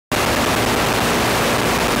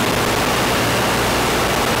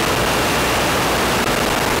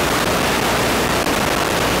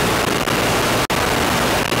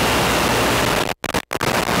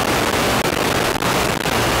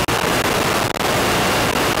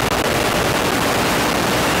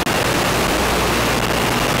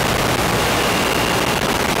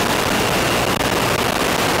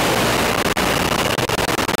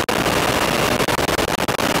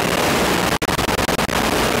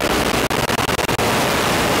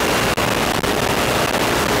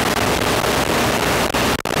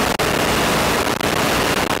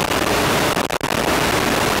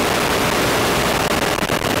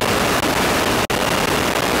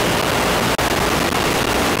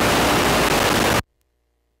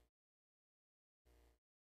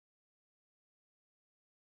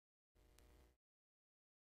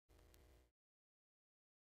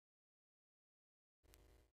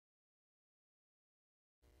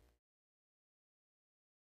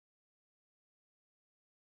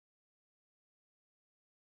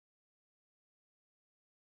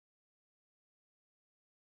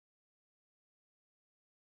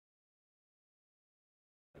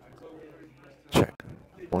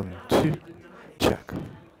1, 2. Check.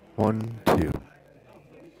 1, 2.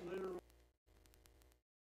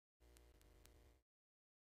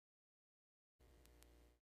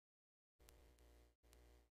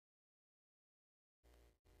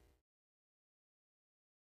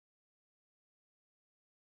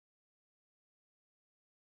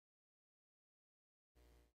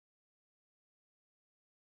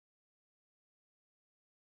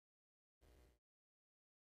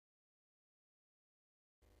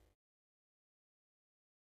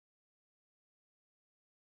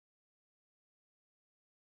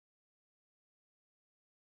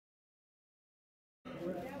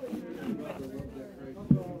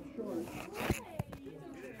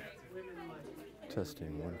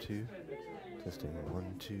 Testing 1, 2. Testing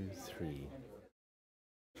 1, 2, 3.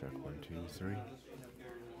 Check 1, 2, 3.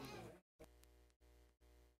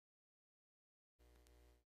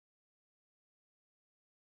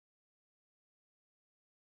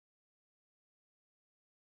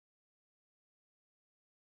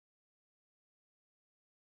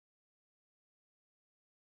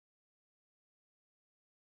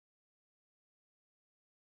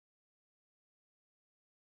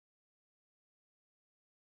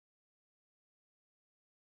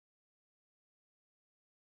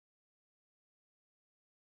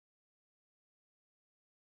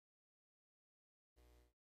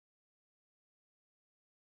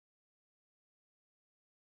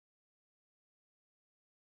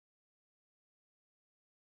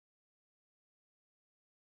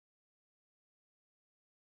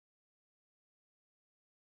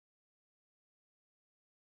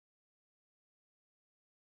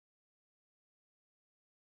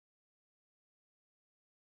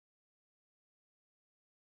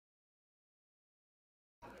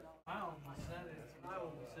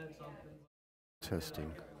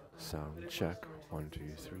 Testing. Sound check. 1, 2,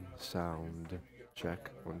 3. Sound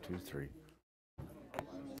check. 1, 2, 3.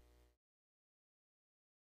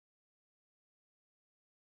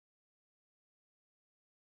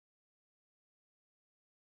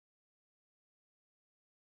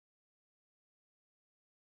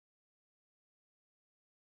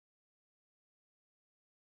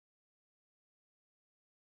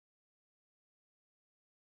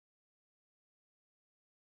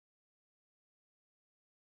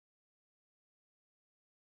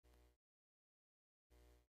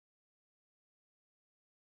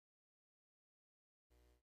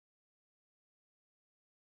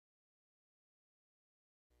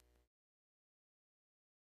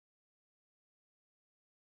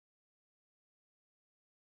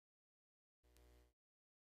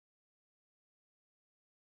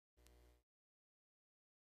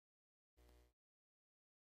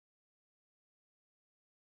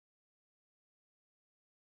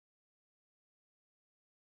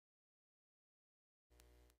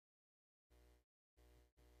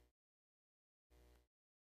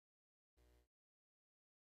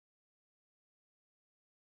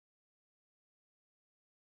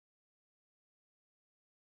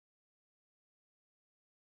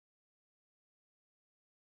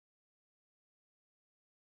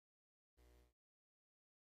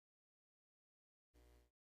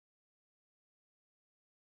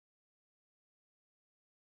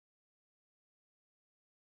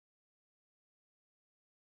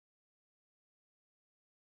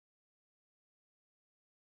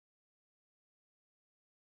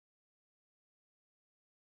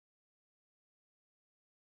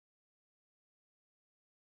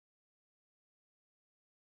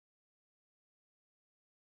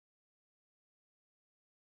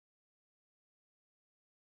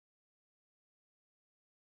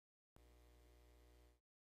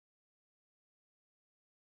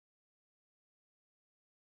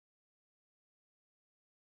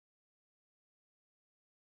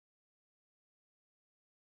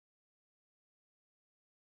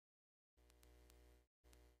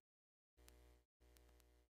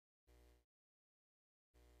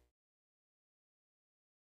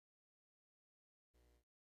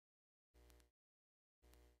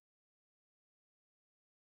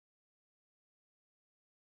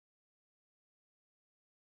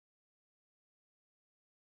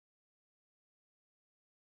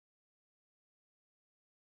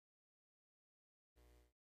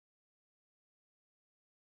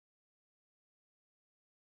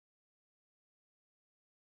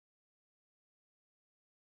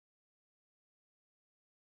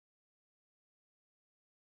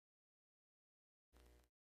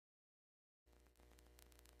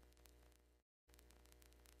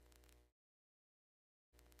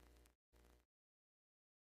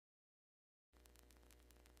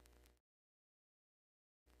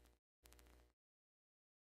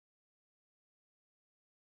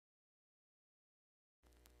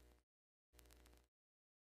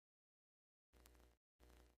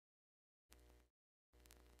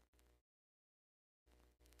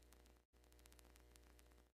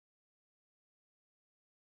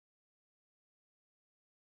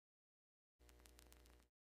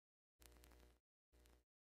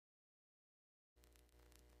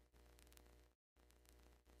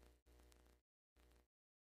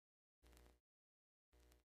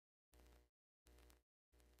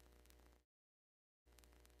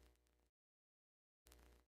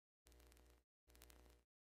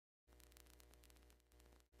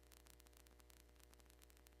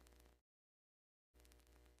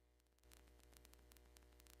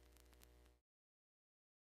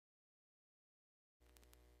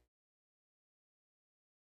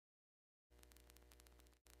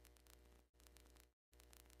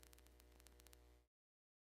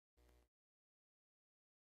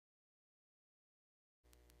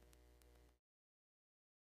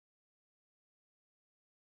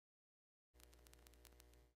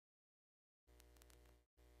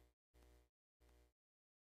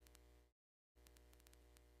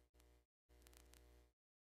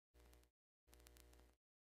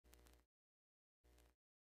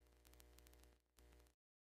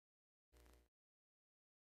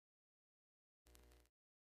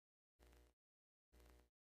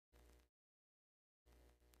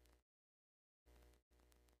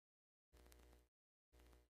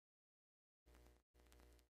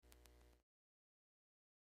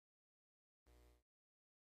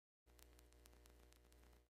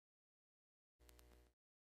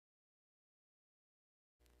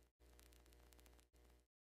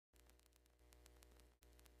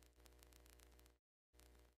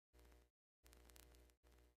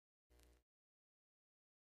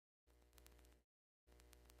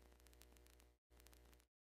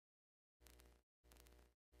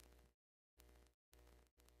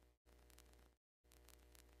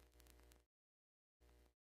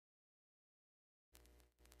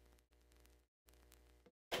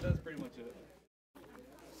 That's pretty much it.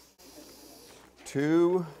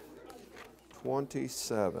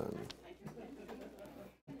 227.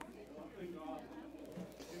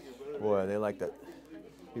 Boy, they like that.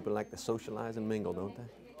 People like to socialize and mingle, don't they?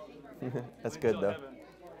 That's good, though.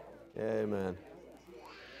 Amen.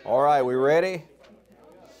 All right, we ready?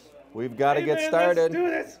 We've got to get started. Let's do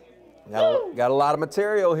this. Got a lot of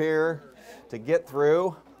material here to get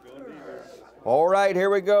through. All right, here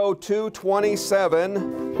we go.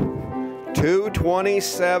 227.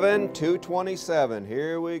 227.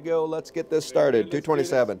 Here we go. Let's get this started.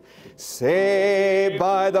 227. Saved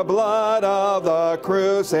by the blood of the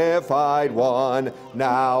crucified one,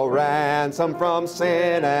 now ransomed from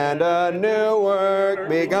sin and a new work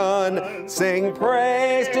begun. Sing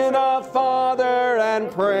praise to the Father and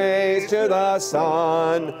praise to the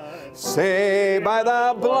Son. Saved by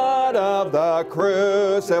the blood of the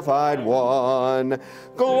crucified one.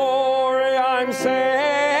 Glory, I'm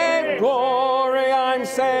saved. Glory, I'm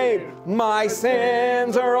saved. My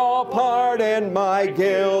sins are all pardoned. My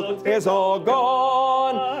guilt is all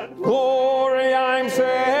gone. Glory, I'm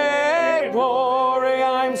saved. Glory,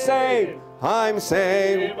 I'm saved. I'm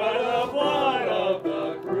saved by the blood of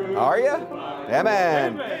the crucified. Are you?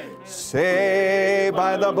 Amen. Amen. Saved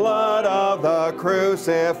by the blood of the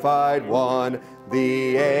crucified one.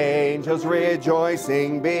 The angels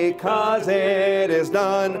rejoicing because it is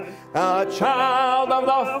done. A child of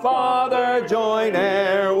the Father, joint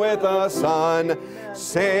heir with the Son.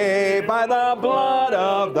 Saved by the blood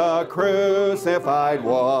of the crucified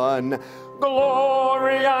one.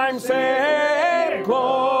 Glory, I'm saved.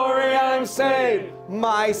 Glory, I'm saved.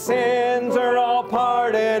 My sins are all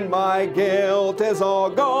pardoned. My guilt is all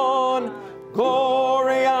gone.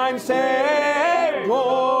 Glory, I'm saved.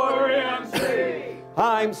 Glory, I'm saved.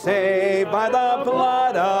 I'm saved by the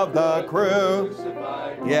blood of the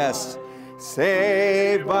crucified one. Yes.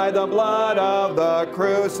 Saved by the blood of the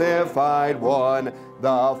crucified one.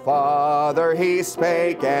 The Father, He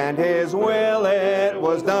spake, and His will it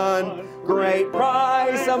was done. Great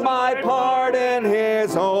price of my pardon,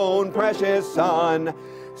 His own precious Son.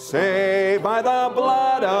 Saved by the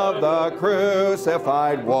blood of the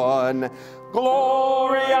crucified one.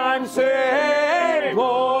 Glory, I'm saved.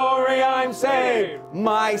 Glory, I'm saved.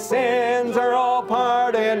 My sins are all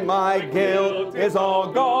pardoned. My guilt is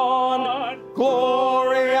all gone.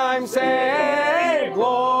 Glory, I'm saved.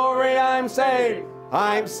 Glory, I'm saved.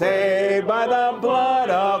 I'm saved by the blood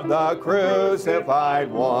of the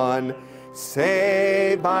crucified one.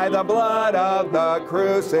 Saved by the blood of the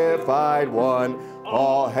crucified one.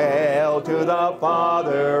 All hail to the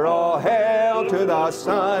Father, all hail to the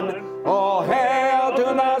Son, all hail to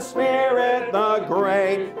the Spirit, the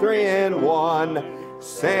great three-in-one.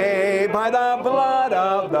 Saved by the blood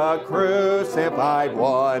of the crucified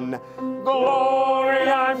one. Glory,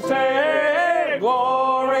 I'm saved.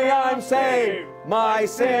 Glory, I'm saved. My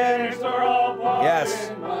sins are all pardoned.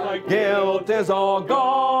 Yes. My guilt is all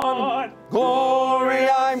gone. Glory,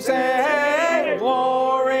 I'm saved.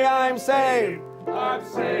 Glory, I'm saved. I'm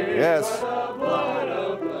saved. Yes. By the blood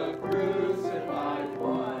of the crucified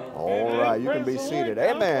one. All right, you can be seated.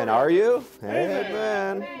 Amen. Are you?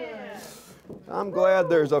 Amen. I'm glad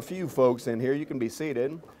there's a few folks in here. You can be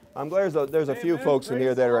seated. I'm glad there's a few folks in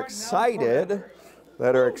here that are excited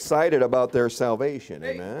about their salvation.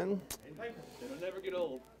 Amen. It'll never get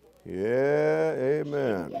old. Yeah,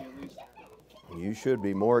 amen. You should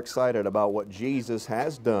be more excited about what Jesus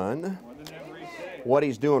has done, what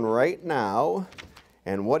He's doing right now,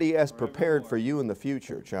 and what He has prepared for you in the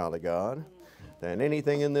future, child of God, than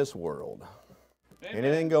anything in this world. Amen.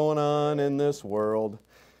 Anything going on in this world,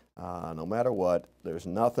 no matter what, there's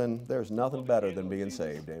nothing better than being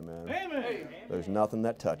saved. Amen. Amen. There's nothing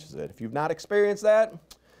that touches it. If you've not experienced that,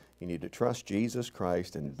 you need to trust Jesus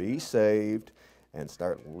Christ and be saved and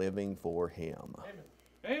start living for Him.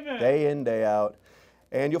 Amen. Day in, day out.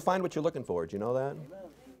 And you'll find what you're looking for. Do you know that?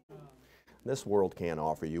 This world can't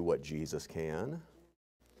offer you what Jesus can.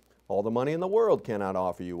 All the money in the world cannot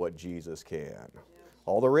offer you what Jesus can.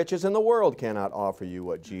 All the riches in the world cannot offer you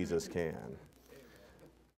what Jesus can.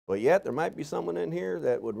 But yet, there might be someone in here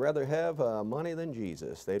that would rather have money than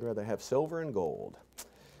Jesus. They'd rather have silver and gold.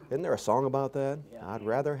 Isn't there a song about that? Yeah. I'd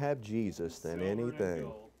rather have Jesus than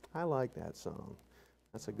anything. I like that song.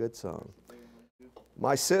 That's a good song.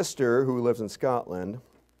 My sister, who lives in Scotland,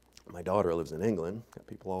 my daughter lives in England, got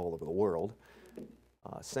people all over the world,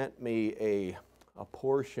 sent me a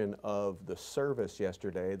portion of the service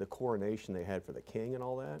yesterday, the coronation they had for the king and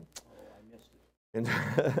all that. Oh, I missed And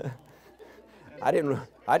it. I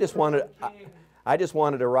just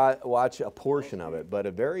wanted to watch a portion of it, but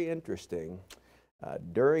a very interesting.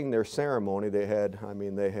 During their ceremony, they had,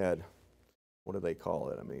 what do they call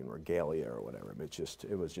it? Regalia or whatever.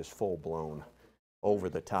 It was just full blown, over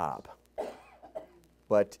the top.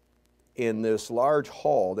 But in this large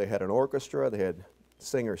hall, they had an orchestra. They had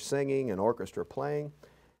singers singing, an orchestra playing,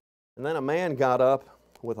 and then a man got up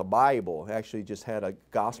with a Bible. Actually, just had a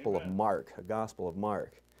Gospel of Mark,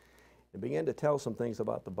 and began to tell some things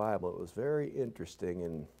about the Bible. It was very interesting,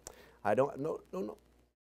 and I don't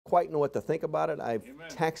quite know what to think about it. I've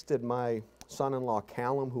texted my son-in-law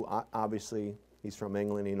Callum, who obviously he's from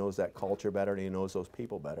England. He knows that culture better, and he knows those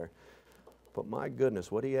people better. But my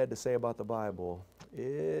goodness, what he had to say about the Bible,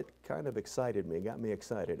 it kind of excited me. It got me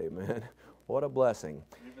excited, amen. What a blessing.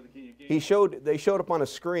 They showed up on a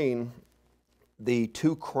screen the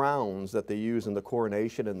 2 crowns that they use in the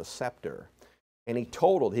coronation and the scepter. And he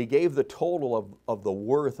gave the total of the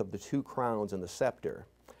worth of the 2 crowns and the scepter.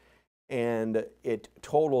 And it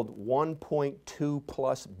totaled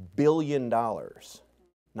 $1.2+ billion.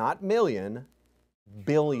 Not million, $1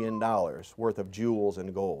 billion worth of jewels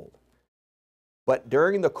and gold. But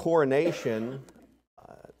during the coronation,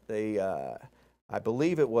 I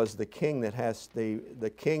believe it was the king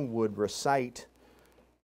the king would recite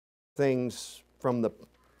things from the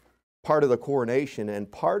part of the coronation,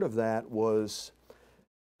 and part of that was,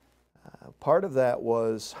 how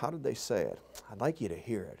did they say it? I'd like you to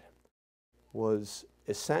hear it. Was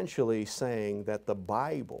essentially saying that the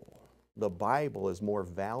Bible is more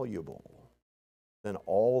valuable than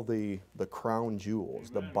all the crown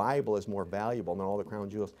jewels. Amen. The Bible is more valuable than all the crown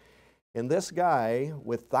jewels. And this guy,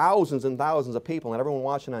 with thousands and thousands of people and everyone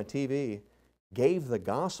watching on TV, gave the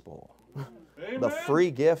gospel, the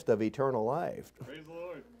free gift of eternal life. Praise the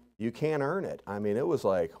Lord. You can't earn it. It was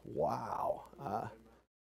like, wow.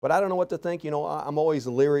 But I don't know what to think. I'm always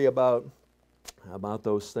leery about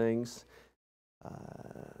those things.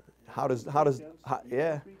 How does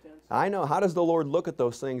I know. How does the Lord look at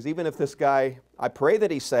those things? Even if this guy, I pray that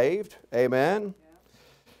he's saved. Amen.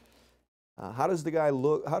 How does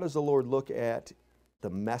the Lord look at the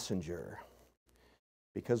messenger?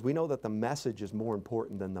 Because we know that the message is more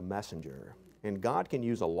important than the messenger. And God can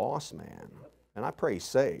use a lost man. And I pray he's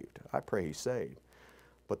saved.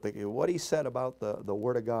 But what he said about the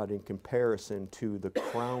Word of God in comparison to the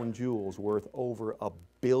crown jewels worth over $1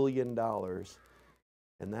 billion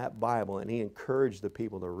in that Bible, and he encouraged the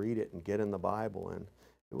people to read it and get in the Bible, and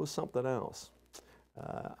it was something else.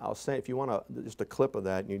 I'll say, if you want just a clip of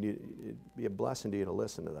that, it'd be a blessing to you to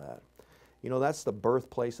listen to that. That's the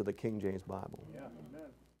birthplace of the King James Bible. Yeah, amen.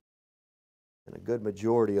 And a good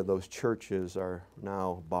majority of those churches are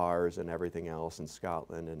now bars and everything else in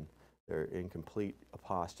Scotland, and they're in complete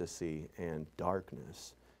apostasy and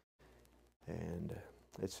darkness. And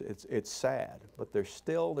it's sad, but there's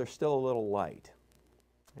still a little light.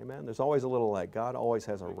 Amen. There's always a little light. God always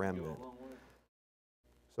has a remnant.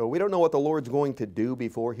 So we don't know what the Lord's going to do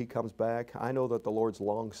before he comes back. I know that the Lord's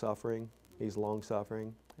long-suffering. He's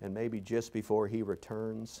long-suffering. And maybe just before he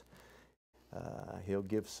returns, he'll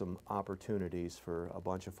give some opportunities for a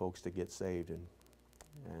bunch of folks to get saved and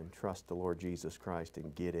trust the Lord Jesus Christ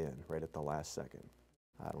and get in right at the last second.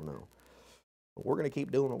 I don't know. But we're going to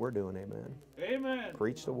keep doing what we're doing, amen. Amen.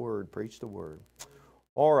 Preach the word, preach the word.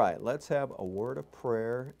 All right, let's have a word of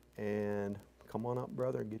prayer, and come on up,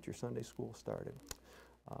 brother, and get your Sunday school started.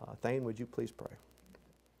 Thane, would you please pray?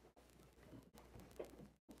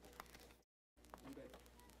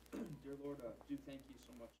 Dear Lord, do thank you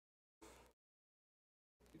so much for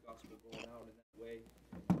the gospel going out in that way.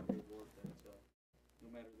 Dear Lord, that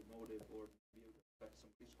no matter the motive, Lord, be able to affect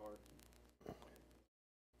somebody's heart.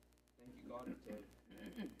 Thank you, God, to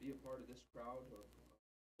be a part of this crowd of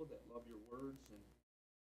people that love your words, and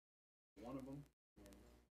one of them,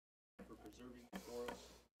 and for preserving it for us,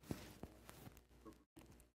 for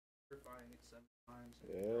purifying it 7 times,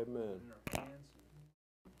 and Amen. in our hands. And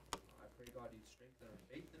I pray, God, you'd strengthen our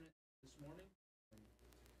faith in it this morning, and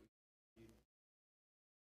you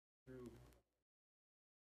through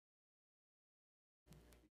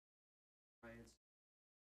science,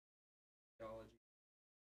 theology.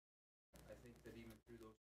 I think that even through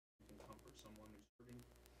those, you can comfort someone who's hurting.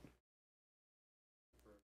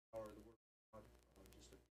 For the power of the Word of God,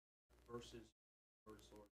 just verses, words,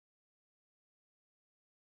 Lord.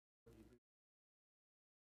 What do you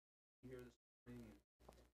hear this morning?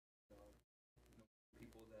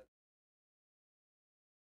 People that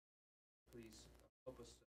please help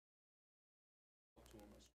us to help to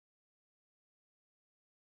them.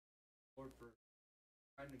 Lord, for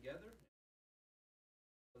time together,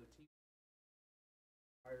 other team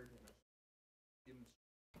hired, and give them.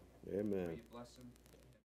 Amen. Pray you bless them,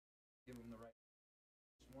 and give them the right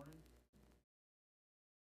this morning.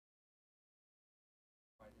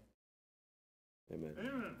 Amen.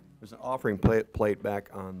 Amen. There's an offering plate back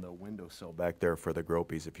on the windowsill back there for the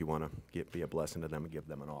Groppies if you want to be a blessing to them and give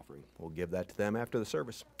them an offering. We'll give that to them after the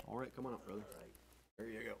service. All right, come on up, brother. There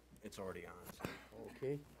you go. It's already on.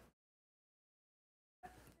 Okay.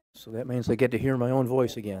 So that means I get to hear my own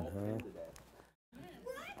voice again, huh?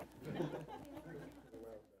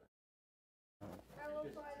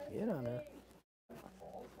 Get on there.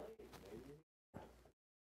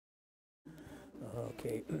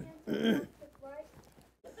 Okay.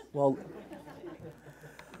 Well,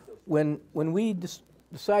 when we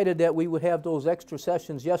decided that we would have those extra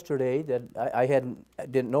sessions yesterday that I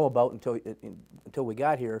didn't know about until we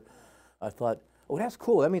got here, I thought, oh, that's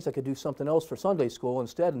cool. That means I could do something else for Sunday school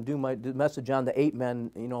instead and do my message on the 8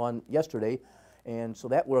 men, on yesterday, and so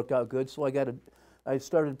that worked out good. So I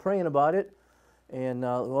started praying about it, and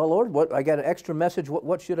well, Lord, I got an extra message.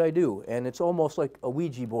 What should I do? And it's almost like a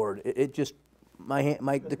Ouija board. It just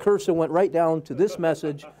the cursor went right down to this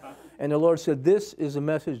message, and the Lord said, this is a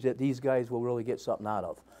message that these guys will really get something out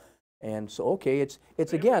of. And so, okay, it's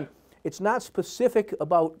again, it's not specific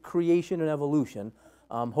about creation and evolution.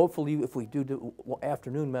 Hopefully, if we do the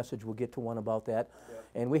afternoon message, we'll get to one about that.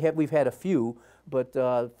 Yeah. And we've had a few, but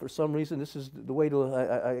for some reason, this is the way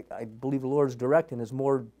I believe the Lord's directing is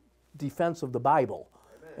more defense of the Bible.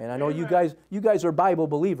 Amen. And I know you guys are Bible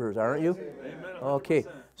believers, aren't you? Amen. Okay,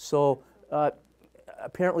 so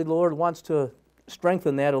apparently the Lord wants to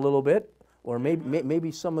strengthen that a little bit, or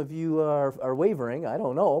maybe some of you are wavering. I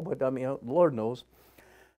don't know, but the Lord knows.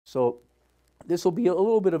 So this will be a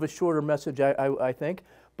little bit of a shorter message, I think,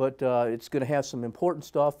 but it's going to have some important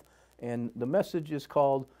stuff, and the message is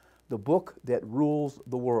called "The Book That Rules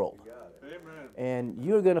the World." Amen. And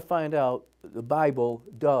you're going to find out the Bible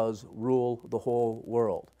does rule the whole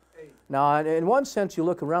world. Now, in one sense, you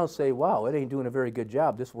look around and say, wow, it ain't doing a very good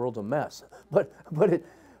job. This world's a mess. But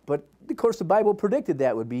of course, the Bible predicted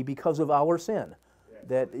that would be because of our sin.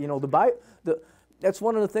 That, that's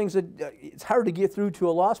one of the things that it's hard to get through to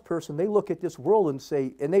a lost person. They look at this world and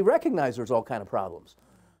say, and they recognize there's all kind of problems.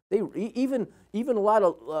 Even a lot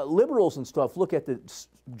of liberals and stuff look at the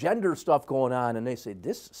gender stuff going on and they say,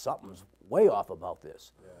 something's way off about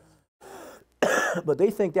this. Yeah. But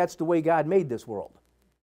they think that's the way God made this world.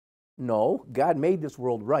 No, God made this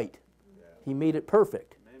world right. Yeah. He made it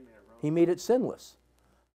perfect. He made it sinless.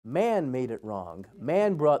 Man made it wrong.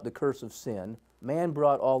 Man brought the curse of sin. Man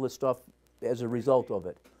brought all this stuff as a result of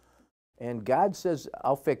it. And God says,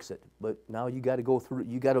 I'll fix it. But now you got to go through,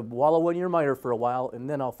 you got to wallow in your mire for a while, and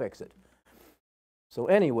then I'll fix it. So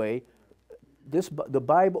anyway, the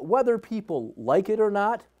Bible, whether people like it or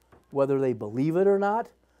not, whether they believe it or not,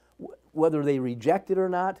 whether they reject it or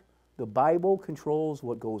not, the Bible controls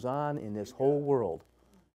what goes on in this whole world.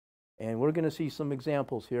 And we're going to see some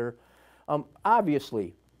examples here.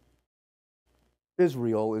 Obviously,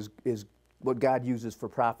 Israel is what God uses for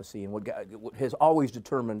prophecy, and what has always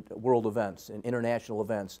determined world events and international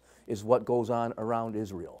events is what goes on around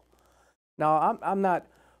Israel. Now, I'm not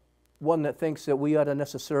one that thinks that we ought to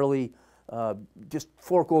necessarily just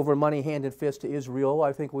fork over money hand and fist to Israel.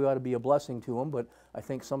 I think we ought to be a blessing to them, but I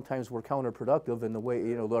think sometimes we're counterproductive in the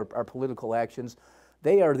way, our political actions.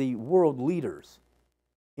 They are the world leaders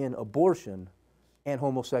in abortion and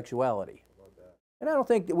homosexuality. And I don't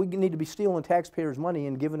think that we need to be stealing taxpayers' money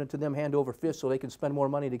and giving it to them hand over fist so they can spend more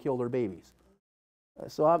money to kill their babies.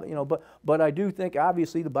 So, but I do think,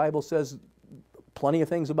 obviously, the Bible says plenty of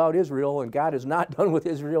things about Israel, and God is not done with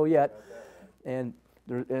Israel yet. And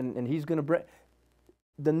He's going to bring...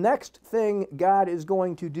 The next thing God is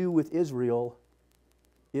going to do with Israel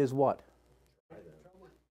is what?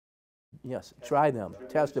 Yes, try them,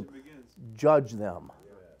 test them, judge them.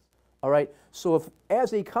 All right, so if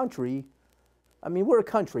as a country, we're a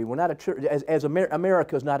country, we're not a church,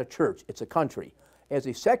 America is not a church, it's a country. As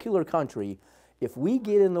a secular country, if we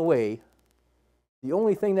get in the way, the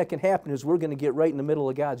only thing that can happen is we're going to get right in the middle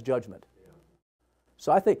of God's judgment.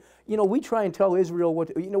 So I think, we try and tell Israel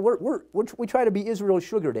what, we try to be Israel's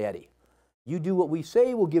sugar daddy. You do what we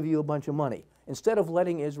say, we'll give you a bunch of money. Instead of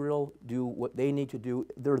letting Israel do what they need to do,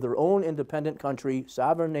 they're their own independent country,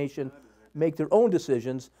 sovereign nation, make their own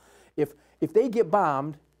decisions. If they get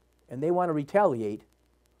bombed and they want to retaliate,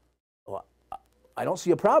 well, I don't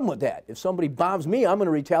see a problem with that. If somebody bombs me, I'm going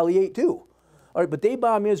to retaliate too. All right, but they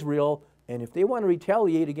bomb Israel, and if they want to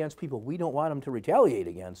retaliate against people we don't want them to retaliate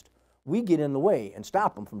against, we get in the way and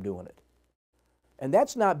stop them from doing it. And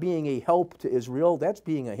that's not being a help to Israel, that's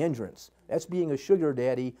being a hindrance. That's being a sugar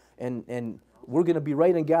daddy, and we're going to be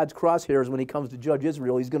right in God's crosshairs when He comes to judge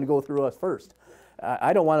Israel. He's going to go through us first.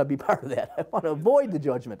 I don't want to be part of that. I want to avoid the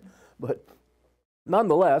judgment. But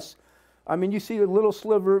nonetheless, I mean, you see a little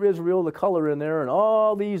sliver of Israel, the color in there, and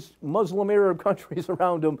all these Muslim Arab countries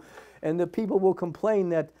around them, and the people will complain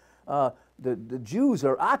that the Jews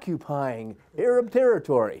are occupying Arab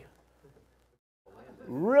territory.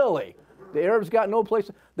 Really? The Arabs got no place.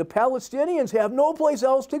 The Palestinians have no place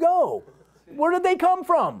else to go. Where did they come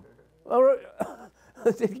from?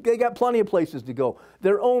 They got plenty of places to go.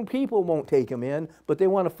 Their own people won't take them in, but they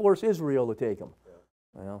want to force Israel to take them.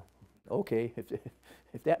 Well, okay,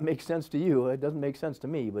 if that makes sense to you, it doesn't make sense to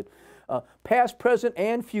me. But past, present,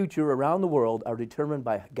 and future around the world are determined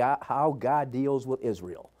by how God deals with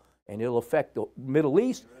Israel. And it'll affect the Middle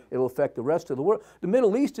East. It'll affect the rest of the world. The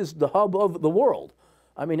Middle East is the hub of the world.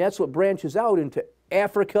 I mean, that's what branches out into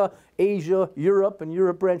Africa, Asia, Europe, and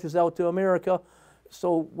Europe branches out to America.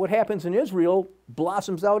 So what happens in Israel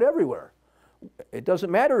blossoms out everywhere. It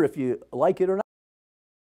doesn't matter if you like it or not.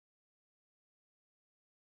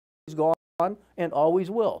 It's gone and always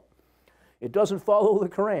will. It doesn't follow the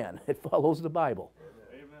Quran. It follows the Bible.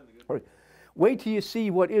 Amen. Wait till you see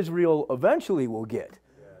what Israel eventually will get.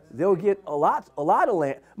 They'll get a lot of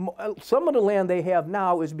land. Some of the land they have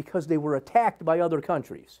now is because they were attacked by other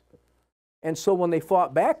countries. And so when they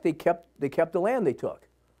fought back, they kept the land they took.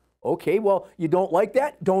 Okay, well, you don't like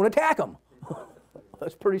that? Don't attack them.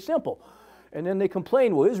 That's pretty simple. And then they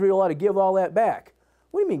complain, well, Israel ought to give all that back.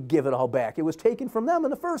 What do you mean give it all back? It was taken from them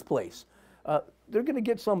in the first place. They're going to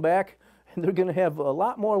get some back, and they're going to have a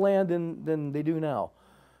lot more land than they do now.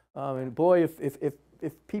 And boy,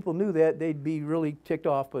 if people knew that, they'd be really ticked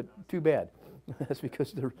off, but too bad. That's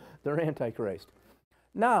because they're Antichrist.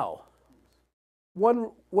 Now,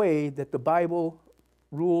 one way that the Bible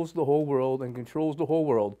rules the whole world and controls the whole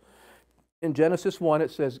world, in Genesis 1 it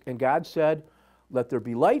says, and God said, let there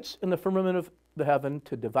be lights in the firmament of the heaven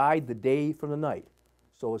to divide the day from the night.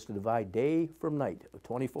 So it's to divide day from night, a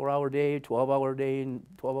 24-hour day, 12-hour day, and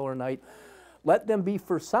 12-hour night. Let them be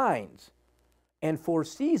for signs and for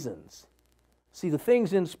seasons. See, the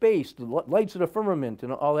things in space, the lights of the firmament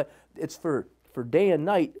and all that, it's for day and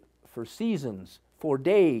night, for seasons, for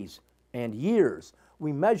days and years.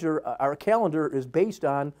 We measure, our calendar is based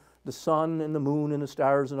on the sun and the moon and the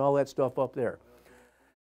stars and all that stuff up there.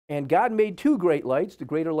 And God made two great lights, the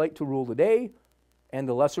greater light to rule the day and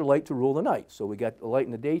the lesser light to rule the night. So we got the light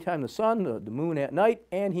in the daytime, the sun, the moon at night,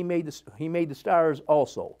 and he made the stars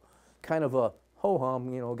also. Kind of a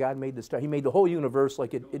ho-hum, you know, God made the stars. He made the whole universe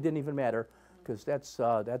like it didn't even matter, because that's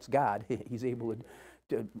God. He's able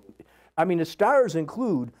to, I mean, the stars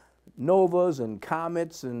include novas and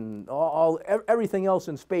comets and everything else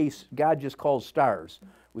in space. God just calls stars.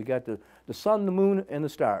 We got the sun, the moon, and the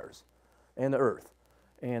stars, and the earth.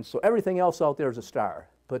 And so everything else out there is a star.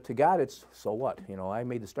 But to God, it's, so what? You know, I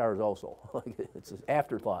made the stars also. It's an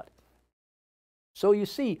afterthought. So you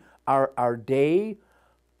see, our day,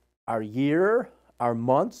 our year, our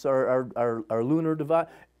months, our lunar divide,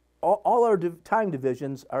 all our time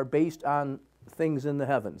divisions are based on things in the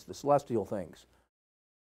heavens, the celestial things,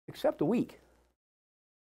 except the week.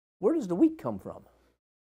 Where does the week come from?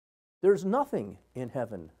 There's nothing in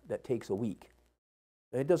heaven that takes a week.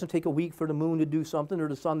 It doesn't take a week for the moon to do something or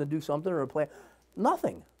the sun to do something or a planet.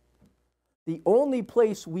 Nothing. The only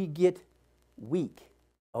place we get a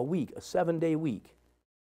 7-day week,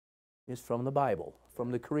 is from the Bible,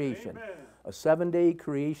 from the creation. Amen. A 7-day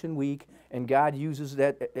creation week, and God uses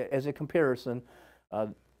that as a comparison.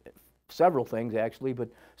 Several things actually, but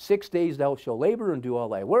 6 days thou shalt labor and do all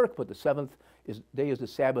thy work, but the seventh day is the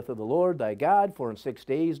Sabbath of the Lord thy God, for in 6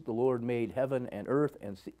 days the Lord made heaven and earth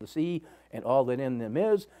and the sea and all that in them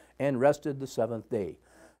is, and rested the seventh day.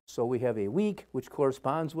 So we have a week which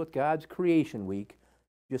corresponds with God's creation week,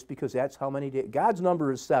 just because that's how many days. God's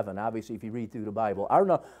number is 7, obviously, if you read through the Bible.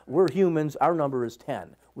 We're humans, our number is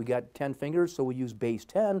 10. We got 10 fingers, so we use base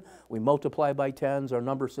 10. We multiply by 10s. Our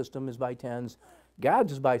number system is by 10s.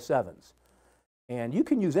 God's is by 7s. And you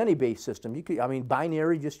can use any base system.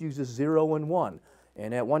 Binary just uses 0 and 1.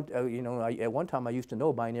 And at one time I used to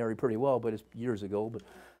know binary pretty well, but it's years ago. But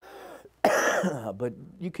but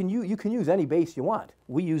you can use any base you want.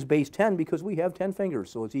 We use base 10 because we have 10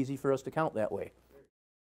 fingers, so it's easy for us to count that way.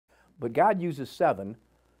 But God uses 7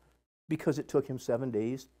 because it took him 7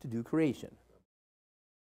 days to do creation.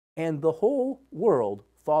 And the whole world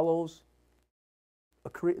follows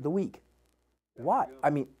the week. Why? I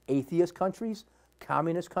mean, atheist countries,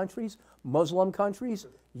 communist countries, Muslim countries,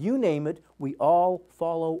 you name it, we all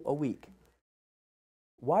follow a week.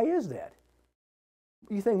 Why is that?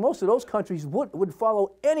 You think most of those countries would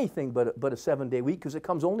follow anything but a 7-day week, because it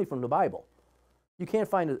comes only from the Bible. You can't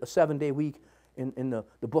find a 7-day week in the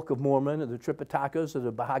Book of Mormon or the Tripitakas or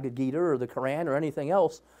the Bhagavad Gita or the Quran or anything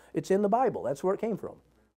else. It's in the Bible. That's where it came from.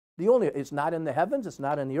 It's not in the heavens, it's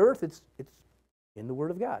not in the earth, it's in the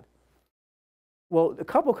Word of God. Well, a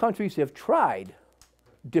couple countries have tried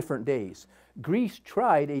different days. Greece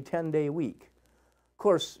tried a 10-day week. Of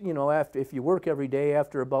course, you know, if you work every day,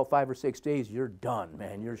 after about 5 or 6 days, you're done,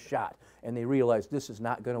 man, you're shot. And they realized this is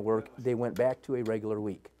not going to work. They went back to a regular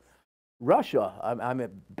week. Russia,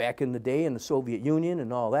 back in the day in the Soviet Union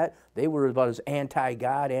and all that, they were about as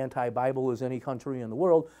anti-God, anti-Bible as any country in the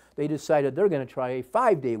world. They decided they're going to try a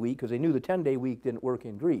 5-day week because they knew the 10-day week didn't work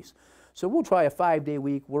in Greece. So we'll try a 5-day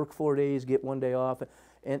week, work 4 days, get 1 day off.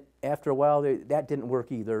 And after a while, that didn't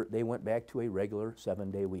work either. They went back to a regular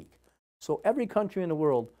 7-day week. So every country in the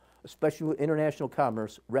world, especially with international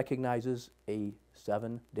commerce, recognizes a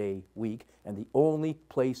 7-day week, and the only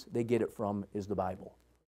place they get it from is the Bible.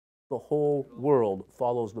 The whole world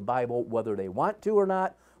follows the Bible, whether they want to or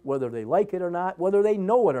not, whether they like it or not, whether they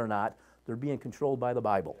know it or not. They're being controlled by the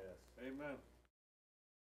Bible. Yes. Amen.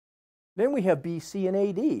 Then we have BC and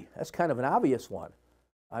AD. That's kind of an obvious one.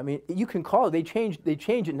 I mean, you can call it, they change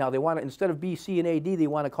it now. They want to, instead of BC and AD, they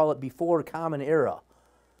want to call it before Common Era.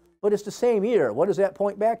 But it's the same year. What does that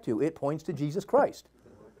point back to? It points to Jesus Christ.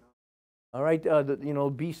 All right, you know,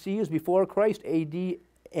 BC is before Christ, AD,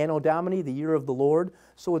 Anno Domini, the year of the Lord.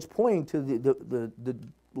 So it's pointing to the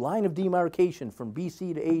line of demarcation from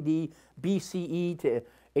BC to AD, BCE to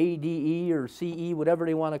ADE or CE, whatever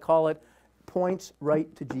they want to call it, points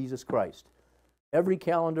right to Jesus Christ. Every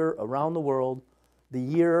calendar around the world, the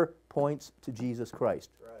year points to Jesus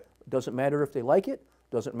Christ. Right. Doesn't matter if they like it,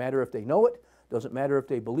 doesn't matter if they know it, doesn't matter if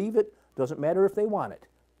they believe it, doesn't matter if they want it.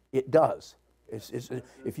 It does.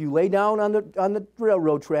 If you lay down on the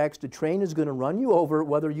railroad tracks, the train is going to run you over,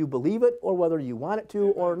 whether you believe it or whether you want it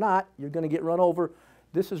to or not. You're going to get run over.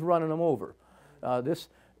 This is running them over.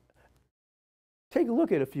 Take a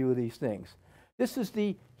look at a few of these things. This is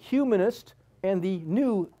the Humanist and the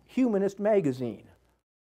New Humanist magazine.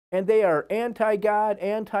 And they are anti-God,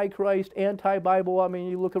 anti-Christ, anti-Bible. I mean,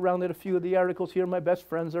 you look around at a few of the articles here, my best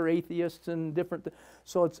friends are atheists and different.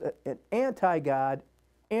 So it's an anti-God,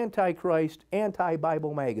 anti-Christ,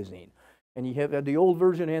 anti-Bible magazine. And you have the old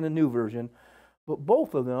version and the new version. But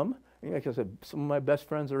both of them, like I said, some of my best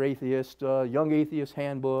friends are atheists, Young Atheist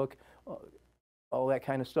Handbook, all that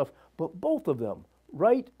kind of stuff. But both of them,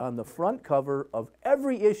 right on the front cover of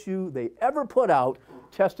every issue they ever put out,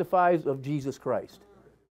 testifies of Jesus Christ.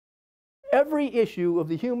 Every issue of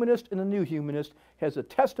the Humanist and the New Humanist has a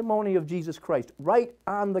testimony of Jesus Christ right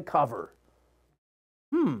on the cover.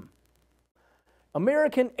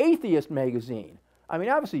 American Atheist magazine. I mean,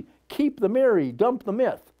 obviously, keep the merry, dump the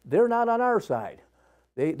myth. They're not on our side.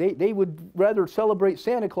 They would rather celebrate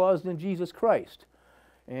Santa Claus than Jesus Christ.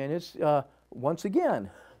 And it's, once again,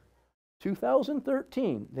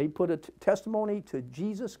 2013, they put a testimony to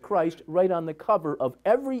Jesus Christ right on the cover of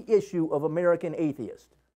every issue of American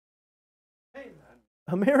Atheist.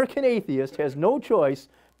 American Atheist has no choice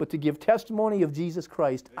but to give testimony of Jesus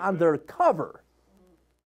Christ on their cover.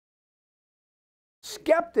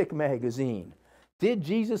 Skeptic magazine. Did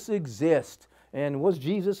Jesus exist? And was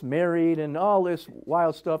Jesus married? And all this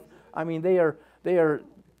wild stuff. I mean, they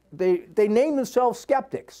name themselves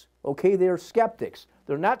skeptics. Okay, they're skeptics.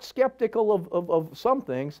 They're not skeptical of some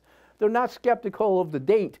things. They're not skeptical of the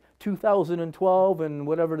date, 2012, and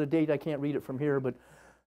whatever the date, I can't read it from here, but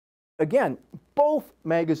again, both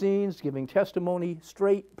magazines giving testimony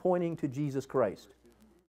straight pointing to Jesus Christ.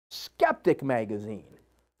 Skeptic magazine.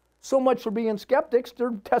 So much for being skeptics,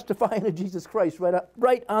 they're testifying to Jesus Christ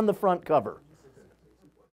right on the front cover.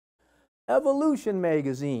 Evolution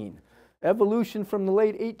magazine. Evolution from the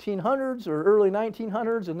late 1800s or early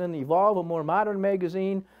 1900s, and then Evolve, a more modern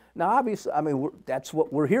magazine. Now, obviously, I mean, that's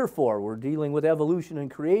what we're here for. We're dealing with evolution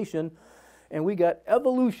and creation, and we got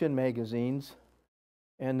Evolution magazines.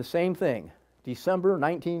 And the same thing, December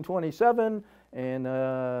 1927, and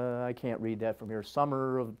I can't read that from here,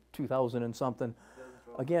 summer of 2000 and something.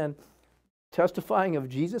 Again, testifying of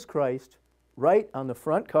Jesus Christ right on the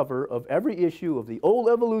front cover of every issue of the old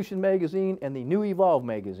Evolution magazine and the new Evolve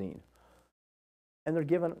magazine. And they're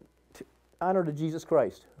giving honor to Jesus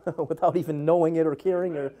Christ without even knowing it or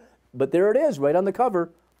caring. But there it is, right on the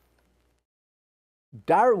cover.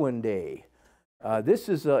 Darwin Day. This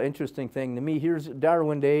is an interesting thing to me. Here's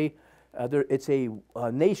Darwin Day. It's a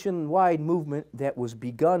nationwide movement that was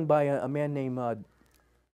begun by a man named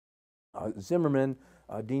Zimmerman,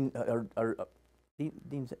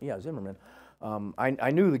 Zimmerman.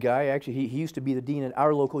 I knew the guy. Actually, he used to be the dean at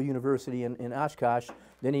our local university in Oshkosh.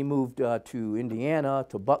 Then he moved to Indiana,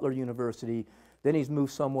 to Butler University. Then he's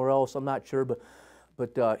moved somewhere else. I'm not sure,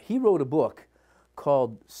 but he wrote a book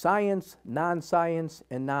called Science, Non-Science,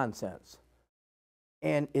 and Nonsense.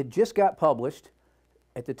 And it just got published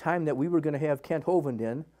at the time that we were going to have Kent Hovind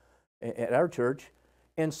in at our church.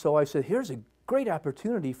 And so I said, here's a great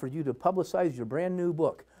opportunity for you to publicize your brand new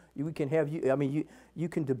book. You can have, you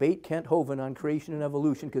can debate Kent Hovind on creation and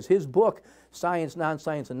evolution, because his book, Science,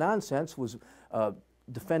 Non-Science, and Nonsense, was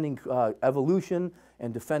defending evolution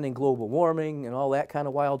and defending global warming and all that kind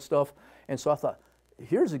of wild stuff. And so I thought,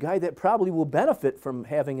 here's a guy that probably will benefit from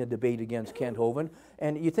having a debate against Kent Hovind,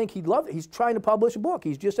 and you think he'd love it. He's trying to publish a book.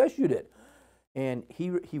 He's just issued it. And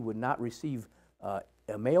he would not receive a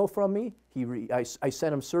mail from me. I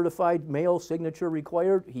sent him certified mail, signature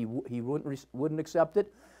required. He wouldn't accept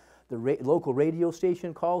it. The local radio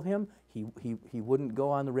station called him. He wouldn't go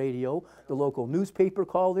on the radio. The local newspaper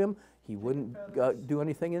called him. He wouldn't do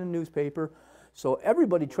anything in the newspaper. So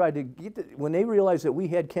everybody tried to get when they realized that we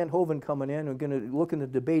had Kent Hovind coming in and going to look in to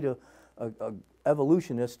debate a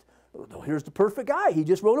evolutionist. Oh, here's the perfect guy. He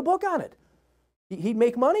just wrote a book on it. He'd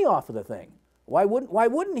make money off of the thing. Why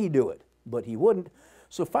wouldn't he do it? But he wouldn't.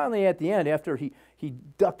 So finally, at the end, after he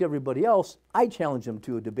ducked everybody else, I challenged him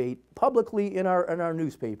to a debate publicly in our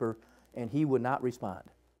newspaper, and he would not respond.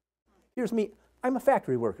 Here's me. I'm a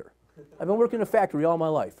factory worker. I've been working in a factory all my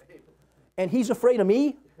life. And he's afraid of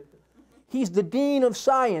me? He's the dean of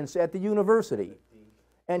science at the university.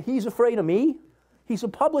 And he's afraid of me? He's a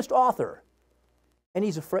published author. And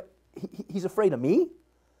he's afraid of me?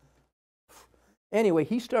 Anyway,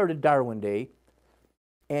 he started Darwin Day,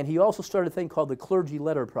 and he also started a thing called the Clergy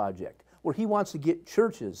Letter Project, where he wants to get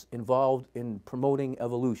churches involved in promoting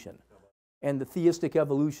evolution. And the theistic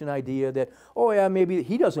evolution idea that, oh yeah, maybe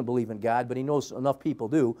he doesn't believe in God, but he knows enough people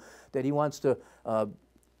do, that he wants to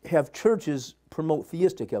have churches promote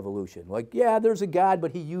theistic evolution. Like, yeah, there's a God,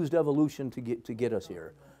 but he used evolution to get us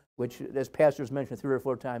here, which, as pastors mentioned 3 or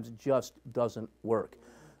 4 times, just doesn't work.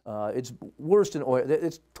 It's worse than oil.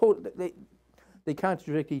 They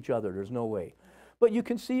contradict each other. There's no way. But you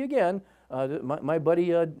can see again, my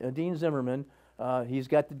buddy Dean Zimmerman, he's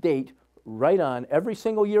got the date right on. Every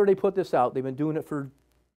single year they put this out. They've been doing it for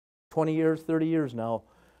 20 years, 30 years now.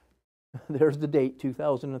 There's the date,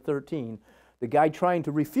 2013. The guy trying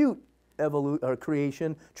to refute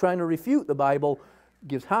creation, trying to refute the Bible,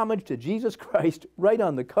 gives homage to Jesus Christ right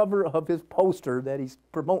on the cover of his poster that he's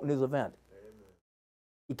promoting his event.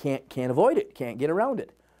 He can't avoid it, can't get around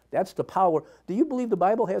it. That's the power. Do you believe the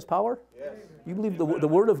Bible has power? Yes. You believe the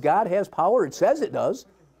Word of God has power? It says it does.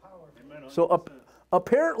 So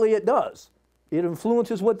apparently it does. It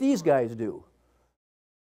influences what these guys do.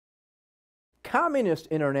 Communist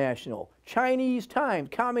International, Chinese Times,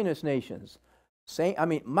 communist nations.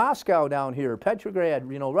 Moscow down here, Petrograd,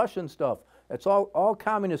 Russian stuff. That's all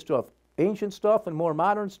communist stuff. Ancient stuff and more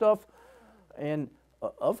modern stuff. And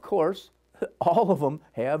of course, all of them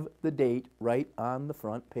have the date right on the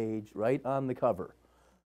front page, right on the cover.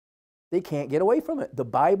 They can't get away from it. The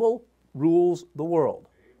Bible rules the world.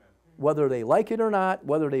 Whether they like it or not,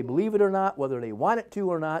 whether they believe it or not, whether they want it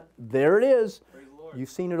to or not, there it is. You've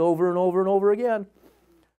seen it over and over and over again.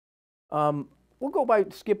 We'll go by,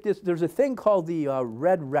 skip this. There's a thing called the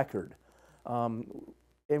Red Record. And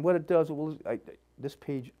what it does, this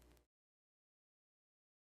page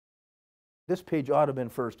ought to have been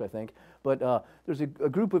first, I think. But there's a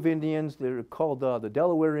group of Indians. They're called the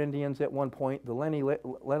Delaware Indians at one point, the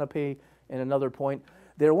Lenape at another point.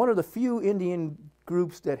 They're one of the few Indian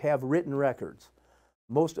groups that have written records.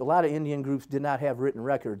 A lot of Indian groups did not have written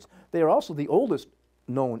records. They are also the oldest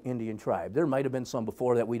known Indian tribe. There might have been some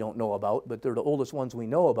before that we don't know about, but they're the oldest ones we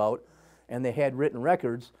know about, and they had written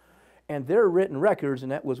records. And their written records,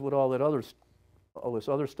 and that was what all this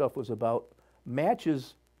other stuff was about,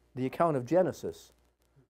 matches the account of Genesis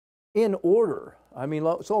in order. I mean,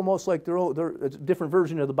 it's almost like it's a different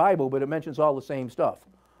version of the Bible, but it mentions all the same stuff.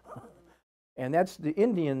 And that's the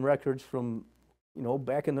Indian records from,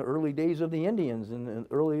 back in the early days of the Indians and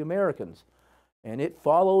early Americans. And it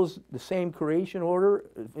follows the same creation order,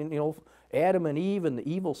 Adam and Eve and the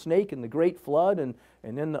evil snake and the great flood and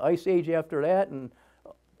then the ice age after that, and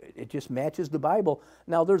it just matches the Bible.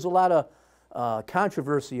 Now, there's a lot of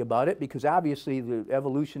controversy about it because obviously the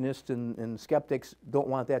evolutionists and skeptics don't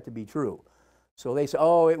want that to be true. So they say,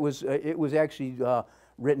 oh, it was actually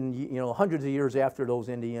written, hundreds of years after those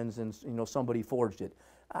Indians, and somebody forged it.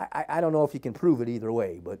 I don't know if you can prove it either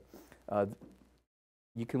way, but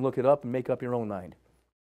you can look it up and make up your own mind.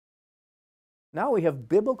 Now we have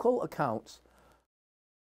biblical accounts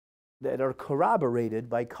that are corroborated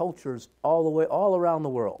by cultures all around the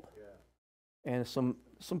world, and some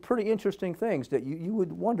pretty interesting things that you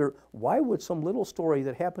would wonder, why would some little story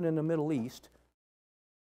that happened in the Middle East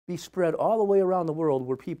be spread all the way around the world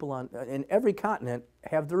where people in every continent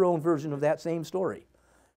have their own version of that same story?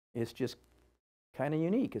 It's just kind of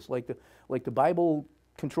unique. It's like the Bible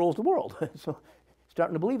controls the world. So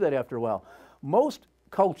starting to believe that after a while. Most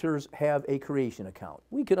cultures have a creation account.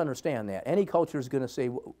 We could understand that. Any culture is going to say,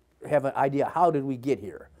 have an idea, how did we get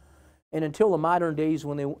here? And until the modern days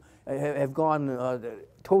when they have gone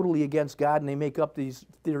totally against God and they make up these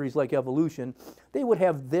theories like evolution, they would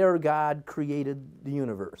have their God created the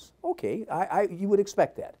universe. Okay, you would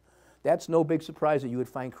expect that. That's no big surprise that you would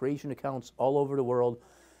find creation accounts all over the world,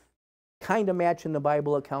 kind of matching the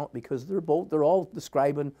Bible account because they're all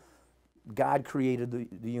describing God created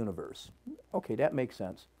the universe. Okay, that makes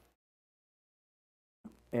sense.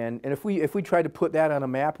 And if we tried to put that on a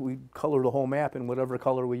map, we'd color the whole map in whatever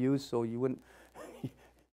color we use, so you wouldn't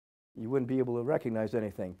be able to recognize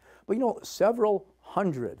anything. But you know, several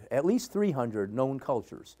hundred, at least 300 known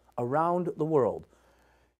cultures around the world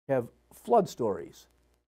have flood stories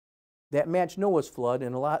that match Noah's flood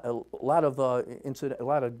in to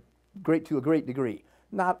a great degree.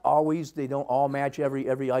 Not always, they don't all match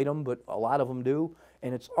every item, but a lot of them do,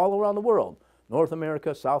 and it's all around the world. North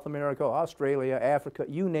America, South America, Australia, Africa,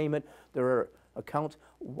 you name it, there are accounts.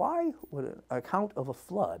 Why would an account of a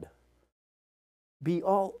flood be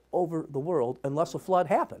all over the world unless a flood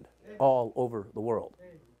happened all over the world?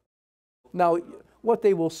 Now, what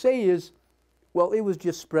they will say is, well, it was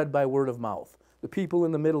just spread by word of mouth. The people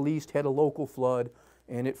in the Middle East had a local flood,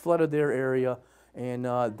 and it flooded their area, and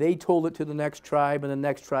they told it to the next tribe, and the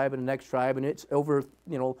next tribe, and the next tribe, and it's over,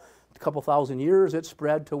 you know, a couple thousand years, it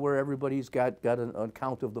spread to where everybody's got an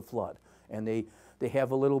account of the flood. And they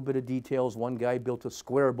have a little bit of details. One guy built a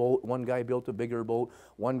square boat, one guy built a bigger boat,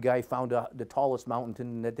 one guy found the tallest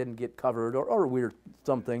mountain that didn't get covered, or weird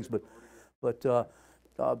some things, but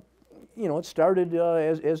you know, it started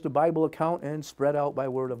as the Bible account and spread out by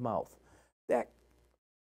word of mouth. That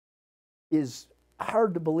is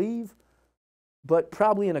hard to believe, but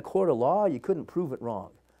probably in a court of law, you couldn't prove it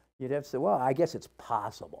wrong. You'd have to say, well, I guess it's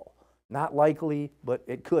possible. Not likely, but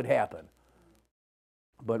it could happen.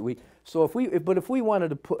 But if we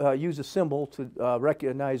wanted to use a symbol to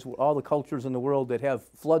recognize all the cultures in the world that have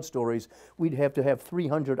flood stories, we'd have to have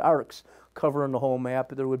 300 arcs covering the whole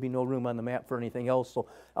map. There would be no room on the map for anything else. So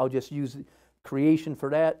I'll just use creation for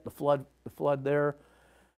that. The flood there,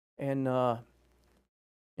 and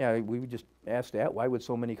yeah, we would just ask that. Why would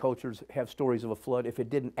so many cultures have stories of a flood if it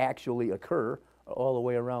didn't actually occur all the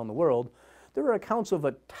way around the world? There are accounts of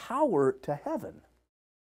a tower to heaven.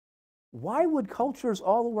 Why would cultures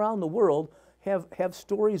all around the world have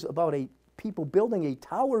stories about people building a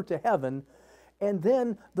tower to heaven and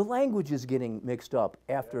then the languages getting mixed up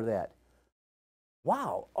after that?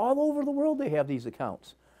 Wow, all over the world they have these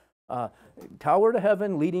accounts. Tower to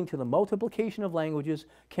heaven leading to the multiplication of languages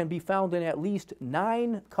can be found in at least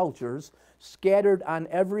 9 cultures scattered on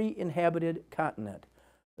every inhabited continent.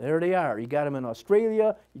 There they are. You got them in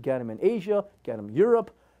Australia, you got them in Asia, you got them in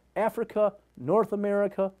Europe, Africa, North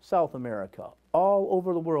America, South America. All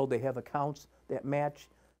over the world they have accounts that match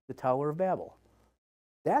the Tower of Babel.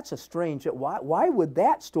 That's a strange, why would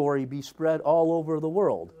that story be spread all over the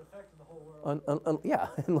world? Yeah,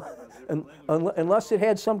 unless it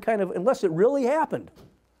had some kind of, unless it really happened.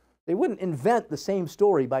 They wouldn't invent the same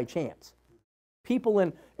story by chance. People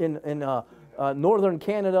in northern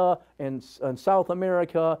Canada and South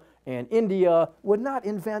America and India would not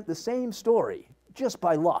invent the same story just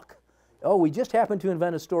by luck. Oh, we just happened to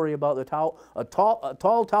invent a story about a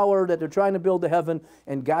tall tower that they're trying to build to heaven,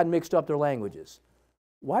 and God mixed up their languages.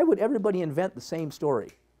 Why would everybody invent the same story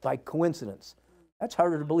by coincidence? That's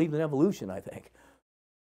harder to believe than evolution, I think.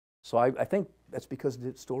 So I think that's because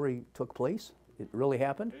the story took place. It really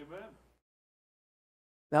happened. Amen.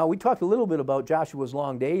 Now, we talked a little bit about Joshua's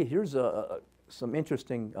long day. Here's some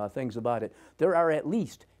interesting things about it. There are at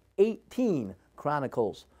least 18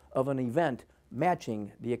 chronicles of an event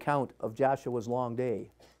matching the account of Joshua's long day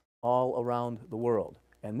all around the world.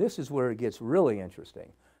 And this is where it gets really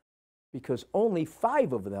interesting, because only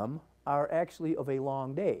 5 of them are actually of a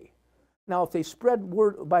long day. Now, if they spread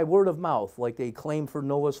by word of mouth, like they claim for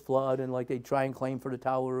Noah's flood and like they try and claim for the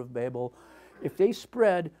Tower of Babel, if they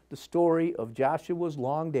spread the story of Joshua's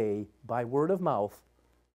long day by word of mouth,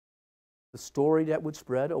 the story that would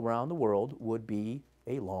spread around the world would be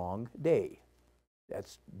a long day.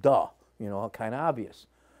 That's you know, kind of obvious.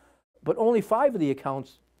 But only 5 of the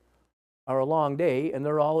accounts are a long day, and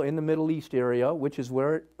they're all in the Middle East area, which is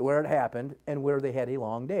where it happened and where they had a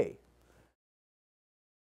long day.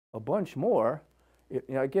 A bunch more, you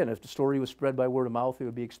know, again, if the story was spread by word of mouth, it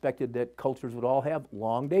would be expected that cultures would all have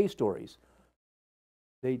long day stories.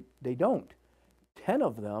 They don't. 10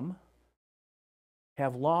 of them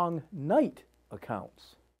have long night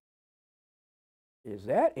accounts. Is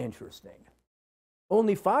that interesting?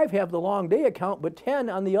 Only 5 have the long day account, but 10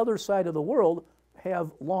 on the other side of the world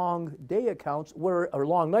have long day accounts or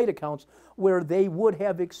long night accounts where they would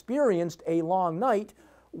have experienced a long night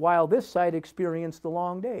while this side experienced the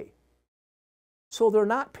long day. So they're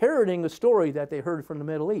not parroting a story that they heard from the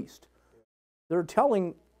Middle East. They're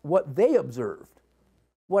telling what they observed,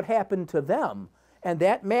 what happened to them, and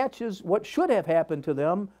that matches what should have happened to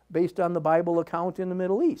them based on the Bible account in the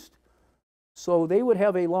Middle East. So they would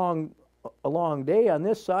have a long day on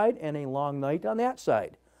this side and a long night on that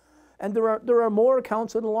side. And there are more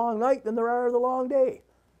accounts of the long night than there are of the long day.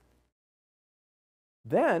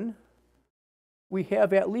 Then we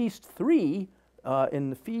have at least 3 in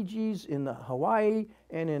the Fijis, in the Hawaii,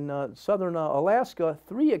 and in southern Alaska,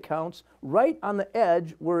 3 accounts right on the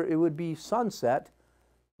edge where it would be sunset.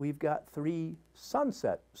 We've got 3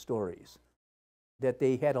 sunset stories that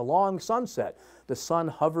they had a long sunset. The sun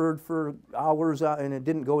hovered for hours and it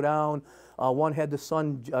didn't go down. One had the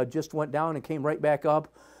sun just went down and came right back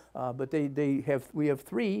up. But we have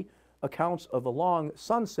 3 accounts of a long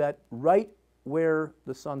sunset right where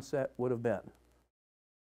the sunset would have been,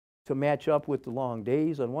 to match up with the long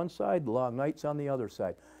days on one side, the long nights on the other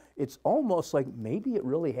side. It's almost like maybe it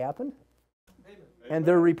really happened. And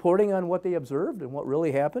they're reporting on what they observed and what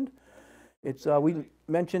really happened. It's we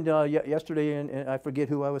mentioned yesterday, and I forget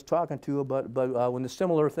who I was talking to, but when the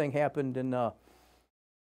similar thing happened in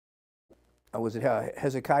was it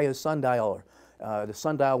Hezekiah's sundial? The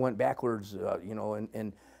sundial went backwards, you know,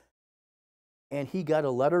 and he got a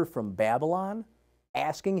letter from Babylon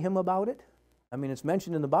asking him about it. I mean, it's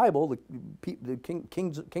mentioned in the Bible. The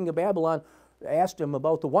king of Babylon asked him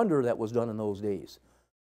about the wonder that was done in those days.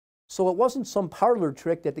 So it wasn't some parlor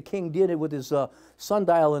trick that the king did it with his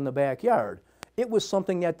sundial in the backyard. It was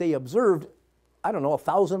something that they observed, I don't know,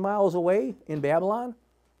 1,000 miles away in Babylon.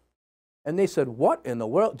 And they said, "What in the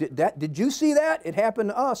world? Did you see that? It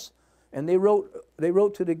happened to us." And they wrote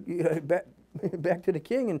to the back to the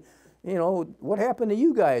king, and you know, what happened to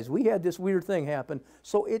you guys? We had this weird thing happen.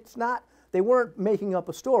 So it's not, they weren't making up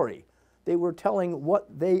a story. They were telling what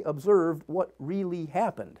they observed, what really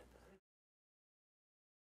happened.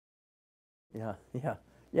 Yeah.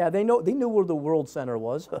 They knew where the world center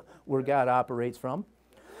was, where God operates from.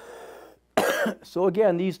 So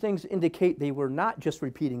again, these things indicate they were not just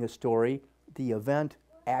repeating a story. The event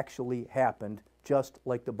actually happened, just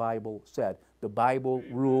like the Bible said. The Bible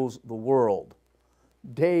rules the world,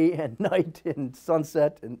 day and night and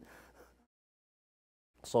sunset. And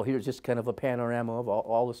so here's just kind of a panorama of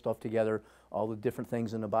all the stuff together, all the different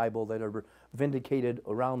things in the Bible that are vindicated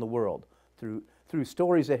around the world through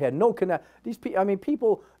stories that had no connection.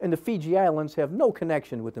 People in the Fiji Islands have no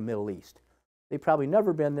connection with the Middle East. They've probably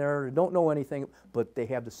never been there, don't know anything, but they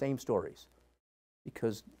have the same stories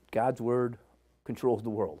because God's Word controls the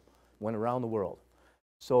world, went around the world.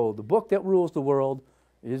 So the book that rules the world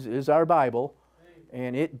is our Bible,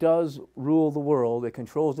 and it does rule the world. It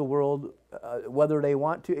controls the world whether they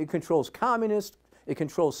want to. It controls communists, it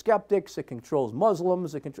controls skeptics, it controls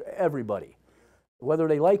Muslims, it controls everybody. Whether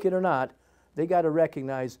they like it or not, they got to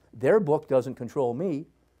recognize their book doesn't control me.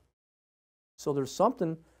 So there's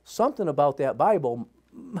something about that Bible.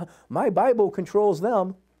 My Bible controls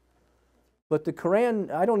them, but the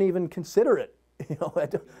Quran, I don't even consider it. You know,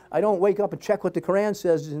 I don't wake up and check what the Quran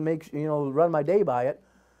says and run my day by it.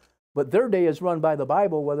 But their day is run by the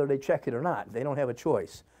Bible, whether they check it or not. They don't have a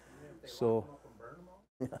choice. So,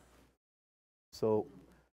 yeah. So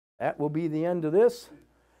that will be the end of this,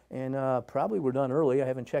 and probably we're done early. I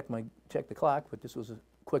haven't checked the clock, but this was a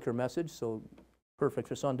quicker message, so perfect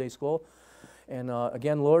for Sunday school. And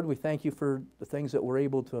again, Lord, we thank you for the things that we're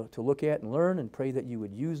able to look at and learn, and pray that you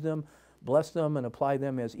would use them, bless them, and apply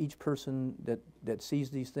them as each person that sees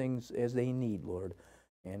these things as they need, Lord.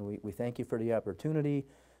 And we thank you for the opportunity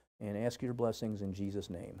and ask your blessings in Jesus'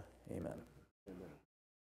 name. Amen. Amen.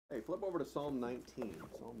 Hey, flip over to Psalm 19.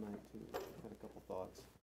 Psalm 19. Had a couple thoughts.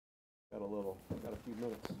 Got a few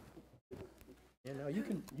minutes. Yeah, now you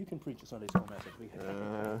can preach a Sunday school message.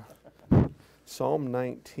 Psalm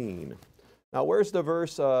 19. Now, where's the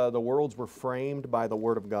verse, the worlds were framed by the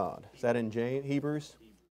word of God? Is that in Hebrews?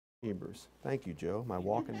 Hebrews. Thank you, Joe. My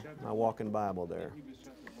walking Bible there.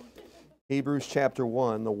 Hebrews chapter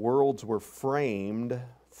 1, the worlds were framed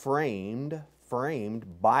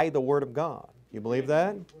by the word of God. You believe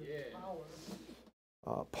that?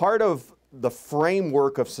 Part of the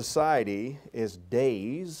framework of society is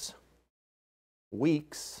days,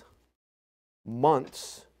 weeks,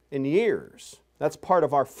 months, and years. That's part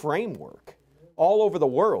of our framework all over the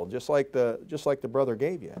world, just like the brother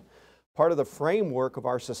gave you. Part of the framework of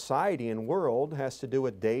our society and world has to do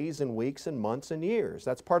with days and weeks and months and years.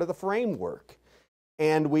 That's part of the framework.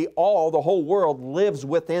 And the whole world lives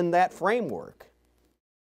within that framework.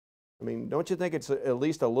 I mean, don't you think it's at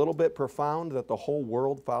least a little bit profound that the whole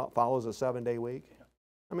world follows a 7-day week?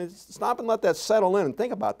 I mean, stop and let that settle in and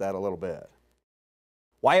think about that a little bit.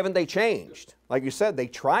 Why haven't they changed? Like you said, they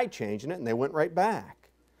tried changing it and they went right back.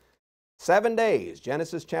 7 days,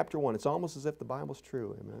 Genesis chapter 1. It's almost as if the Bible's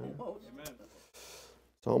true. Amen.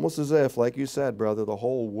 It's almost as if, like you said, brother, the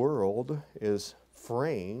whole world is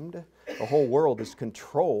framed, the whole world is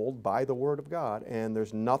controlled by the Word of God, and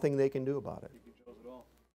there's nothing they can do about it.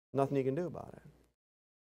 Nothing you can do about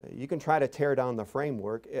it. You can try to tear down the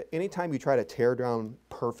framework. Anytime you try to tear down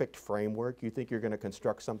perfect framework, you think you're going to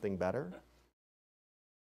construct something better.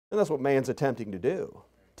 And that's what man's attempting to do.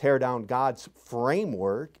 Tear down God's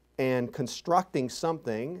framework and constructing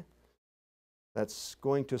something that's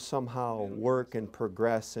going to somehow work and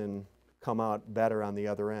progress and come out better on the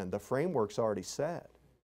other end. The framework's already set,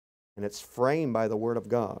 and it's framed by the Word of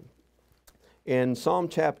God. In Psalm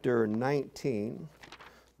chapter 19,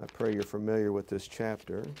 I pray you're familiar with this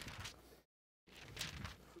chapter.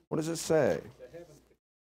 What does it say?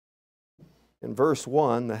 In verse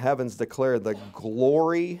 1, the heavens declare the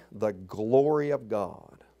glory of God.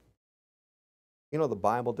 You know, the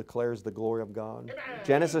Bible declares the glory of God.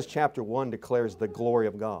 Genesis chapter 1 declares the glory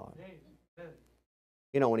of God.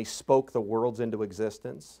 You know, when He spoke the worlds into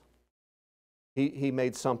existence, He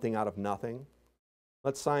made something out of nothing.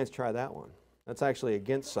 Let science try that one. That's actually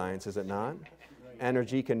against science, is it not?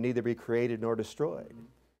 Energy can neither be created nor destroyed.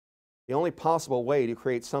 The only possible way to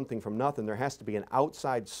create something from nothing, there has to be an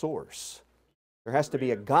outside source. There has to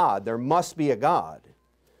be a God. There must be a God.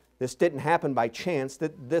 This didn't happen by chance.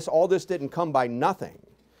 All this didn't come by nothing.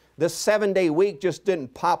 This 7-day week just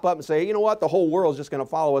didn't pop up and say, you know what, the whole world's just going to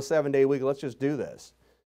follow a 7-day week. Let's just do this.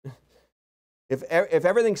 If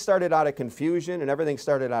everything started out of confusion and everything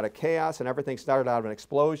started out of chaos and everything started out of an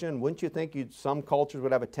explosion, wouldn't you think some cultures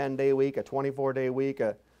would have a 10-day week, a 24-day week?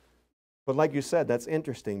 But like you said, that's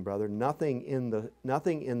interesting, brother. Nothing in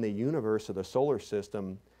the universe or the solar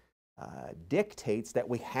system dictates that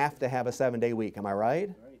we have to have a 7-day week. Am I right?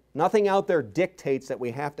 Nothing out there dictates that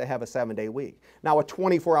we have to have a 7-day week. Now, a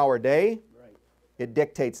 24-hour day, it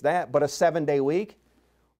dictates that, but a 7-day week,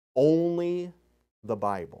 only the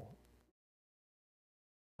Bible.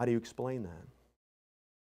 How do you explain that?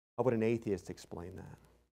 How would an atheist explain that?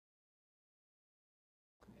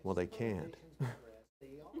 Well, they can't.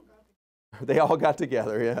 They all got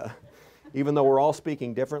together, yeah. Even though we're all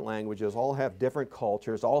speaking different languages, all have different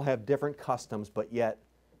cultures, all have different customs, but yet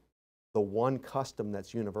the one custom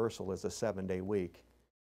that's universal is a 7-day week.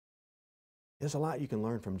 There's a lot you can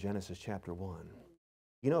learn from Genesis chapter 1.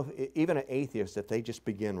 You know, even an atheist, if they just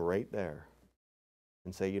begin right there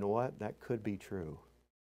and say, you know what, that could be true,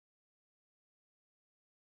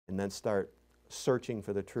 and then start searching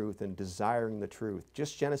for the truth and desiring the truth.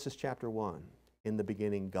 Just Genesis chapter 1, in the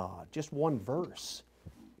beginning God. Just one verse.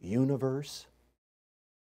 Universe.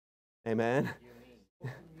 Amen?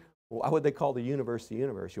 Why would they call the universe the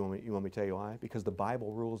universe? You want me to tell you why? Because the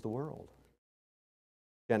Bible rules the world.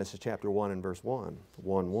 Genesis chapter 1 and verse 1.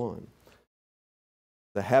 1:1.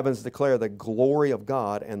 The heavens declare the glory of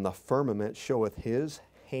God, and the firmament showeth His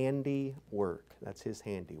handiwork. That's His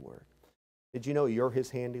handiwork. Did you know you're His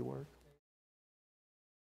handiwork?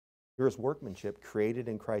 You're His workmanship, created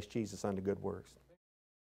in Christ Jesus unto good works.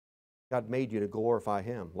 God made you to glorify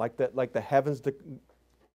Him. Like the heavens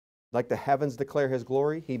declare His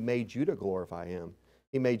glory, He made you to glorify Him.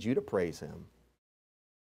 He made you to praise Him.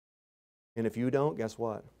 And if you don't, guess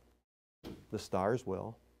what? The stars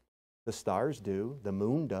will. The stars do. The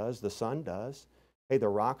moon does. The sun does. Hey, the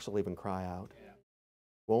rocks will even cry out.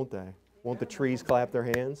 Won't they? Won't the trees clap their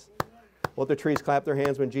hands? Won't the trees clap their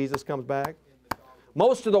hands when Jesus comes back?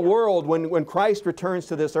 Most of the world, when Christ returns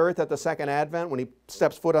to this earth at the second advent, when He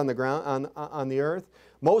steps foot on the ground, on the earth,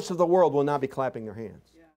 most of the world will not be clapping their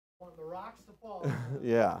hands. Yeah. Want the rocks to fall.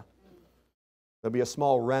 Yeah. There'll be a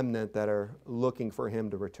small remnant that are looking for Him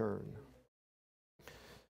to return.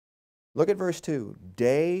 Look at verse 2.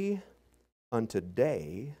 Day unto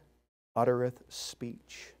day uttereth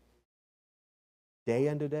speech. Day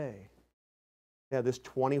unto day. Yeah, this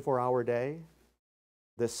 24-hour day,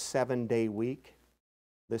 this 7-day week,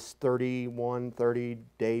 this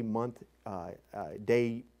 30-day month,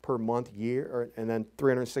 day per month, year, and then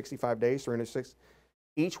 365 days, 306.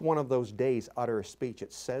 Each one of those days utter a speech.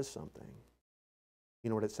 It says something. You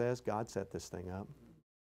know what it says? God set this thing up.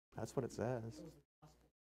 That's what it says.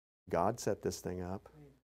 God set this thing up.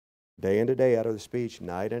 Day unto day out of their speech,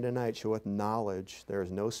 night unto night showeth knowledge. There is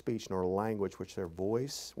no speech nor language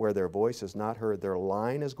where their voice is not heard. Their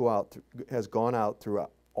line has gone out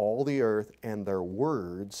throughout all the earth, and their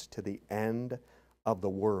words to the end of the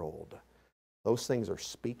world. Those things are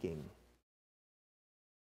speaking.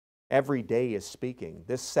 Every day is speaking.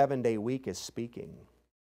 This 7-day week is speaking.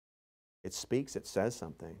 It speaks, it says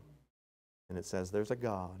something. And it says there's a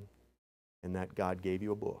God, and that God gave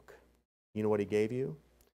you a book. You know what He gave you?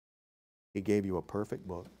 He gave you a perfect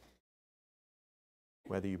book.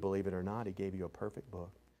 Whether you believe it or not, He gave you a perfect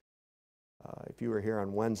book. If you were here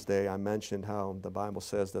on Wednesday, I mentioned how the Bible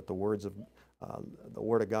says that the Word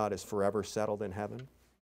of God is forever settled in heaven.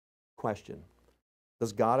 Question: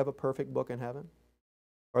 does God have a perfect book in heaven?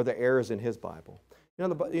 Or are there errors in His Bible? You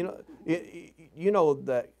know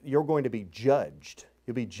that you're going to be judged.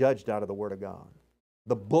 You'll be judged out of the Word of God.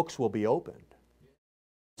 The books will be opened.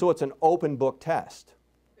 So it's an open book test.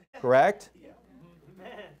 Correct?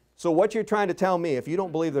 So what you're trying to tell me, if you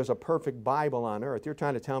don't believe there's a perfect Bible on earth, you're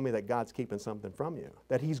trying to tell me that God's keeping something from you,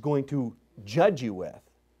 that He's going to judge you with.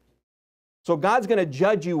 So God's going to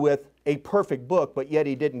judge you with a perfect book, but yet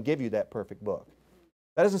He didn't give you that perfect book.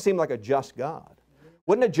 That doesn't seem like a just God.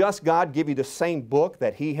 Wouldn't a just God give you the same book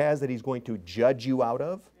that He has that He's going to judge you out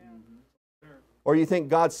of? Or you think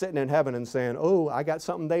God's sitting in heaven and saying, oh, I got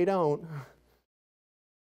something they don't.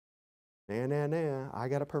 Nah, I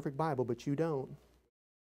got a perfect Bible, but you don't.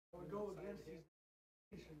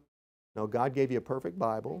 No, God gave you a perfect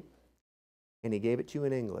Bible, and He gave it to you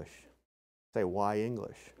in English. Say, why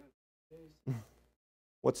English?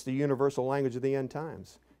 What's the universal language of the end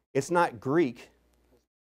times? It's not Greek.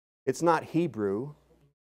 It's not Hebrew.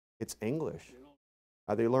 It's English.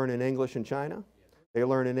 Are they learning English in China? They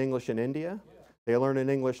learning English in India? They learning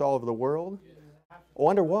English all over the world? I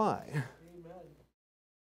wonder why.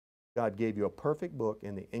 God gave you a perfect book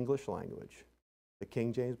in the English language, the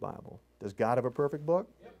King James Bible. Does God have a perfect book?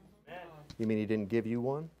 You mean He didn't give you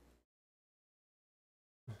one?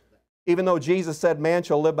 Even though Jesus said, man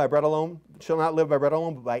shall not live by bread alone,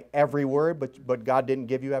 but by every word, but God didn't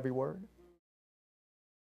give you every word?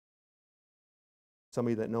 Some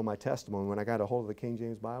of you that know my testimony, when I got a hold of the King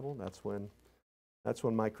James Bible, that's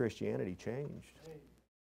when my Christianity changed.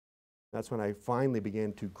 That's when I finally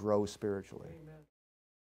began to grow spiritually.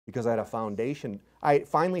 Because I had a foundation. I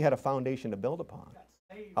finally had a foundation to build upon.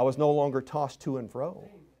 I was no longer tossed to and fro.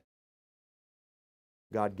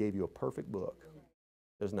 God gave you a perfect book.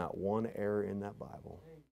 There's not one error in that Bible.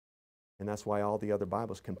 And that's why all the other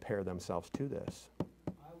Bibles compare themselves to this.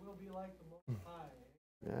 I will be like the Most High.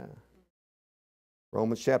 Yeah.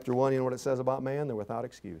 Romans chapter 1, you know what it says about man? They're without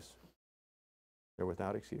excuse. They're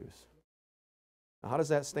without excuse. Now, how does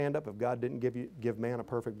that stand up if God didn't give man a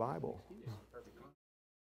perfect Bible?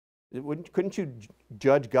 Couldn't you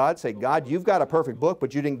judge God? Say, God, you've got a perfect book,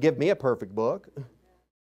 but you didn't give me a perfect book.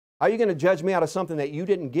 How are you going to judge me out of something that you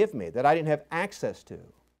didn't give me, that I didn't have access to?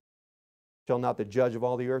 Shall not the judge of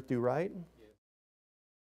all the earth do right?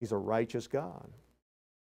 He's a righteous God.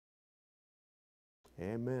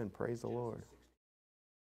 Amen. Praise the Lord.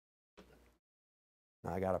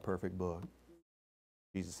 I got a perfect book.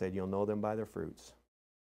 Jesus said, you'll know them by their fruits.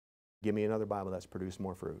 Give me another Bible that's produced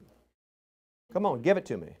more fruit. Come on, give it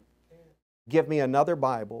to me. Give me another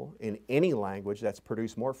Bible in any language that's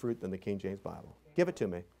produced more fruit than the King James Bible. Give it to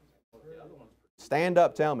me. Stand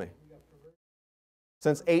up, tell me.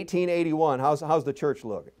 Since 1881, how's the church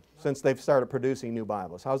looking? Since they've started producing new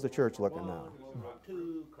Bibles, how's the church looking now?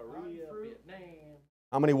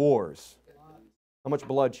 How many wars? How much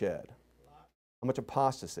bloodshed? How much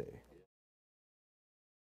apostasy?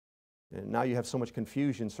 And now you have so much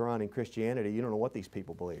confusion surrounding Christianity, you don't know what these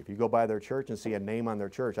people believe. You go by their church and see a name on their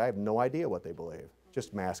church, I have no idea what they believe.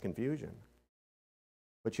 Just mass confusion.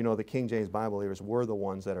 But you know, the King James Bible believers, we're the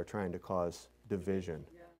ones that are trying to cause division.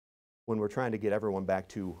 When we're trying to get everyone back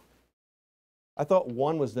to, I thought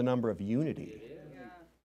one was the number of unity.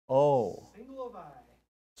 Oh. Single of I.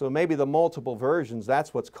 So maybe the multiple versions,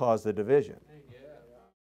 that's what's caused the division.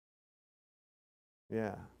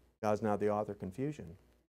 Yeah. God's not the author of confusion.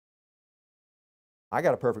 I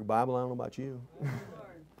got a perfect Bible. I don't know about you.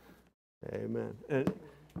 Amen. And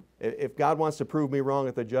if God wants to prove me wrong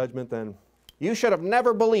at the judgment, then you should have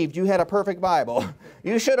never believed you had a perfect Bible.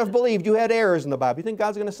 You should have believed you had errors in the Bible. You think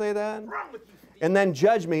God's going to say that? And then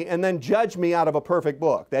judge me out of a perfect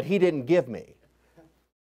book that He didn't give me.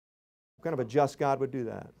 What kind of a just God would do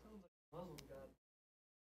that?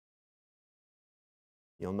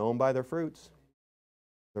 You'll know them by their fruits.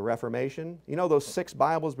 The Reformation. You know those 6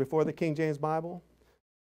 Bibles before the King James Bible?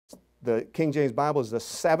 The King James Bible is the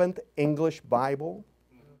 7th English Bible,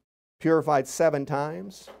 purified 7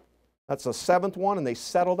 times. That's the seventh one, and they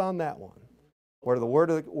settled on that one. Where the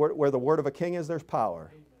word of a king is, there's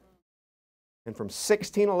power. And from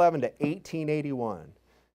 1611 to 1881,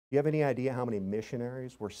 you have any idea how many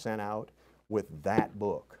missionaries were sent out with that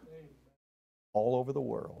book? All over the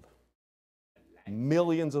world.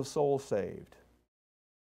 Millions of souls saved.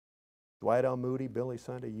 Dwight L. Moody, Billy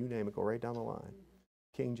Sunday, you name it, go right down the line.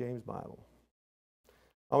 King James Bible.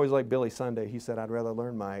 I always like Billy Sunday. He said, I'd rather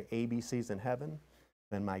learn my ABCs in heaven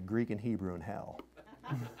than my Greek and Hebrew in hell.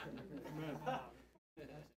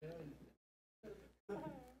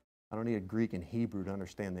 I don't need a Greek and Hebrew to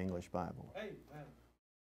understand the English Bible.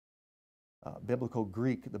 Biblical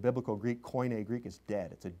Greek, the biblical Greek, Koine Greek, is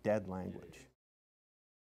dead. It's a dead language.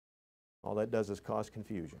 All that does is cause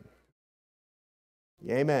confusion.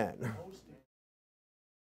 Amen.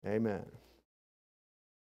 Amen.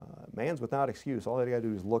 Man's without excuse. All they got to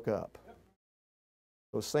do is look up.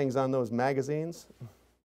 Those things on those magazines,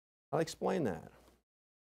 I'll explain that.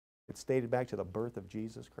 It's dated back to the birth of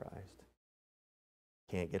Jesus Christ.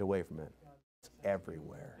 Can't get away from it. It's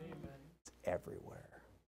everywhere. It's everywhere.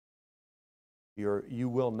 You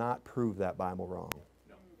will not prove that Bible wrong.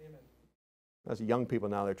 As young people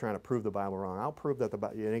now, they're trying to prove the Bible wrong. I'll prove that it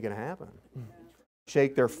ain't going to happen.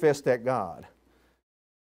 Shake their fist at God.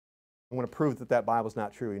 I'm going to prove that that Bible's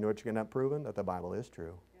not true. You know what you're going to have proven? That the Bible is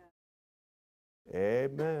true. Yeah.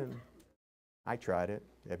 Amen. I tried it.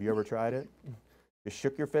 Have you ever tried it? Just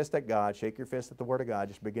shook your fist at God, shake your fist at the Word of God,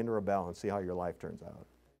 just begin to rebel and see how your life turns out.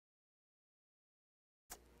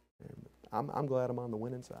 I'm glad I'm on the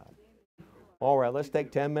winning side. All right, let's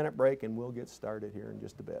take a 10-minute break and we'll get started here in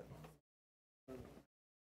just a bit.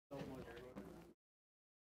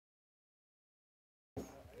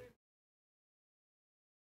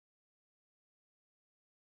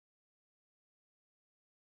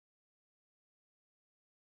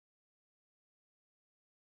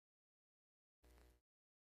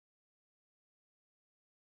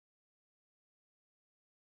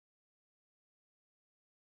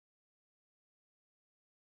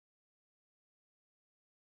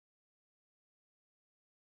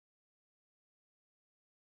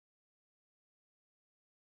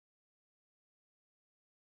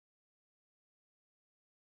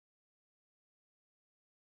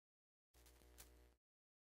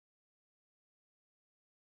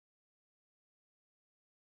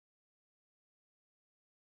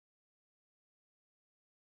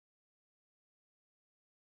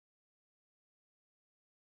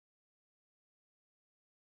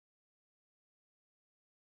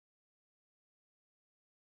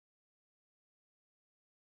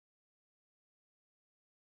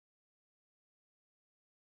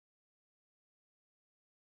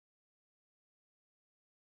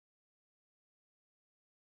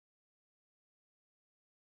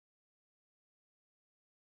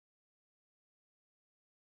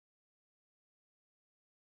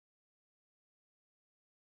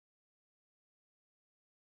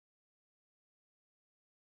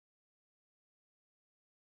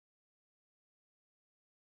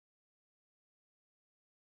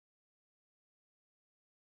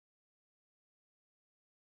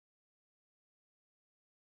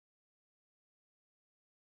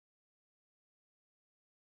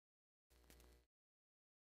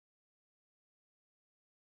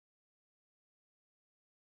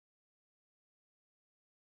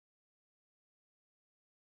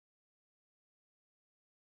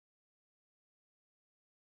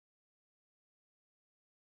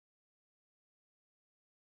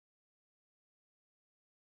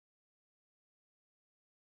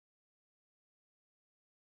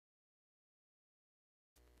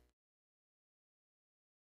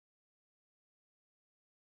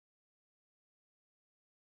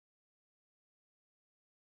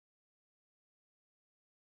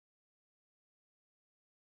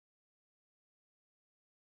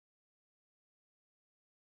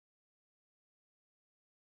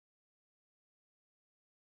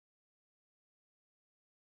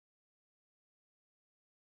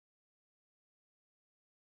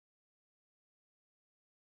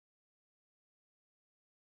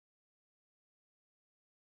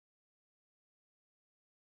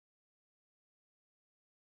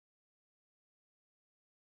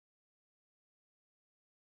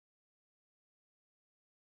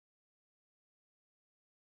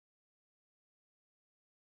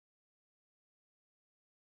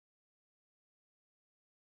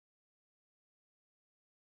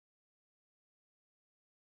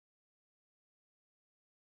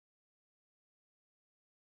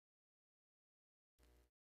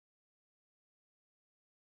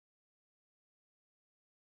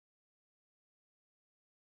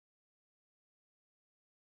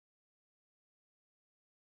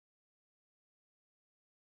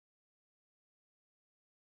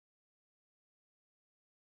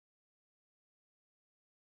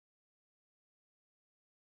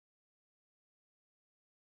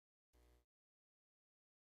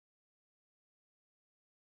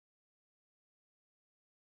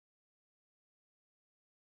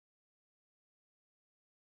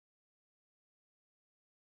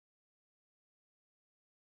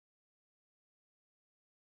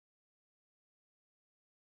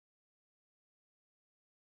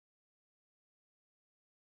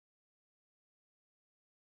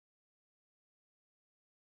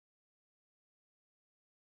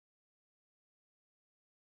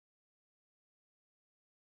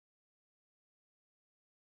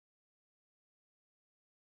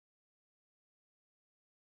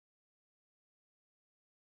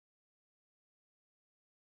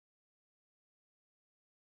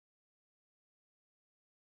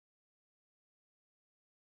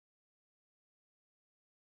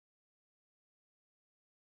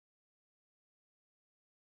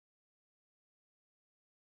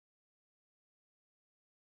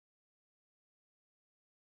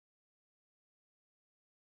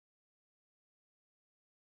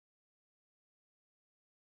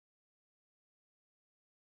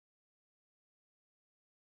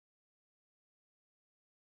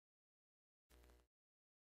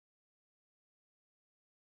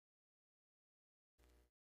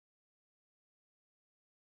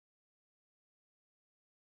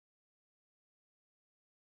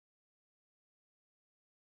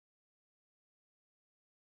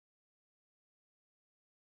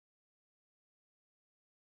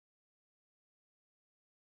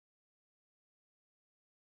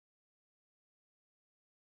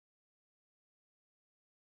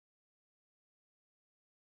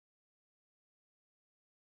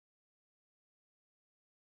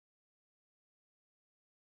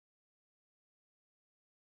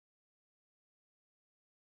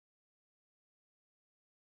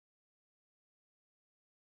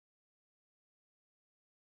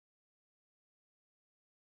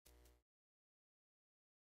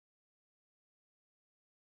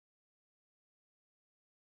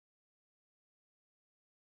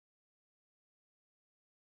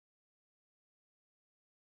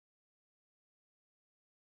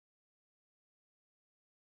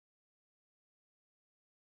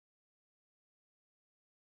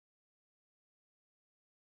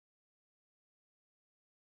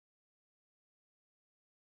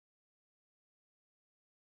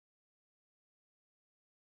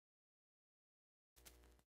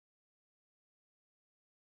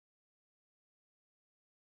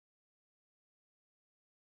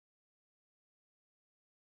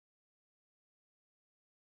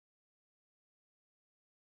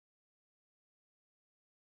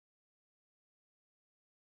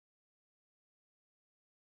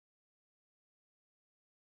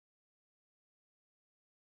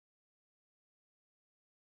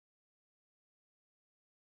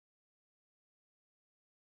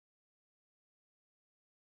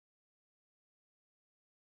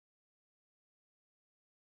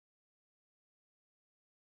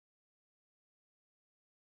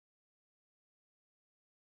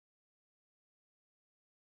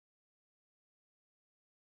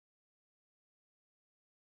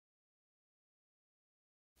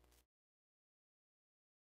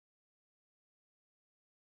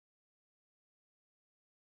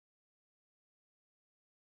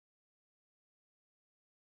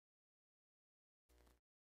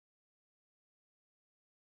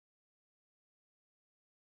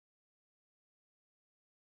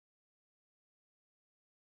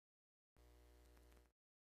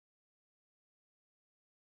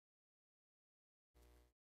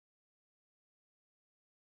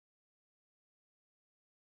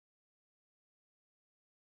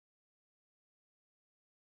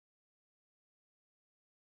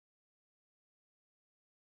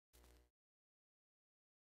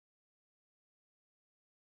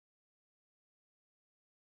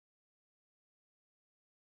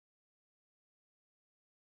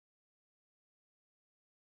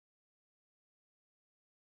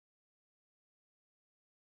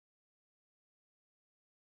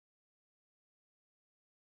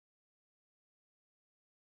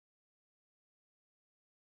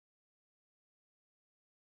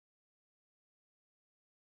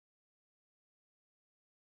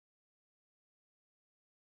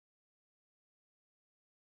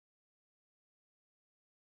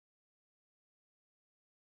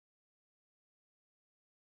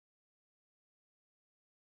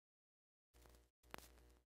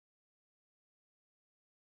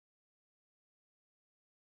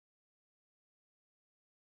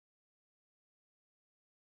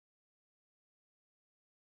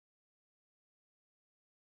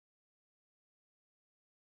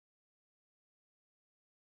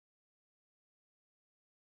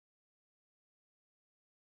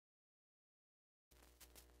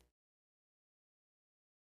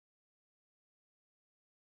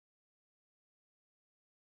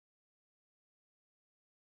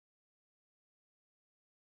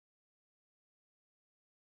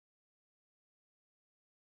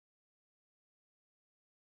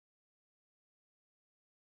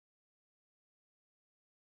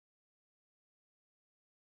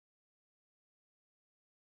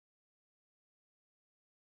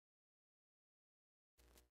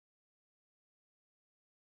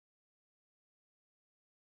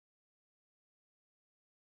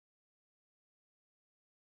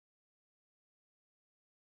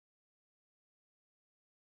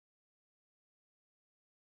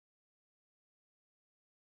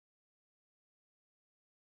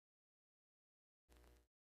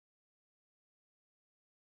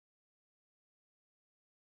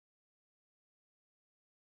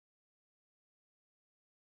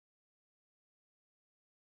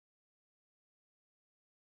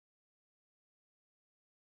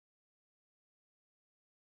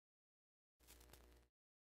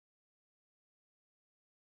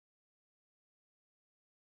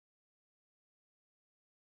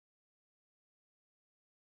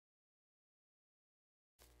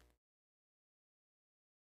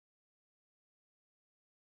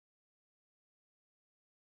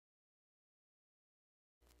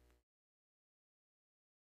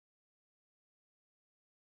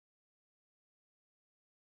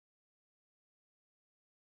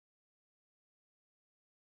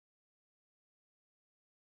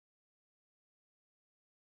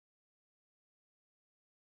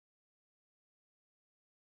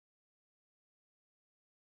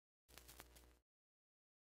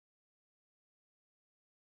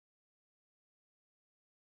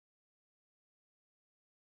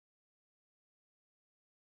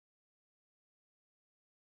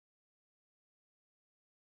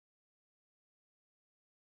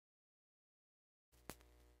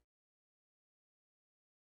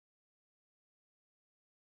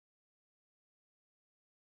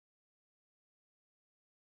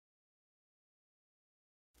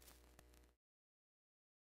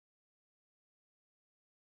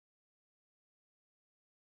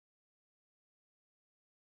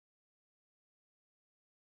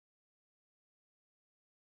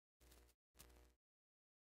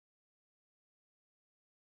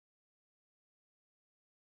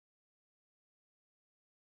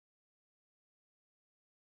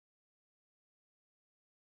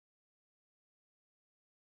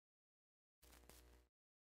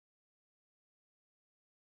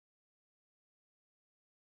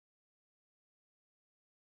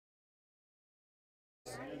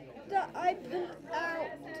 that I print out.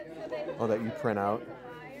 Oh, that you print out?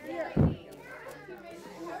 Yeah.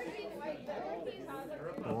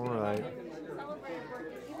 All right. My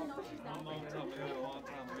mom taught me that a long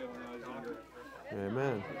time ago when I was younger.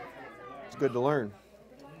 Amen. It's good to learn.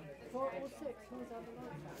 406. Who's on the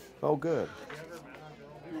line? Oh, good.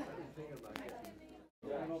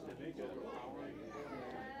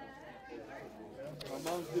 My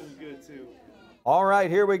mom's doing good too. All right,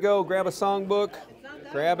 here we go. Grab a songbook.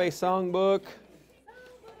 Grab a songbook.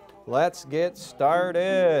 Let's get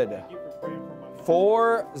started. Thank you for praying for my mom.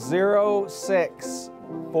 406.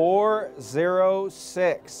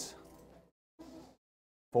 406.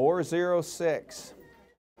 406.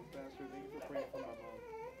 Pastor, thank you for praying for my mom.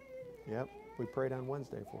 Yep, we prayed on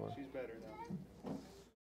Wednesday for her. She's better now.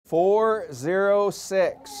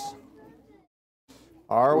 406.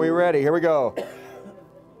 Are we ready? Here we go.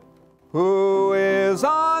 Who is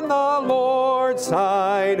on the Lord's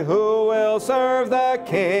side? Who will serve the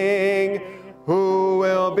King? Who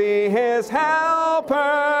will be his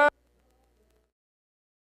helper?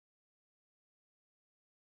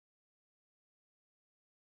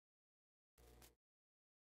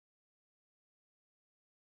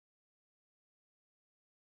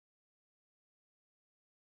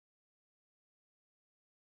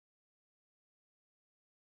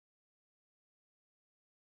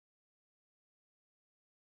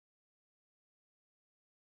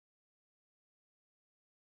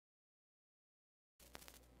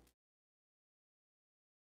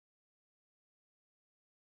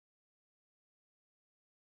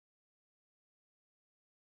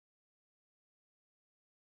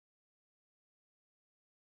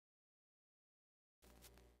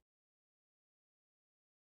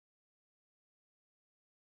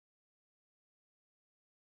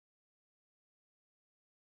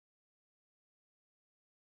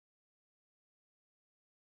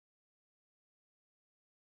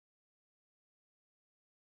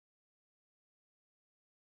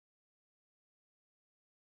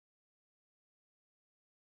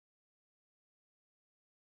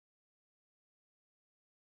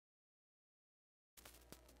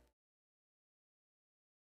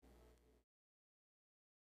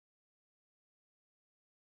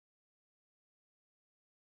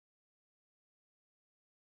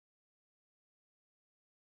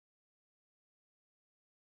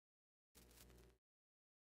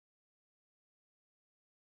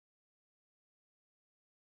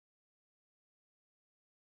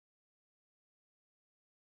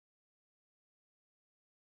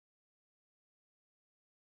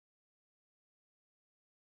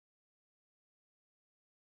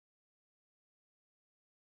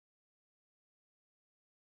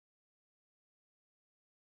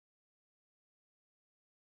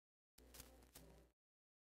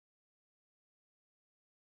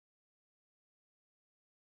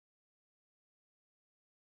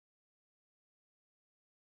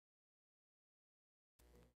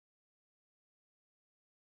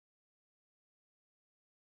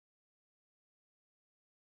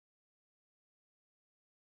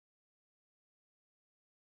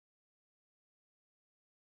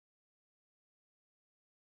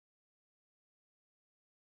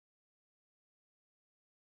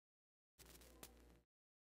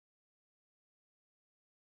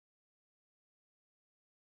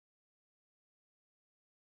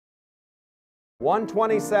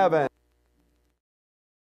 $127.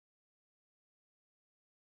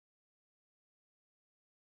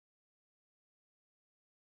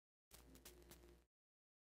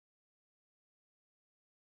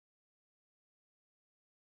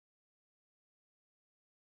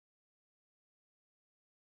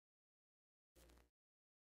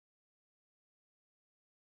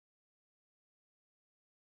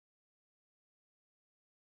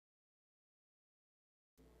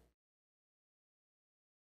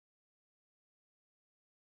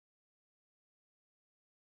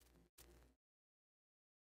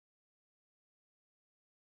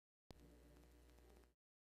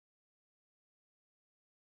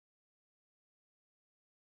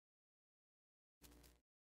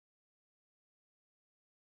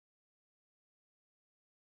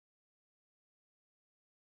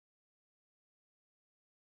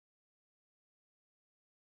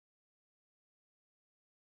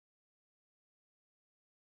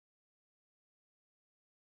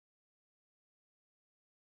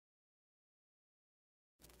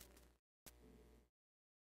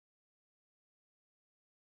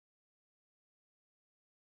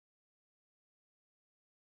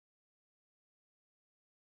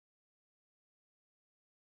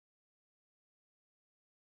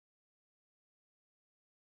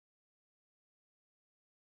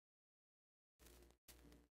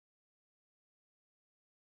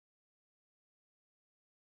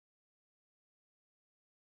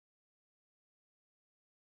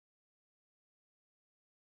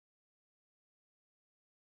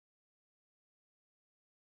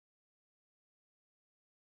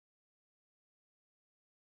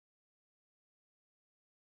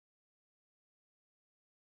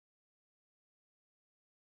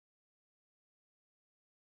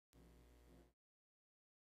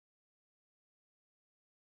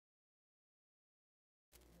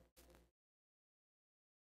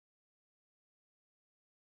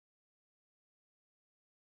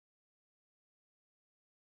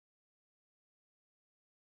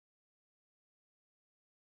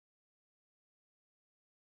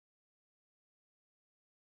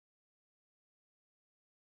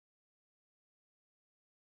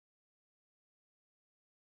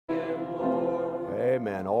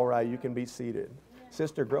 Amen. All right, you can be seated.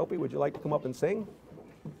 Sister Groppi, would you like to come up and sing?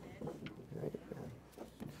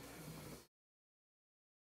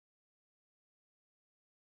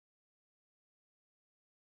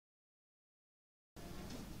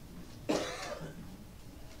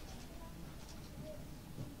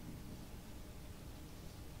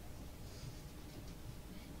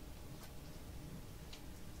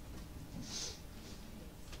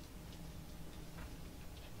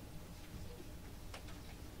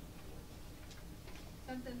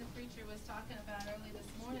 Something the preacher was talking about early this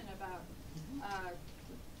morning about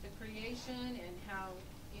the creation and how,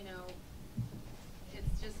 you know,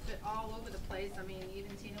 it's just been all over the place. I mean,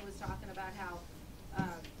 even Tina was talking about how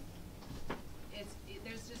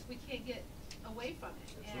there's just, we can't get away from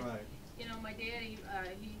it. That's and, right. You know, my daddy,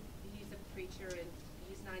 he's a preacher and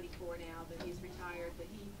he's 94 now, but he's retired. But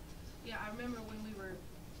I remember when we were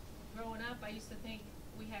growing up, I used to think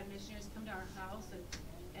we had missionaries come to our house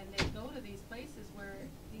and they'd go to these places where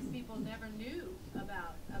these people never knew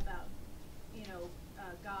about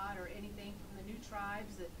God or anything, from the new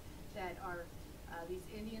tribes that are these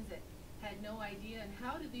Indians that had no idea. And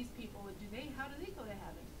how do these people, how do they go to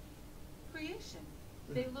heaven? Creation.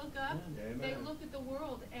 They look up, they look at the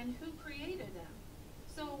world, and who created them?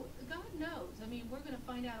 So God knows. I mean, we're going to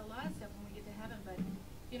find out a lot of stuff when we get to heaven, but,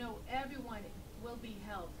 you know, everyone will be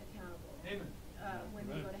held accountable when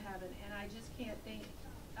they go to heaven. And I just can't think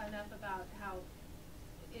enough about how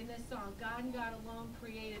in this song, God and God alone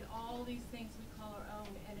created all these things we call our own,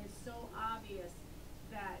 and it's so obvious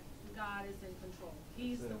that God is in control.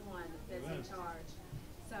 He's the one that's in charge.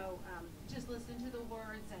 So just listen to the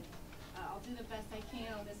words, and I'll do the best I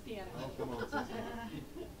can on this piano. Oh, come on, sister.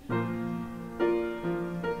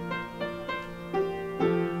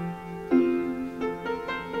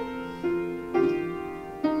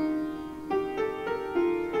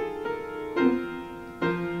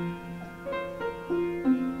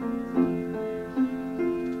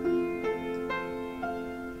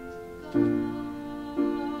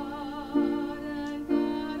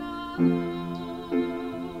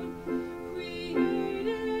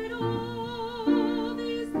 Created all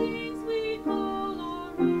these things we call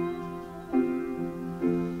our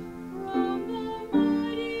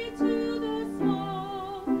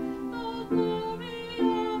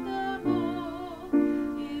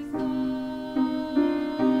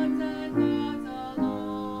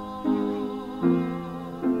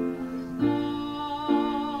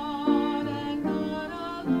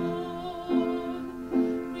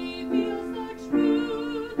reveals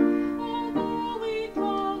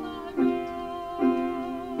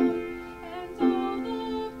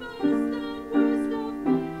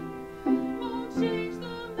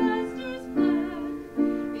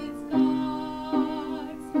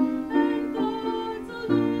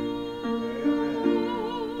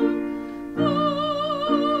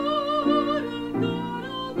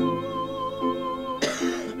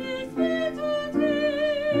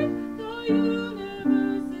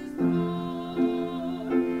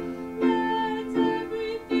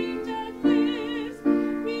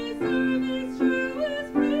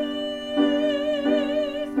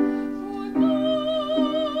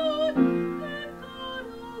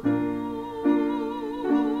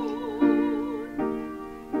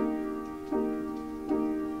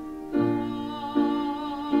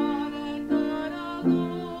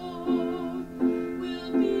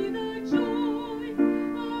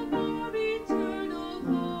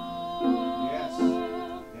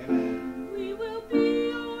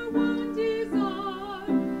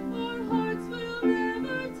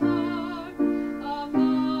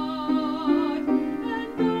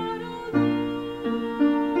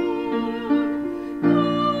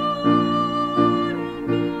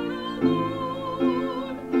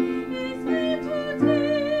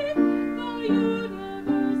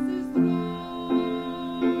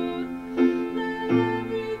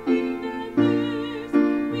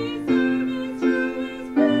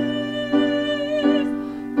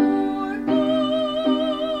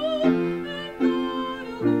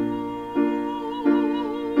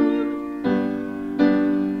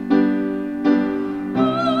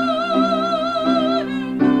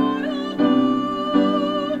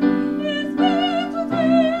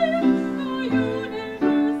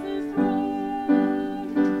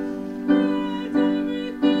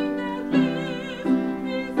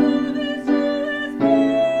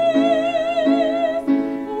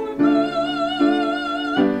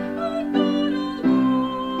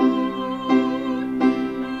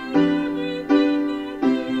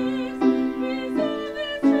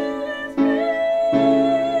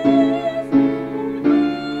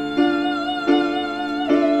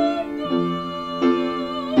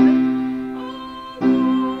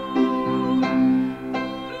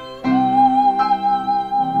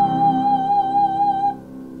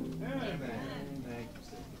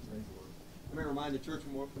remind the church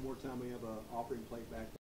one more time we have an offering plate back there.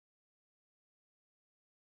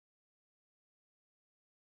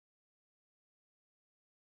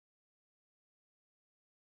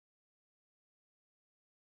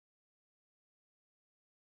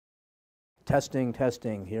 Testing,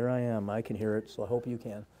 testing. Here I am. I can hear it, so I hope you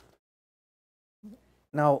can.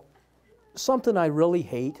 Now, something I really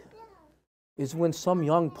hate is when some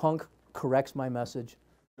young punk corrects my message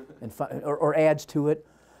and or adds to it.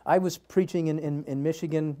 I was preaching in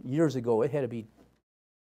Michigan years ago. It had to be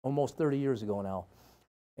almost 30 years ago now.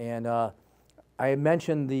 And I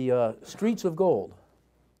mentioned the streets of gold.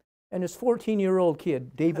 And this 14-year-old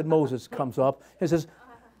kid, David Moses, comes up and says,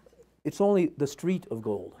 "It's only the street of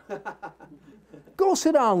gold." Go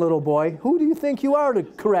sit down, little boy. Who do you think you are to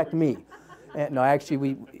correct me? And no,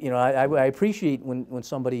 actually, I appreciate when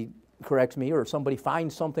somebody corrects me or somebody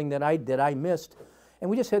finds something that I missed. And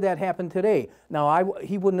we just had that happen today. Now,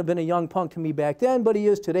 he wouldn't have been a young punk to me back then, but he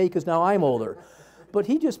is today because now I'm older. But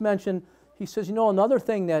he just mentioned, he says, another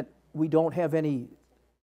thing that we don't have any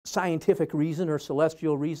scientific reason or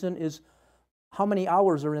celestial reason is how many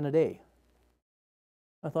hours are in a day.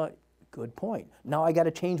 I thought, good point. Now I got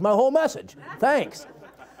to change my whole message. Thanks.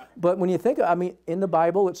 But when you think, in the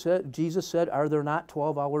Bible it said, Jesus said, "Are there not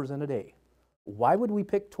 12 hours in a day?" Why would we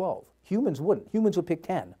pick 12? Humans wouldn't. Humans would pick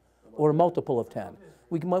 10 or a multiple of 10.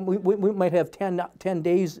 We might have 10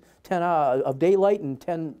 days, 10 of daylight and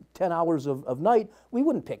 10 hours of night. We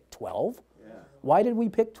wouldn't pick 12. Yeah. Why did we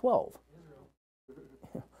pick 12?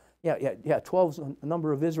 Yeah. 12 is the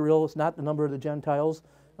number of Israel. It's not the number of the Gentiles.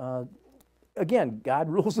 Again, God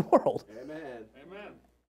rules the world. Amen. Amen.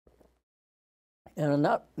 And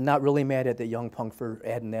I'm not really mad at the young punk for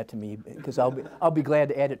adding that to me, because I'll be glad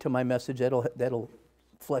to add it to my message. That'll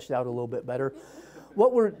flesh it out a little bit better.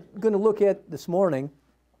 What we're going to look at this morning,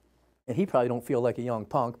 and he probably don't feel like a young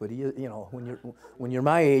punk, but when you're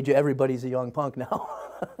my age, everybody's a young punk now.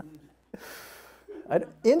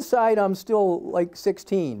 Inside, I'm still like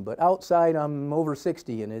 16, but outside, I'm over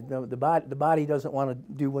 60, and the body doesn't want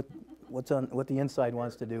to do what the inside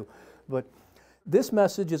wants to do. But this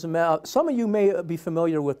message is about, some of you may be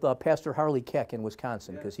familiar with Pastor Harley Keck in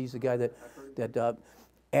Wisconsin, because he's the guy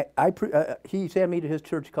he's had me to his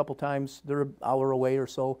church a couple times. They're an hour away or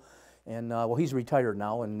so, and he's retired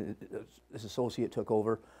now, and his associate took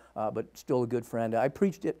over, but still a good friend. I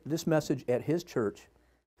preached this message at his church,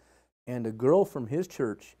 and a girl from his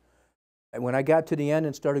church, when I got to the end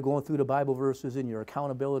and started going through the Bible verses and your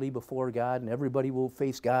accountability before God, and everybody will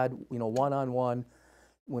face God, one-on-one,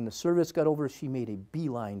 when the service got over, she made a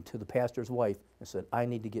beeline to the pastor's wife and said, "I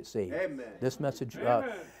need to get saved." Amen. This message,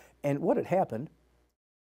 and what had happened,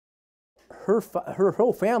 her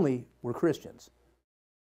whole family were Christians.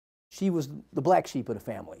 She was the black sheep of the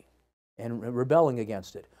family and rebelling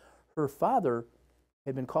against it. Her father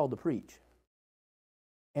had been called to preach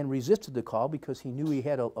and resisted the call because he knew he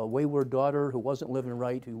had a wayward daughter who wasn't living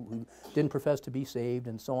right, who didn't profess to be saved,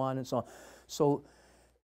 and so on and so on. So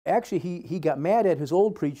actually, he got mad at his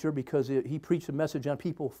old preacher because he preached a message on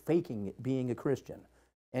people faking being a Christian.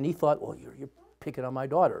 And he thought, well, you're picking on my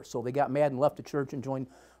daughter. So they got mad and left the church and joined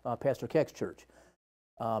Pastor Keck's church.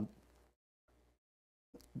 But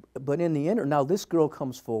in the end, now this girl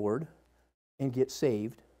comes forward and gets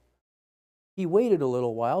saved. He waited a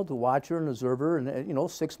little while to watch her and observe her,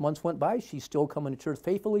 and 6 months went by. She's still coming to church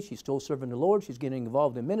faithfully. She's still serving the Lord. She's getting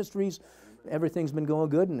involved in ministries. Everything's been going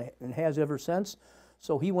good and has ever since.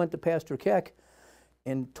 So he went to Pastor Keck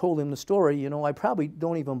and told him the story. I probably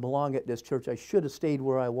don't even belong at this church. I should have stayed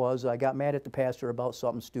where I was. I got mad at the pastor about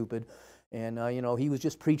something stupid. And, he was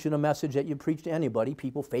just preaching a message that you preach to anybody,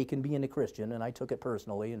 people faking being a Christian. And I took it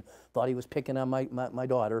personally and thought he was picking on my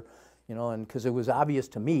daughter, and because it was obvious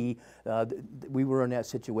to me we were in that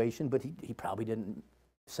situation, but he probably didn't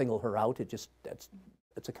single her out. It's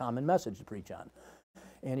a common message to preach on.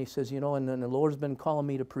 And he says, and then the Lord's been calling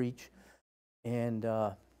me to preach. And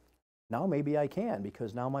now maybe I can,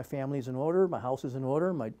 because now my family's in order, my house is in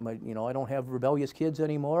order, I don't have rebellious kids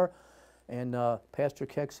anymore. And Pastor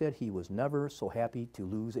Keck said he was never so happy to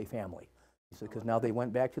lose a family. He said, because now they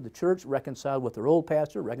went back to the church, reconciled with their old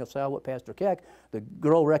pastor, reconciled with Pastor Keck. The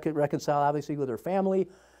girl reconciled, obviously, with her family.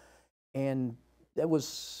 And that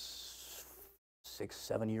was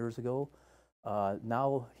 6-7 years ago.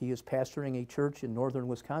 Now he is pastoring a church in northern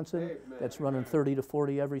Wisconsin that's running 30 to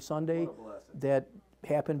 40 every Sunday. That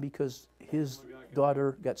happened because his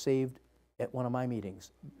daughter got saved at one of my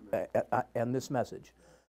meetings and this message.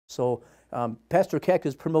 So Pastor Keck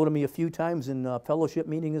has promoted me a few times in fellowship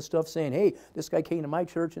meetings and stuff, saying, "Hey, this guy came to my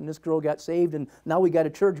church and this girl got saved, and now we got a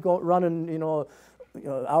church running,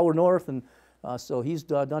 hour north." And So he's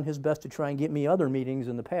done his best to try and get me other meetings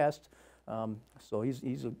in the past. So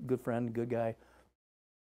he's a good friend, good guy.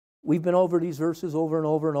 We've been over these verses over and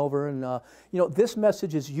over and over, and you know, this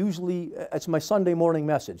message is usually, it's my Sunday morning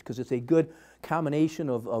message because it's a good combination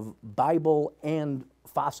of Bible and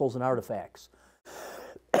fossils and artifacts.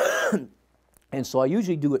 And so I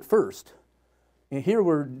usually do it first. And here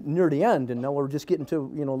we're near the end, and now we're just getting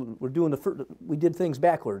to, you know, we're doing we did things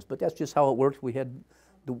backwards, but that's just how it worked. We had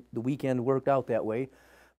the weekend worked out that way.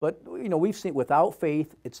 But, you know, we've seen without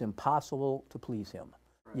faith, it's impossible to please Him.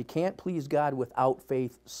 Right. You can't please God without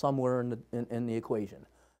faith somewhere in the equation.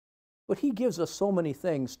 But He gives us so many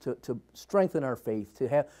things to strengthen our faith,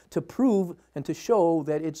 to prove and to show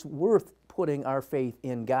that it's worth putting our faith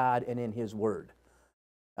in God and in His Word.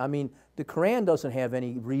 I mean, the Quran doesn't have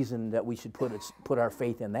any reason that we should put our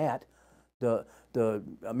faith in that. The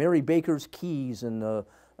Mary Baker's Keys and the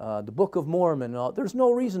Book of Mormon, there's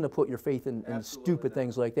no reason to put your faith in stupid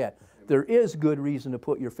things like that. There is good reason to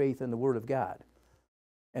put your faith in the Word of God.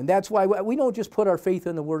 And that's why we don't just put our faith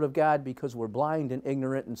in the Word of God because we're blind and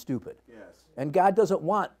ignorant and stupid. Yes. And God doesn't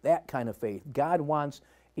want that kind of faith. God wants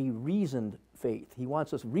a reasoned faith. He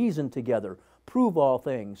wants us reasoned together, prove all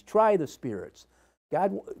things, try the spirits.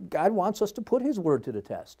 God wants us to put His Word to the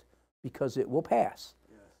test because it will pass.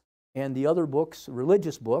 Yes. And the other books,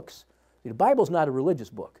 religious books, the Bible's not a religious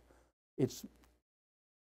book. It's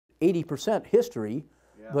 80% history,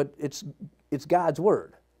 but it's God's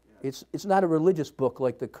Word. Yeah. It's not a religious book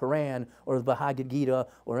like the Quran or the Bhagavad Gita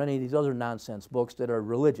or any of these other nonsense books that are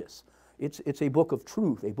religious. It's a book of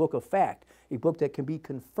truth, a book of fact, a book that can be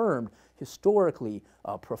confirmed historically,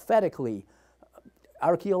 prophetically,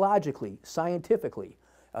 archaeologically, scientifically.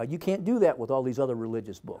 You can't do that with all these other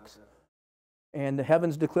religious books. And the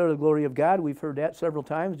heavens declare the glory of God. We've heard that several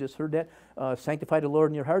times, just heard that. Sanctify the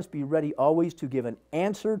Lord in your hearts. Be ready always to give an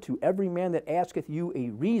answer to every man that asketh you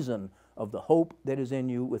a reason of the hope that is in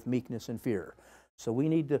you with meekness and fear. So we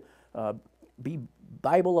need to be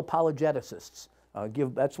Bible apologeticists.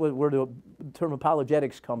 That's where the term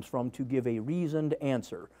apologetics comes from, to give a reasoned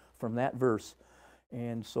answer from that verse.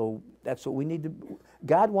 And so that's what we need to.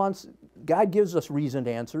 God gives us reasoned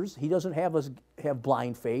answers. He doesn't have us have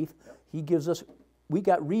blind faith. He gives us. We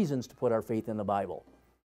got reasons to put our faith in the Bible.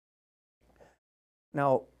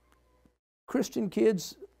 Now, Christian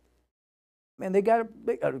kids, man,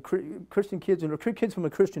 Christian kids and kids from a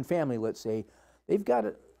Christian family, let's say, they got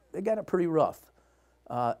it pretty rough.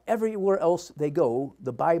 Everywhere else they go,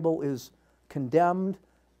 the Bible is condemned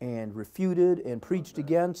and refuted and preached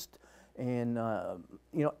against. And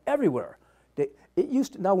you know, everywhere. It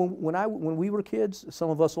used to, now when we were kids, some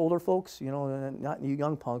of us older folks, you know, not you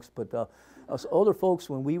young punks, but us older folks,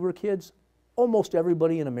 when we were kids, almost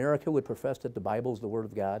everybody in America would profess that the Bible is the Word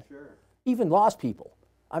of God. Sure. Even lost people.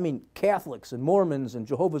 I mean, Catholics and Mormons and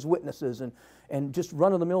Jehovah's Witnesses and just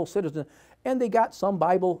run-of-the-mill citizens. And they got some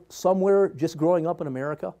Bible somewhere just growing up in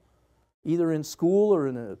America, either in school or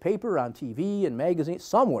in a paper, on TV and magazines,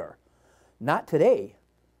 somewhere. Not today.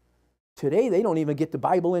 Today, they don't even get the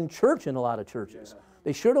Bible in church in a lot of churches. Yeah.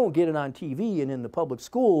 They sure don't get it on TV and in the public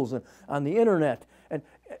schools and on the internet. And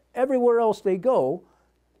everywhere else they go,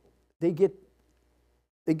 they get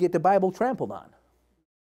the Bible trampled on.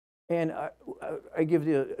 And I give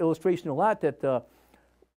the illustration a lot that a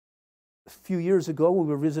few years ago, we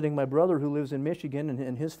were visiting my brother who lives in Michigan,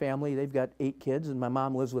 and his family. They've got 8 kids, and my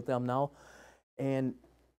mom lives with them now. And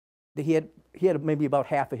he had maybe about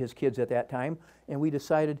half of his kids at that time, and we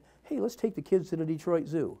decided, hey, let's take the kids to the Detroit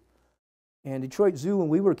Zoo. And Detroit Zoo, when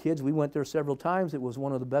we were kids, we went there several times. It was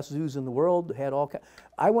one of the best zoos in the world. It had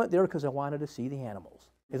I went there because I wanted to see the animals.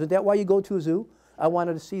 Isn't that why you go to a zoo? I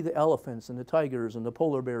wanted to see the elephants and the tigers and the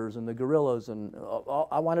polar bears and the gorillas, and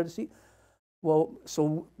I wanted to see. Well,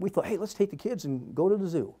 so we thought, hey, let's take the kids and go to the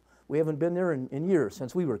zoo. We haven't been there in years,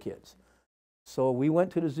 since we were kids. So we went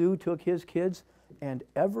to the zoo, took his kids, and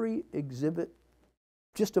every exhibit,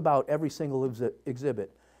 just about every single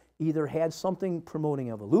exhibit, either had something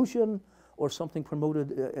promoting evolution or something promoted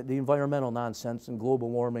the environmental nonsense and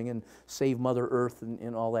global warming and save Mother Earth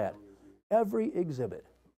and all that. Every exhibit.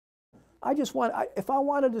 If I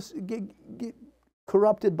wanted to get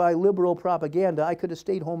corrupted by liberal propaganda, I could have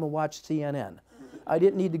stayed home and watched CNN. I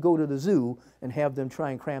didn't need to go to the zoo and have them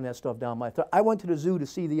try and cram that stuff down my throat. I went to the zoo to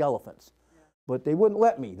see the elephants, but they wouldn't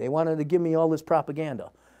let me. They wanted to give me all this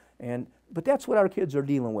propaganda. But that's what our kids are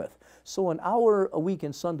dealing with. So an hour a week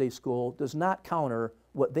in Sunday school does not counter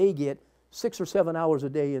what they get 6 or 7 hours a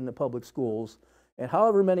day in the public schools and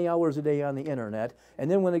however many hours a day on the internet. And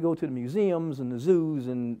then when they go to the museums and the zoos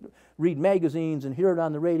and read magazines and hear it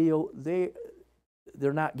on the radio,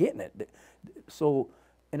 they're not getting it. So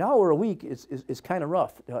an hour a week is kind of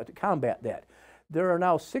rough to combat that. There are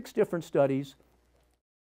now 6 different studies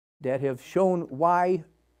that have shown why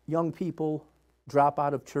young people drop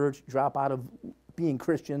out of church, drop out of being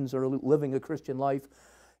Christians or living a Christian life,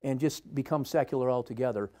 and just become secular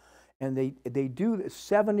altogether. And they do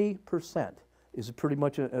 70% is pretty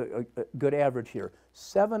much a good average here.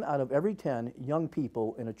 7 out of every 10 young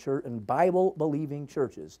people in a church, in Bible-believing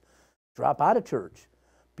churches, drop out of church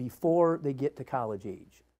before they get to college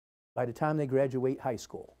age, by the time they graduate high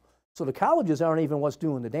school. So the colleges aren't even what's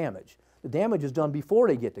doing the damage. The damage is done before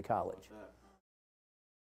they get to college.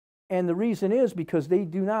 And the reason is because they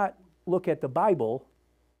do not look at the Bible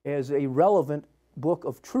as a relevant book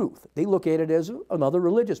of truth. They look at it as another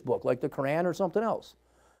religious book, like the Quran or something else.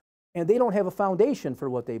 And they don't have a foundation for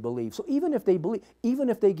what they believe. So even if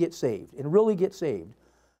they get saved and really get saved,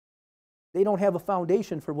 they don't have a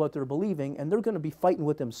foundation for what they're believing, and they're going to be fighting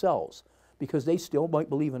with themselves, because they still might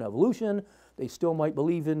believe in evolution. They still might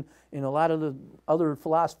believe in a lot of the other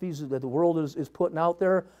philosophies that the world is putting out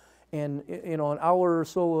there. And an hour or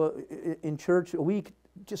so in church a week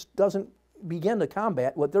just doesn't begin to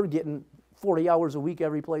combat what they're getting 40 hours a week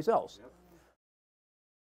every place else. Yep.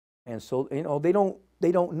 And so they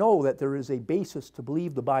don't know that there is a basis to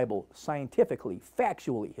believe the Bible scientifically,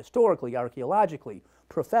 factually, historically, archaeologically,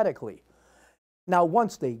 prophetically. Now,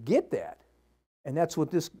 once they get that, and that's what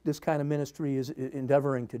this kind of ministry is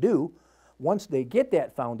endeavoring to do, once they get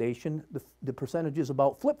that foundation, the percentage is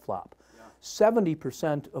about flip-flop.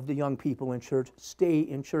 70% of the young people in church stay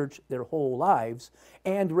in church their whole lives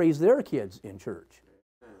and raise their kids in church.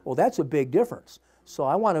 Well, that's a big difference. So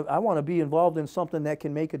I want to be involved in something that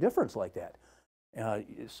can make a difference like that.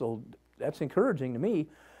 So that's encouraging to me.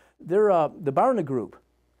 The Barna Group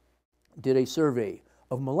did a survey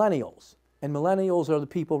of millennials. And millennials are the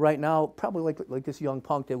people right now, probably like this young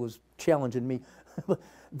punk that was challenging me.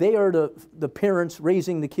 They are the parents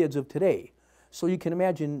raising the kids of today. So you can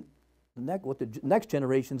imagine what the next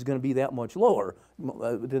generation is going to be that much lower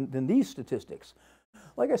than these statistics.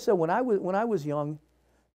 Like I said, when I was young,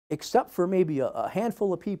 except for maybe a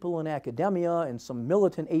handful of people in academia and some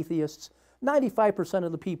militant atheists, 95%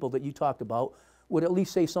 of the people that you talked about would at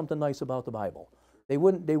least say something nice about the Bible. They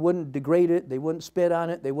wouldn't degrade it. They wouldn't spit on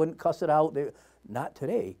it. They wouldn't cuss it out. Not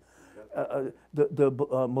today. The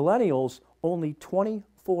millennials, only 24%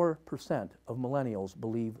 of millennials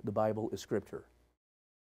believe the Bible is Scripture.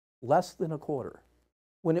 Less than a quarter.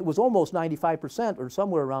 When it was almost 95% or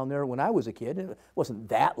somewhere around there when I was a kid, it wasn't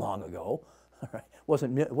that long ago. All right.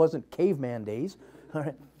 It wasn't caveman days. All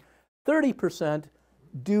right. 30%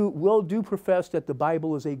 do profess that the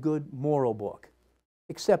Bible is a good moral book,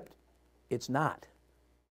 except it's not,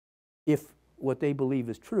 if what they believe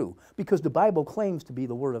is true, because the Bible claims to be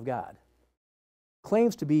the Word of God,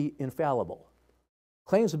 claims to be infallible,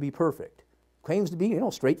 claims to be perfect, claims to be,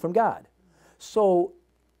 straight from God. So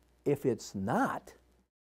if it's not,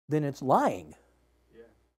 then it's lying. Yeah.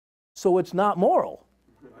 So it's not moral.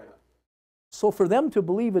 So for them to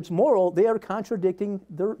believe it's moral, they are contradicting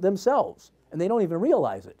themselves, and they don't even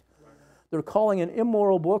realize it. They're calling an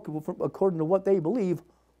immoral book, according to what they believe,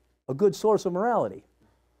 a good source of morality.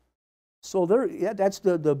 So that's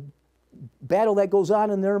the battle that goes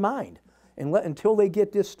on in their mind. And until they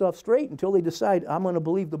get this stuff straight, until they decide, I'm going to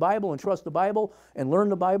believe the Bible and trust the Bible and learn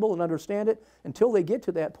the Bible and understand it, until they get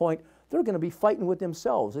to that point, they're going to be fighting with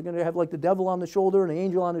themselves. They're going to have like the devil on the shoulder and the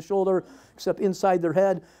angel on the shoulder, except inside their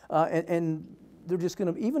head. And they're just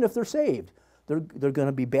going to, even if they're saved, they're going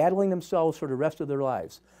to be battling themselves for the rest of their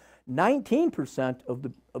lives. 19% of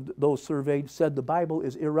those surveyed said the Bible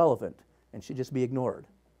is irrelevant and should just be ignored.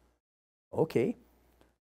 Okay.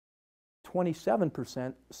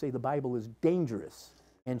 27% say the Bible is dangerous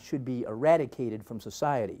and should be eradicated from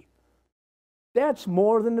society. That's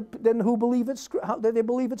more than who believe they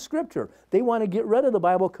believe it's Scripture. They want to get rid of the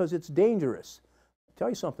Bible because it's dangerous. I'll tell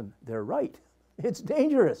you something, they're right. It's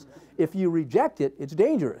dangerous. If you reject it, it's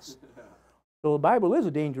dangerous. So the Bible is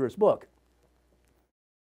a dangerous book.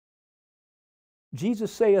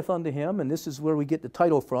 Jesus saith unto him, and this is where we get the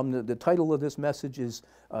title from. The title of this message is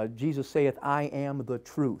Jesus saith, I am the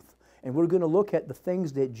truth. And we're going to look at the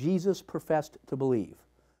things that Jesus professed to believe.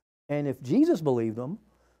 And if Jesus believed them,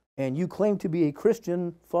 and you claim to be a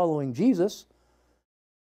Christian following Jesus,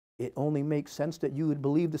 it only makes sense that you would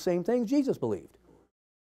believe the same things Jesus believed.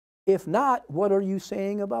 If not, what are you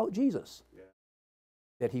saying about Jesus? Yeah.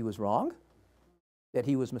 That he was wrong? That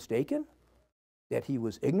he was mistaken? That he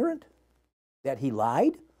was ignorant? That he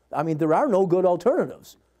lied? I mean, there are no good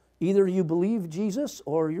alternatives. Either you believe Jesus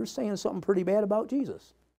or you're saying something pretty bad about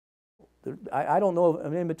Jesus. I don't know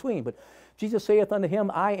in between, but Jesus saith unto him,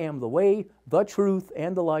 I am the way, the truth,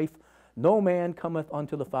 and the life. No man cometh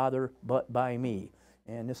unto the Father but by me.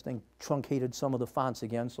 And this thing truncated some of the fonts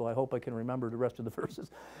again, so I hope I can remember the rest of the verses.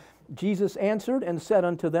 Jesus answered and said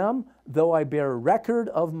unto them, though I bear record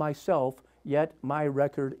of myself, yet my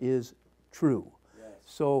record is true. Yes.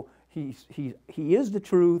 So he is the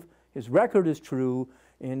truth. His record is true.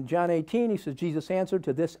 In John 18, he says, Jesus answered,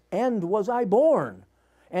 to this end was I born,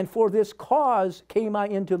 and for this cause came I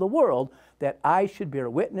into the world, that I should bear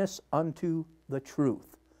witness unto the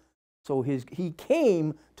truth. So he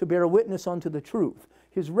came to bear witness unto the truth.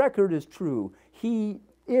 His record is true. He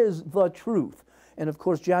is the truth. And of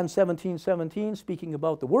course, John 17:17, speaking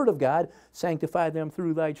about the Word of God, sanctify them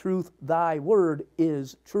through thy truth. Thy word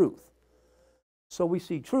is truth. So we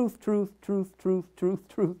see truth, truth, truth, truth, truth,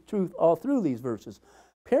 truth, truth, all through these verses.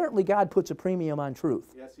 Apparently, God puts a premium on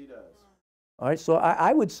truth. Yes, he does. All right, so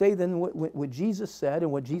I would say then what Jesus said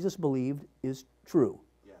and what Jesus believed is true.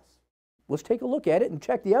 Yes. Let's take a look at it and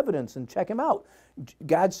check the evidence and check him out.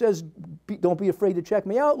 God says, don't be afraid to check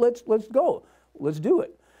me out. Let's go. Let's do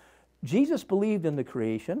it. Jesus believed in the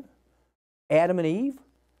creation, Adam and Eve,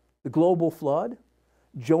 the global flood,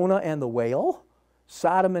 Jonah and the whale,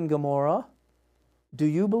 Sodom and Gomorrah. Do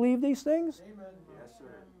you believe these things? Amen. Yes,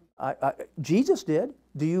 sir. Jesus did.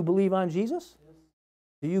 Do you believe on Jesus? Yes.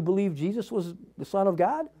 Do you believe Jesus was the Son of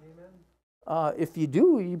God? Amen. If you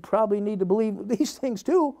do, you probably need to believe these things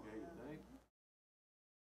too.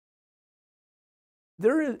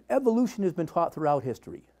 Evolution has been taught throughout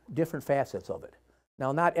history, different facets of it.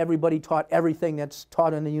 Now, not everybody taught everything that's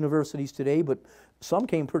taught in the universities today, but some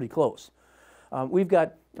came pretty close. We've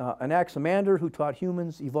got Anaximander, who taught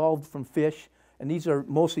humans evolved from fish, and these are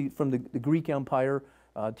mostly from the Greek Empire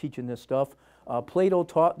teaching this stuff. Plato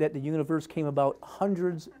taught that the universe came about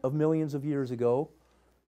hundreds of millions of years ago.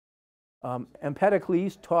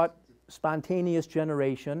 Empedocles taught spontaneous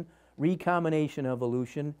generation, recombination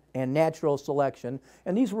evolution, and natural selection.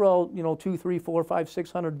 And these were all, 2, 3, 4, 5,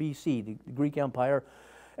 600 BC, the Greek Empire.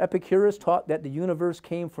 Epicurus taught that the universe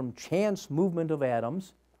came from chance movement of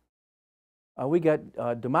atoms. We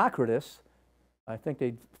got Democritus. I think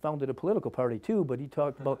they founded a political party too, but he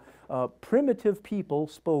talked about primitive people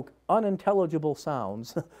spoke unintelligible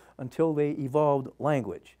sounds until they evolved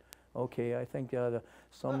language. Okay, I think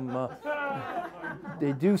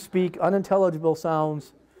they do speak unintelligible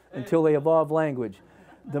sounds until they evolve language.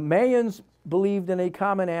 The Mayans believed in a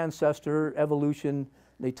common ancestor, evolution.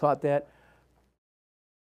 They taught that.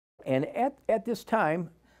 And at this time,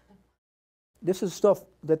 this is stuff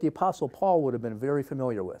that the Apostle Paul would have been very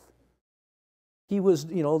familiar with. He was,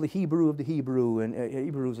 the Hebrew of the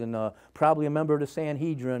Hebrews, and probably a member of the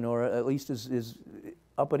Sanhedrin, or at least as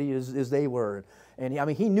uppity as they were. And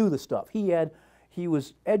he knew the stuff. He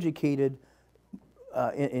was educated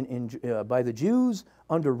by the Jews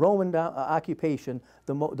under Roman occupation,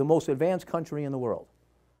 the most advanced country in the world.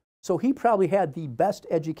 So he probably had the best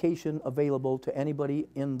education available to anybody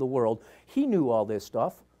in the world. He knew all this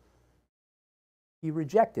stuff. He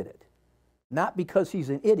rejected it. Not because he's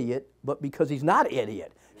an idiot, but because he's not an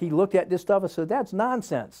idiot. He looked at this stuff and said, that's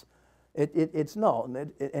nonsense. It's no.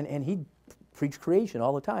 And he preached creation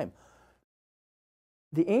all the time.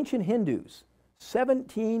 The ancient Hindus,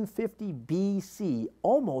 1750 BC,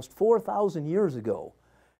 almost 4,000 years ago,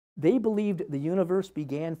 they believed the universe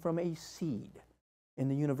began from a seed. In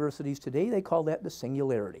the universities today, they call that the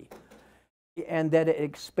singularity. And that it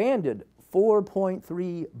expanded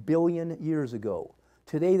 4.3 billion years ago.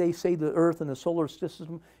 Today, they say the Earth and the solar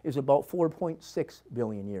system is about 4.6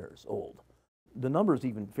 billion years old. The number is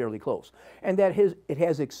even fairly close. And that it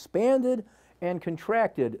has expanded and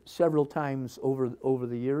contracted several times over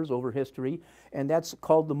the years, over history. And that's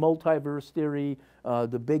called the multiverse theory,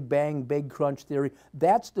 the Big Bang, Big Crunch theory.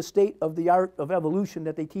 That's the state of the art of evolution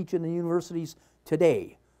that they teach in the universities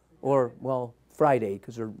today. Or, well, Friday,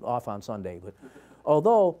 because they're off on Sunday. But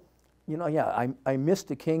although, I missed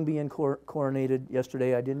the king being coronated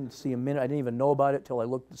yesterday. I didn't see a minute. I didn't even know about it till I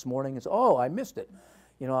looked this morning and said, oh, I missed it.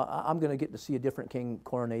 I'm going to get to see a different king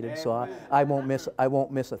coronated, so I won't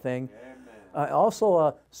miss a thing.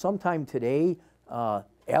 Also, sometime today,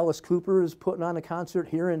 Alice Cooper is putting on a concert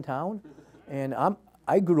here in town, and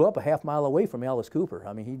I grew up a half mile away from Alice Cooper.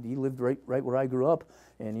 He lived right where I grew up,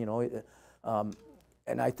 and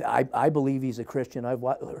and I believe he's a Christian. I've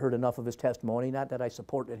heard enough of his testimony. Not that I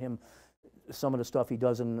supported him, some of the stuff he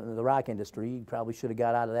does in the rock industry. He probably should have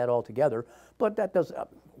got out of that altogether. But that does.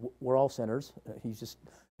 We're all sinners. He just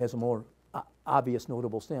has a more obvious,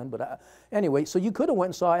 notable sin. But anyway, so you could have went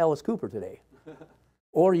and saw Alice Cooper today,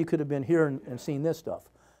 or you could have been here and seen this stuff.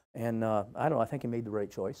 And I don't know. I think he made the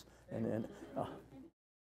right choice.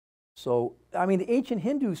 So, I mean, the ancient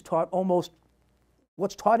Hindus taught almost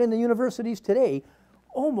what's taught in the universities today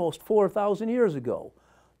almost 4,000 years ago.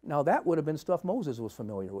 Now, that would have been stuff Moses was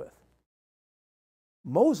familiar with.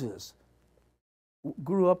 Moses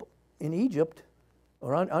grew up in Egypt,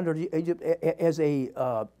 or under Egypt, as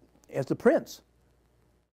the prince.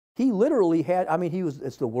 He literally had, I mean,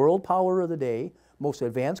 it's the world power of the day, most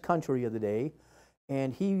advanced country of the day,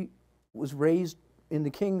 and he was raised in the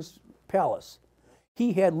king's palace.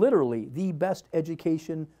 He had literally the best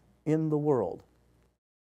education in the world.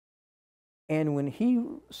 And when he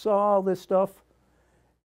saw all this stuff,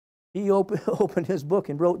 he opened his book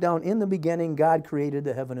and wrote down, in the beginning, God created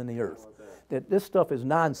the heaven and the earth. That this stuff is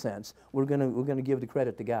nonsense. We're gonna give the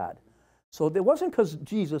credit to God. So it wasn't because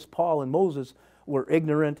Jesus, Paul, and Moses were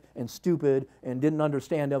ignorant and stupid and didn't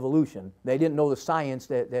understand evolution. They didn't know the science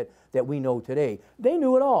that we know today. They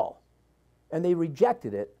knew it all. And they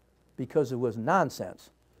rejected it because it was nonsense.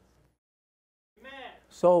 Amen.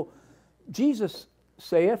 So Jesus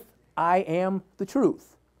saith, I am the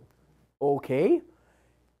truth. Okay.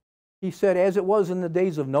 He said, as it was in the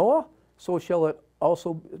days of Noah, so shall it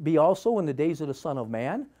also be in the days of the Son of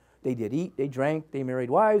Man. They did eat, they drank, they married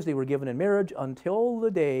wives, they were given in marriage until the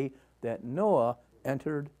day that Noah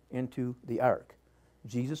entered into the ark.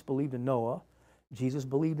 Jesus believed in Noah. Jesus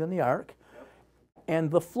believed in the ark. And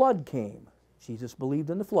the flood came. Jesus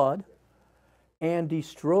believed in the flood and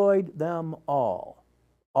destroyed them all.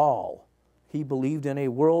 All. He believed in a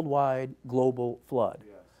worldwide global flood.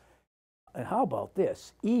 Yes. And how about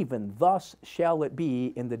this? Even thus shall it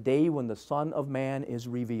be in the day when the Son of Man is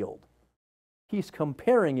revealed. He's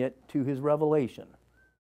comparing it to his revelation.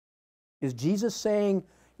 Is Jesus saying,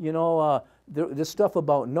 you know, this stuff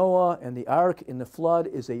about Noah and the ark and the flood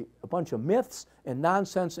is a bunch of myths and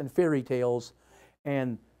nonsense and fairy tales,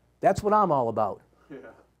 and that's what I'm all about? Yeah.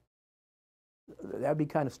 That'd be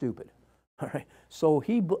kind of stupid. All right. So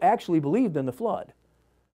he actually believed in the flood.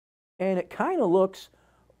 And it kind of looks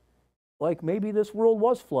like maybe this world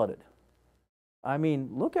was flooded. I mean,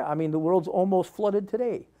 the world's almost flooded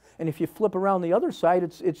today. And if you flip around the other side,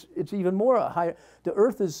 it's even more high. The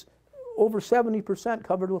earth is over 70%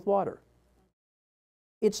 covered with water.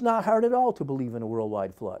 It's not hard at all to believe in a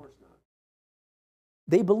worldwide flood. Of course not.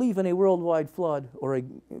 They believe in a worldwide flood or a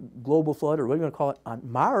global flood, or what are you going to call it, on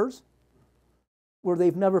Mars, where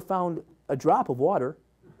they've never found a drop of water.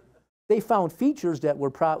 They found features that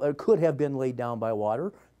could have been laid down by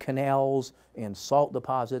water, canals and salt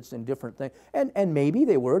deposits and different things. And maybe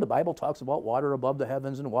they were. The Bible talks about water above the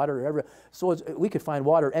heavens and water everywhere. So we could find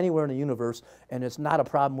water anywhere in the universe, and it's not a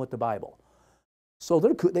problem with the Bible. So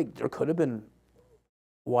there could have been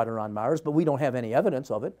water on Mars, but we don't have any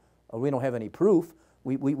evidence of it, or we don't have any proof.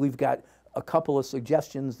 We've got a couple of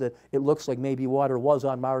suggestions that it looks like maybe water was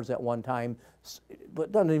on Mars at one time,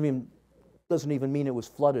 but doesn't even mean it was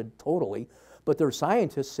flooded totally. But their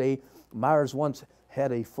scientists say Mars once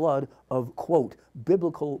had a flood of, quote,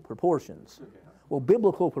 biblical proportions. Well,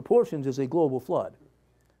 biblical proportions is a global flood.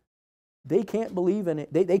 They can't believe in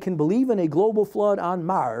it. They can believe in a global flood on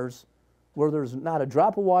Mars where there's not a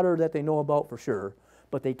drop of water that they know about for sure,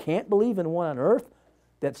 but they can't believe in one on Earth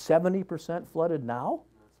that's 70% flooded now.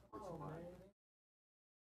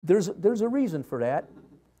 There's a reason for that,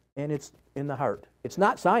 and it's in the heart. It's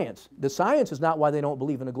not science. The science is not why they don't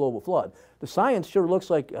believe in a global flood. The science sure looks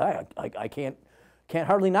like I can't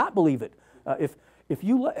hardly not believe it. If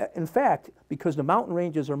you, in fact, because the mountain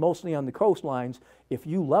ranges are mostly on the coastlines, if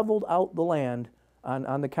you leveled out the land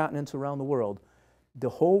on the continents around the world, the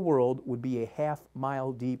whole world would be a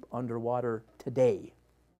half-mile deep underwater today.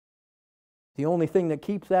 The only thing that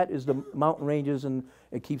keeps that is the mountain ranges, and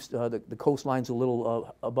it keeps the coastlines a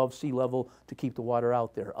little above sea level to keep the water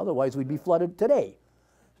out there. Otherwise, we'd be flooded today.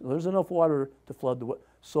 So there's enough water to flood the water.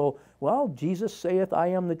 So, well, Jesus saith, I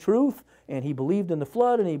am the truth, and he believed in the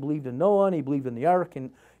flood, and he believed in Noah, and he believed in the ark,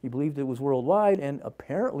 and he believed it was worldwide, and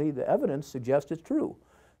apparently the evidence suggests it's true.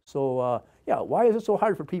 So, yeah, why is it so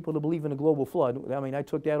hard for people to believe in a global flood? I mean, I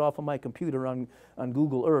took that off of my computer on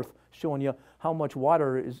Google Earth, showing you how much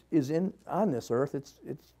water is on this earth. It's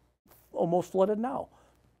almost flooded now.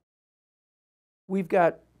 We've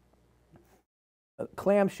got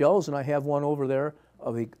clamshells, and I have one over there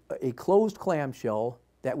of a closed clamshell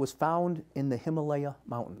that was found in the Himalaya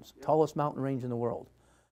Mountains, tallest mountain range in the world.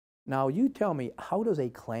 Now, you tell me, how does a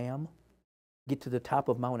clam get to the top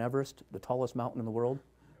of Mount Everest, the tallest mountain in the world?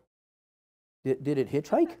 Did it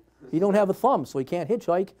hitchhike? He don't have a thumb, so he can't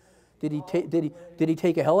hitchhike. Did he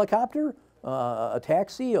take a helicopter, a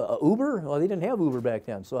taxi, a Uber? Well, they didn't have Uber back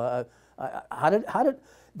then. So how did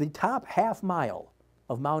the top half mile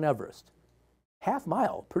of Mount Everest, half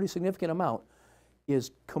mile, pretty significant amount,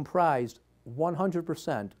 is comprised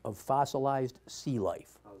 100% of fossilized sea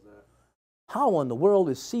life. How's that? How in the world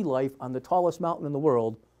is sea life on the tallest mountain in the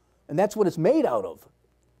world, and that's what it's made out of?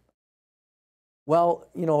 Well,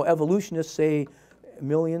 you know, evolutionists say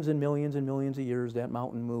millions and millions and millions of years that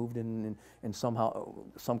mountain moved and somehow,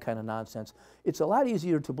 some kind of nonsense. It's a lot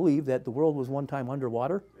easier to believe that the world was one time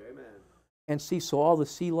underwater. Amen. And see, so all the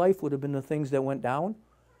sea life would have been the things that went down.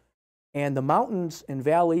 And the mountains and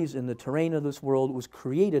valleys and the terrain of this world was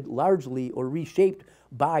created largely or reshaped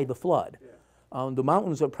by the flood. Yeah. The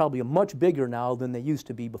mountains are probably much bigger now than they used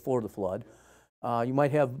to be before the flood. You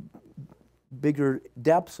might have bigger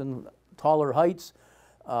depths and taller heights.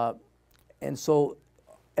 And so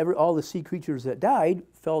all the sea creatures that died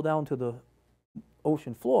fell down to the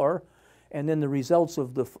ocean floor, and then the results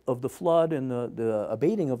of the flood and the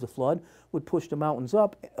abating of the flood would push the mountains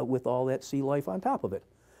up with all that sea life on top of it.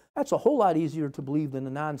 That's a whole lot easier to believe than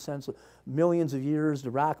the nonsense of millions of years.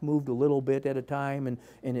 The rock moved a little bit at a time, and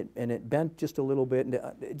it bent just a little bit.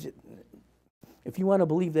 And if you want to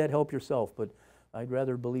believe that, help yourself. But I'd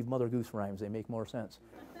rather believe Mother Goose rhymes. They make more sense.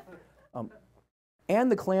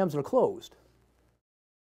 And the clams are closed.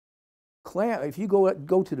 If you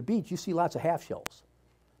go to the beach, you see lots of half shells,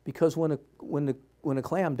 because when a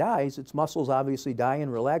clam dies, its muscles obviously die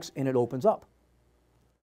and relax, and it opens up.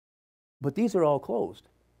 But these are all closed.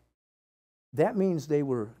 That means they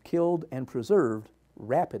were killed and preserved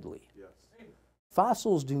rapidly. Yes.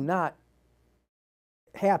 Fossils do not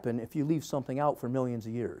happen if you leave something out for millions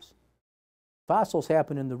of years. Fossils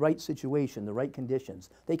happen in the right situation, the right conditions.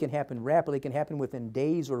 They can happen rapidly. They can happen within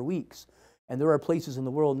days or weeks. And there are places in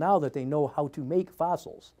the world now that they know how to make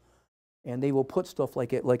fossils. And they will put stuff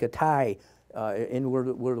like a tie in where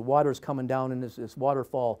the water's coming down in this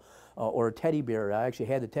waterfall, or a teddy bear. I actually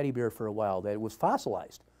had the teddy bear for a while that was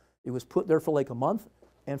fossilized. It was put there for like a month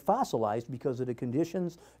and fossilized because of the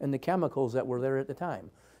conditions and the chemicals that were there at the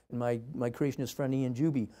time. And my creationist friend Ian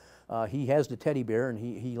Juby, he has the teddy bear, and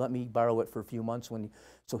he let me borrow it for a few months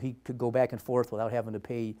so he could go back and forth without having to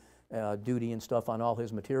pay duty and stuff on all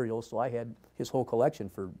his materials. So I had his whole collection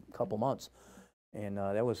for a couple months. And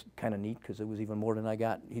that was kind of neat because it was even more than I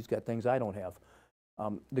got. He's got things I don't have.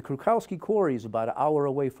 The Krukowski Quarry is about an hour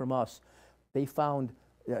away from us. They found,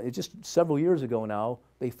 just several years ago now,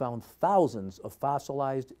 they found thousands of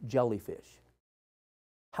fossilized jellyfish.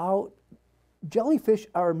 Jellyfish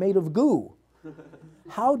are made of goo.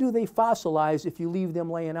 How do they fossilize if you leave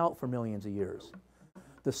them laying out for millions of years?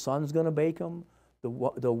 The sun's going to bake them.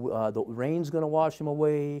 The rain's going to wash them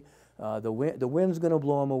away. The wind's going to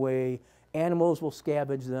blow them away. Animals will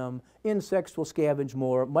scavenge them. Insects will scavenge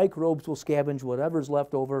more. Microbes will scavenge whatever's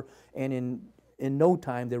left over. And in no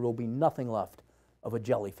time, there will be nothing left of a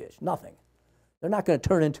jellyfish. Nothing. They're not going to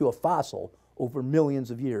turn into a fossil over millions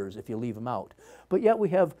of years if you leave them out. But yet we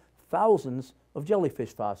have thousands of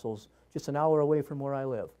jellyfish fossils just an hour away from where I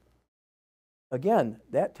live. Again,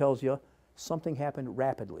 that tells you something happened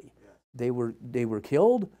rapidly. They were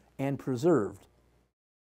killed and preserved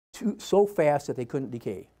so fast that they couldn't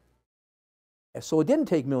decay. So it didn't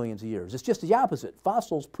take millions of years. It's just the opposite.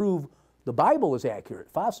 Fossils prove the Bible is accurate.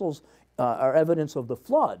 Fossils are evidence of the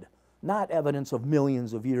flood, not evidence of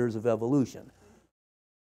millions of years of evolution.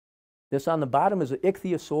 This on the bottom is an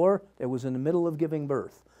ichthyosaur that was in the middle of giving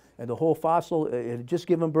birth. And the whole fossil, it had just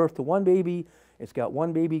given birth to one baby. It's got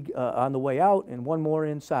one baby on the way out and one more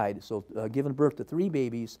inside. So giving birth to 3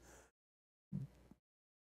 babies.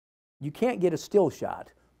 You can't get a still shot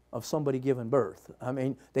of somebody giving birth. I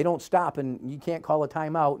mean, they don't stop, and you can't call a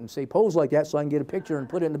timeout and say, pose like that so I can get a picture and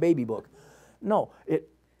put it in the baby book. No,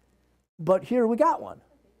 but here we got one.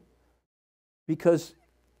 Because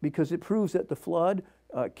it proves that the flood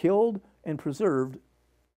killed and preserved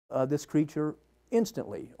this creature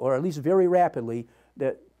instantly, or at least very rapidly,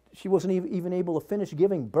 that she wasn't even able to finish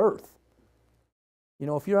giving birth. You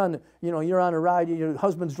know, if you're on a ride, your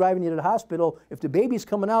husband's driving you to the hospital, if the baby's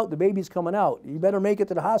coming out, the baby's coming out. You better make it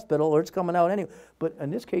to the hospital or it's coming out anyway. But in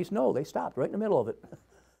this case, no, they stopped right in the middle of it.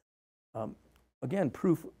 Again,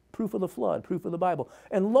 proof of the flood, proof of the Bible.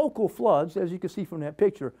 And local floods, as you can see from that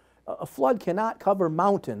picture, a flood cannot cover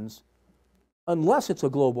mountains unless it's a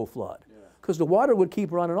global flood, because the water would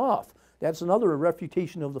keep running off. That's another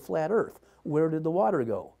refutation of the flat earth. Where did the water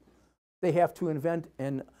go? They have to invent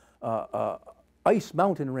an ice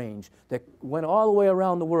mountain range that went all the way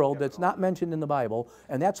around the world that's not mentioned in the Bible,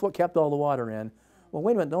 and that's what kept all the water in. Well,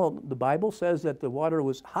 wait a minute, no, the Bible says that the water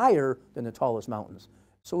was higher than the tallest mountains.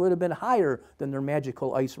 So it would have been higher than their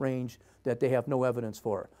magical ice range that they have no evidence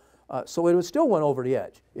for. So it would still went over the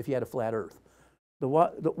edge if you had a flat earth. The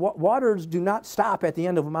waters do not stop at the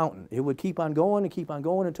end of a mountain. It would keep on going and keep on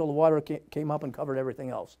going until the water came up and covered everything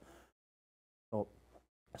else.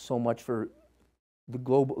 So much for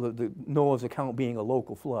the Noah's account being a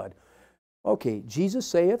local flood. Okay, Jesus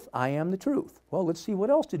saith, I am the truth. Well, let's see, what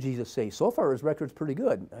else did Jesus say? So far, his record's pretty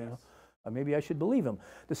good. You know, maybe I should believe him.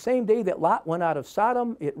 The same day that Lot went out of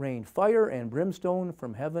Sodom, it rained fire and brimstone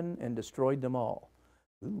from heaven and destroyed them all.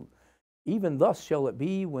 Ooh. Even thus shall it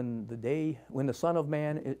be in the day when the Son of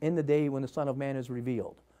Man is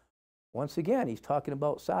revealed. Once again, he's talking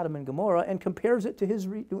about Sodom and Gomorrah and compares it to his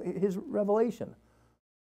revelation.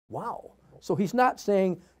 Wow. So he's not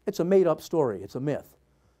saying it's a made-up story, it's a myth.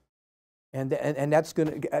 And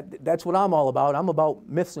that's what I'm all about. I'm about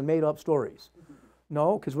myths and made-up stories.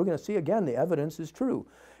 No, because we're going to see again the evidence is true.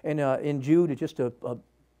 And in Jude, just to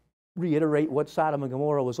reiterate what Sodom and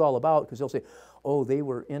Gomorrah was all about, because they'll say, oh, they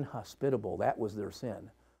were inhospitable. That was their sin.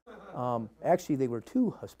 Actually, they were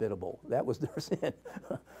too hospitable. That was their sin.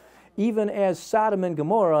 Even as Sodom and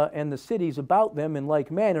Gomorrah and the cities about them in like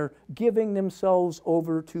manner, giving themselves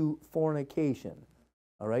over to fornication.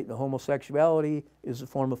 All right, the homosexuality is a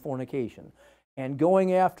form of fornication. And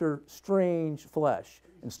going after strange flesh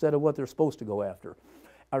instead of what they're supposed to go after,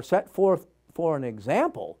 are set forth for an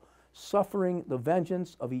example, suffering the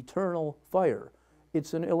vengeance of eternal fire.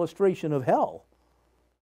 It's an illustration of hell.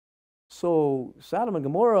 So Sodom and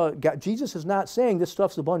Gomorrah, Jesus is not saying this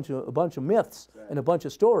stuff's a bunch of myths and a bunch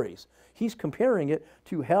of stories. He's comparing it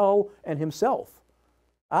to hell and himself.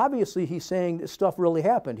 Obviously, he's saying this stuff really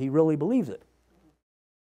happened. He really believes it.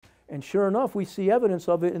 And sure enough, we see evidence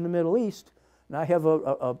of it in the Middle East. And I have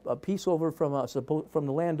a piece over from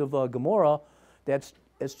the land of Gomorrah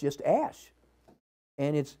it's just ash.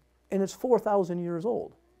 And it's 4,000 years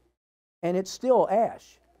old. And it's still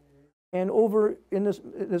ash. And over in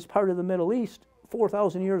this part of the Middle East,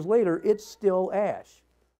 4,000 years later, it's still ash.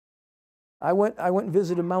 I went and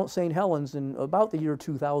visited Mount St. Helens in about the year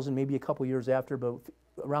 2000, maybe a couple years after, but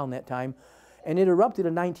around that time. And it erupted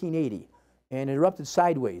in 1980. And it erupted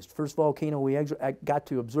sideways. First volcano we got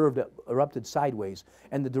to observe that erupted sideways.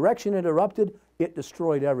 And the direction it erupted, it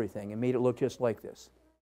destroyed everything and made it look just like this.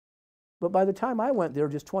 But by the time I went there,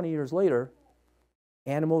 just 20 years later,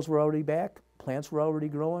 animals were already back, plants were already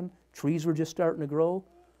growing, trees were just starting to grow.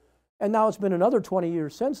 And now it's been another 20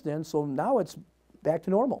 years since then, so now it's back to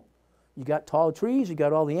normal. You got tall trees, you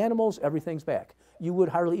got all the animals, everything's back. You would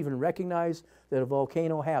hardly even recognize that a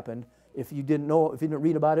volcano happened if you didn't know, if you didn't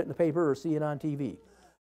read about it in the paper or see it on TV,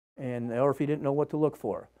 or if you didn't know what to look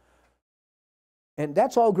for. And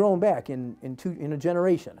that's all grown back in a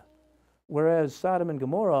generation. Whereas Sodom and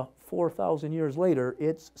Gomorrah, 4,000 years later,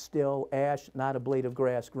 it's still ash, not a blade of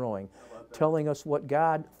grass growing, telling us what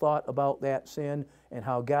God thought about that sin and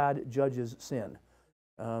how God judges sin.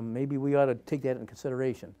 Maybe we ought to take that into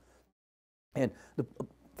consideration. And the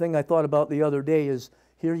thing I thought about the other day is,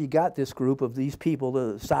 here you got this group of these people,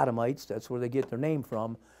 the Sodomites, that's where they get their name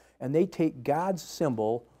from, and they take God's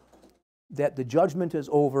symbol that the judgment is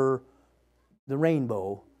over the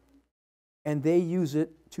rainbow, and they use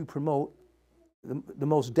it to promote the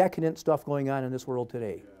most decadent stuff going on in this world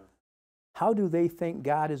today. Yeah. How do they think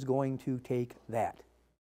God is going to take that?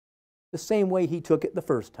 The same way he took it the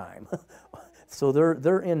first time. So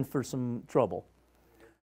they're in for some trouble.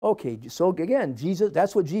 Okay, so again,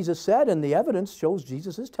 that's what Jesus said, and the evidence shows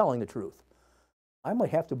Jesus is telling the truth. I might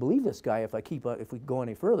have to believe this guy if we go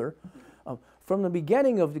any further. From the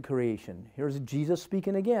beginning of the creation, here's Jesus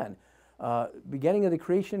speaking again. Beginning of the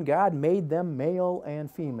creation, God made them male and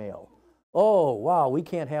female. Oh, wow, we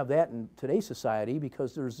can't have that in today's society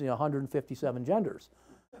because there's 157 genders.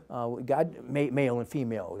 God made male and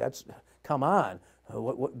female. Come on.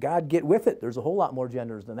 God, get with it. There's a whole lot more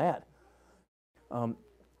genders than that.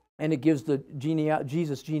 And it gives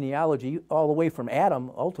Jesus' genealogy all the way from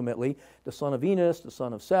Adam, ultimately, the son of Enos, the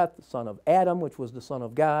son of Seth, the son of Adam, which was the son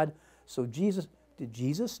of God. So did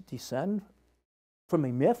Jesus descend from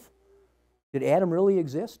a myth? Did Adam really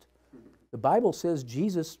exist? The Bible says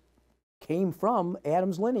Jesus came from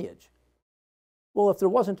Adam's lineage. Well, if there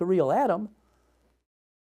wasn't a real Adam,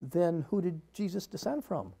 then who did Jesus descend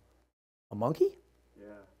from? A monkey?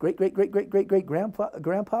 Yeah.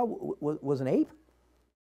 Great-great-great-great-great-grandpa was an ape?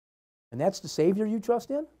 And that's the Savior you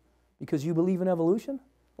trust in? Because you believe in evolution?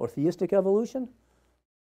 Or theistic evolution?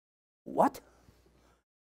 What?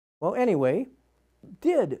 Well, anyway,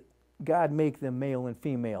 did God make them male and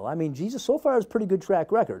female? I mean, Jesus so far has a pretty good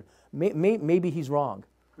track record. Maybe he's wrong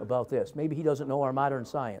about this. Maybe he doesn't know our modern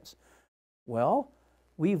science. Well,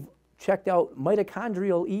 we've checked out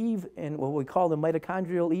mitochondrial Eve and what we call the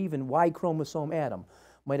mitochondrial Eve and Y chromosome Adam.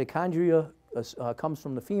 Mitochondria comes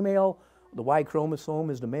from the female, The Y chromosome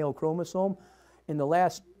is the male chromosome. In the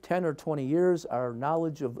last 10 or 20 years, our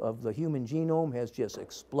knowledge of the human genome has just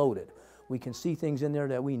exploded. We can see things in there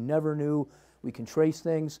that we never knew. We can trace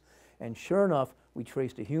things. And sure enough, we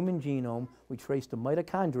traced the human genome. We traced the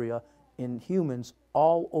mitochondria in humans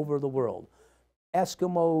all over the world.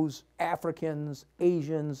 Eskimos, Africans,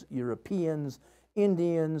 Asians, Europeans,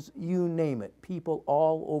 Indians, you name it. People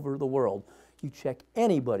all over the world. You check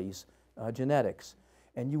anybody's genetics,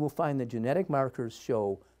 and you will find the genetic markers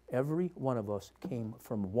show every one of us came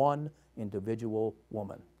from one individual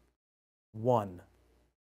woman. One.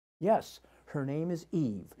 Yes, her name is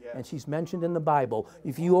Eve, and she's mentioned in the Bible.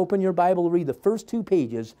 If you open your Bible, read the first 2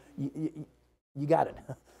 pages, you got it.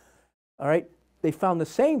 All right? They found the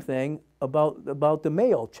same thing about the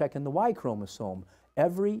male, checking the Y chromosome.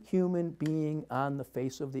 Every human being on the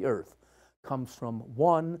face of the earth comes from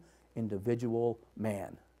one individual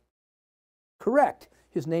man. Correct.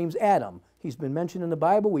 His name's Adam. He's been mentioned in the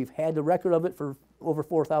Bible. We've had the record of it for over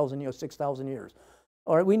 4,000 years, 6,000 years.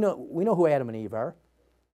 All right, we know who Adam and Eve are.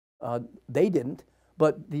 They didn't,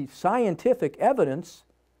 but the scientific evidence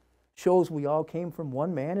shows we all came from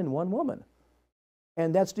one man and one woman.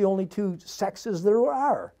 And that's the only 2 sexes there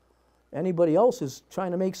are. Anybody else is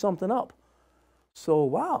trying to make something up. So,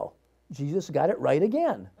 wow, Jesus got it right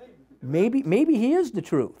again. Maybe he is the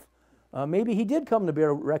truth. Maybe he did come to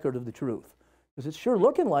bear record of the truth. Because it's sure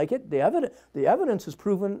looking like it. The evidence has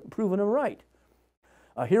proven him right.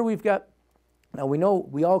 Here we've got, now we know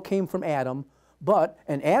we all came from Adam,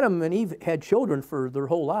 and Adam and Eve had children for their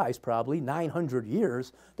whole lives probably, 900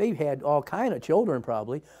 years. They had all kind of children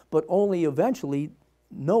probably, but only eventually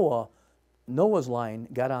Noah's line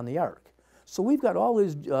got on the ark. So we've got all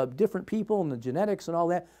these different people and the genetics and all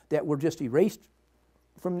that were just erased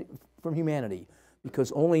from humanity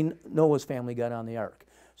because only Noah's family got on the ark.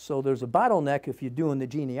 So there's a bottleneck if you're doing the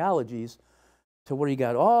genealogies to where you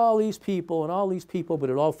got all these people and all these people, but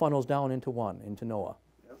it all funnels down into one, into Noah.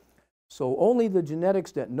 Yep. So only the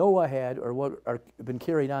genetics that Noah had are what are been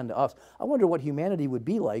carried on to us. I wonder what humanity would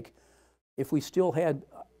be like if we still had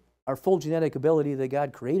our full genetic ability that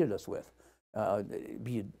God created us with. It'd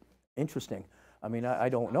be interesting. I mean, I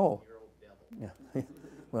don't know. Yeah.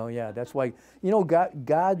 Well, yeah, that's why, you know,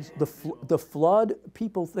 the flood,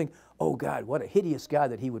 people think, oh God, what a hideous God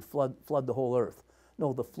that he would flood the whole earth.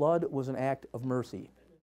 No, the flood was an act of mercy.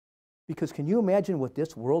 Because can you imagine what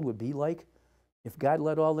this world would be like if God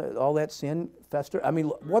let all that sin fester? I mean,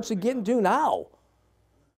 what's it getting to now?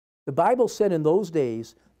 The Bible said in those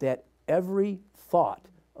days that every thought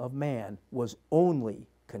of man was only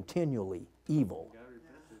continually evil.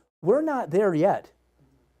 We're not there yet.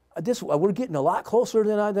 We're getting a lot closer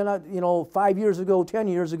than I 5 years ago, 10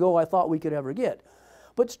 years ago, I thought we could ever get.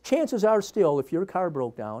 But chances are still, if your car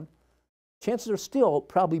broke down, chances are still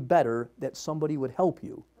probably better that somebody would help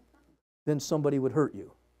you than somebody would hurt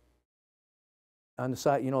you. On the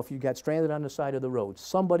side, if you got stranded on the side of the road,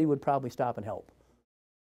 somebody would probably stop and help.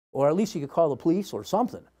 Or at least you could call the police or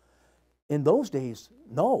something. In those days,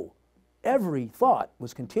 no. Every thought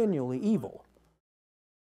was continually evil.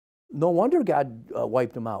 No wonder God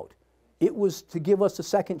wiped them out. It was to give us a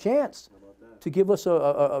second chance, to give us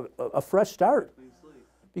a fresh start.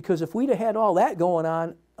 Because if we'd have had all that going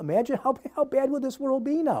on, imagine how bad would this world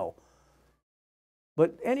be now?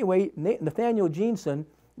 But anyway, Nathaniel Jeanson,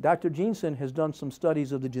 Dr. Jeanson has done some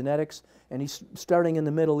studies of the genetics, and he's starting in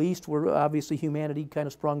the Middle East, where obviously humanity kind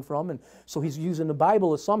of sprung from, and so he's using the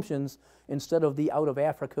Bible assumptions instead of the out of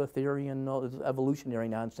Africa theory and all this evolutionary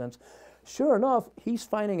nonsense. Sure enough, he's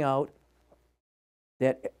finding out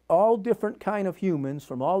that all different kind of humans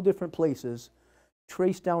from all different places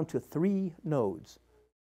trace down to 3 nodes.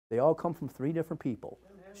 They all come from 3 different people: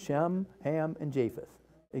 Shem, Ham, and Japheth.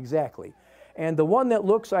 Exactly. And the one that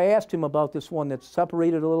looks, I asked him about this one that's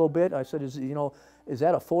separated a little bit. I said, is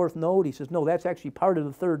that a 4th node? He says, no, that's actually part of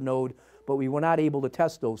the 3rd node, but we were not able to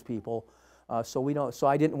test those people. So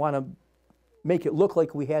I didn't want to make it look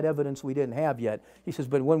like we had evidence we didn't have yet. He says,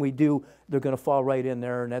 but when we do, they're going to fall right in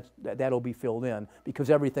there, and that'll be filled in, because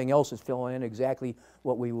everything else is filling in exactly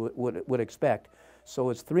what we would expect. So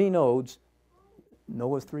it's 3 nodes,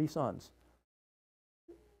 Noah's 3 sons.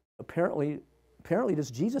 Apparently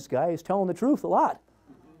this Jesus guy is telling the truth a lot,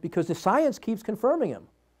 because the science keeps confirming him.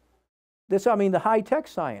 The high-tech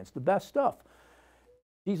science, the best stuff.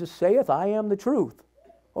 Jesus saith, I am the truth.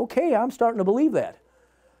 Okay, I'm starting to believe that.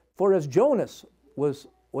 For as Jonas was,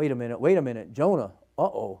 wait a minute, Jonah,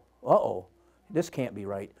 this can't be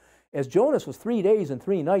right. As Jonas was 3 days and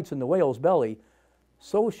 3 nights in the whale's belly,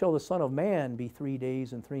 so shall the Son of Man be 3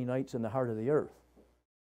 days and 3 nights in the heart of the earth.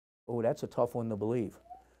 Oh, that's a tough one to believe.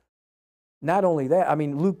 Not only that, I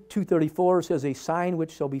mean, Luke 2:34 says, a sign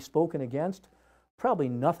which shall be spoken against. Probably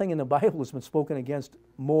nothing in the Bible has been spoken against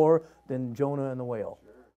more than Jonah and the whale.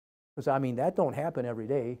 Because, I mean, that don't happen every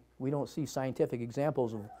day. We don't see scientific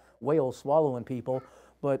examples of whales swallowing people,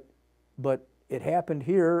 but it happened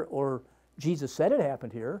here, or Jesus said it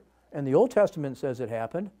happened here, and the Old Testament says it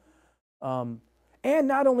happened. And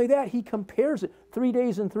not only that, he compares it. 3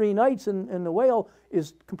 days and 3 nights in the whale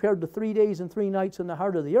is compared to 3 days and 3 nights in the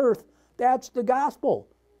heart of the earth. That's the gospel.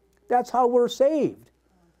 That's how we're saved.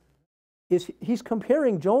 He's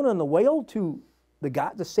comparing Jonah and the whale to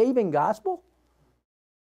the saving gospel?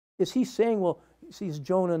 Is he saying, well, see,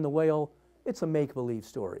 Jonah and the whale, it's a make-believe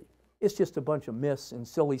story. It's just a bunch of myths and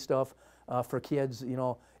silly stuff for kids, you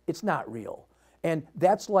know. It's not real. And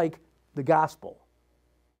that's like the gospel.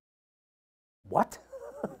 What?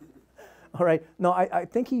 All right. No, I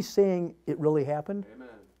think he's saying it really happened. Amen.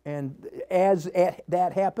 And as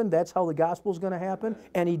that happened, that's how the gospel's going to happen. Amen.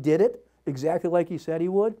 And he did it exactly like he said he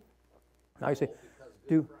would. Now I say,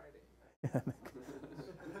 do.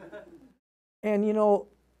 And you know,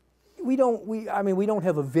 we don't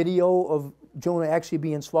have a video of Jonah actually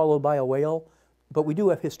being swallowed by a whale, but we do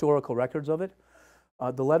have historical records of it.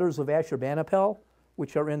 The letters of Ashurbanipal,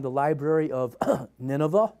 which are in the library of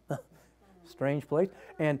Nineveh, strange place,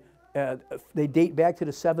 and they date back to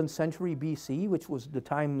the 7th century BC, which was the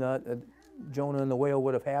time Jonah and the whale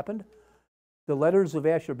would have happened. The letters of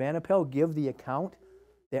Ashurbanipal give the account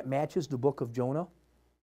that matches the book of Jonah,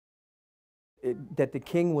 that the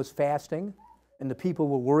king was fasting, and the people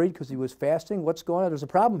were worried because he was fasting. What's going on? There's a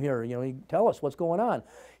problem here. You know, tell us what's going on.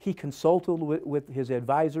 He consulted with his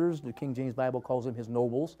advisors. The King James Bible calls them his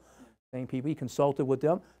nobles. Same people. He consulted with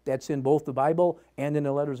them. That's in both the Bible and in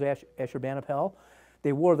the letters of Ashurbanipal.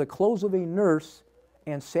 They wore the clothes of a nurse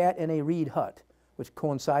and sat in a reed hut, which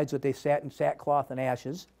coincides with they sat in sackcloth and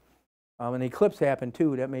ashes. An eclipse happened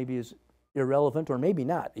too. That maybe is irrelevant, or maybe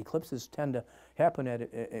not. Eclipses tend to happen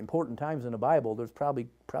at important times in the Bible. There's probably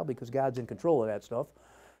because God's in control of that stuff.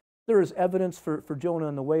 There is evidence for Jonah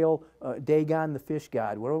and the whale. Dagon, the fish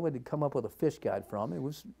god. Where would they come up with a fish god from?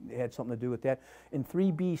 It had something to do with that. In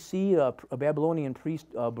 3 BC, a Babylonian priest,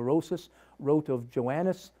 Berosus, wrote of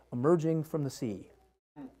Joannes emerging from the sea.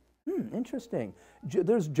 Interesting.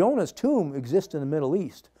 There's Jonah's tomb exists in the Middle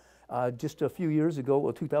East. Just a few years ago,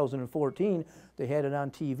 well, 2014, they had it on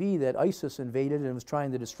TV that ISIS invaded and was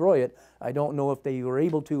trying to destroy it. I don't know if they were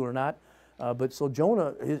able to or not, but so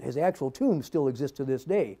Jonah, his actual tomb still exists to this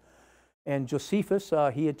day. And Josephus,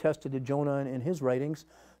 he attested to Jonah in his writings.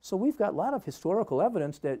 So we've got a lot of historical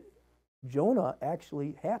evidence that Jonah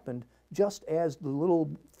actually happened just as the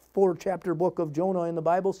little 4-chapter book of Jonah in the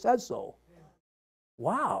Bible says so.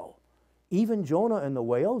 Wow. Even Jonah and the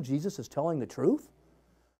whale, Jesus is telling the truth?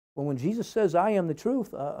 Well, when Jesus says, I am the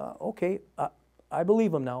truth, okay, I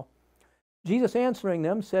believe him now. Jesus answering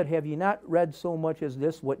them said, have ye not read so much as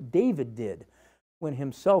this, what David did when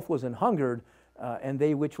himself was an hungered, and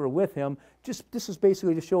they which were with him? This is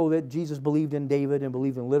basically to show that Jesus believed in David and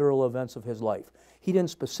believed in literal events of his life. He didn't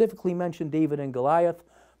specifically mention David and Goliath,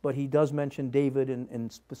 but he does mention David in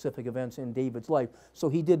specific events in David's life. So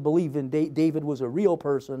he did believe in David was a real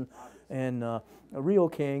person and a real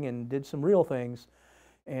king and did some real things.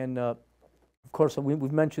 And of course,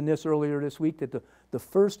 we've mentioned this earlier this week, that the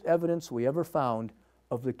first evidence we ever found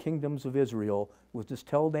of the kingdoms of Israel was this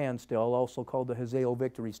Tel Dan stele, also called the Hazael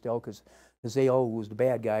victory stele, because Hazael was the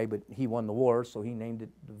bad guy, but he won the war, so he named it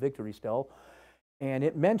the victory stele. And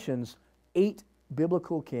it mentions 8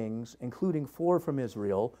 biblical kings, including 4 from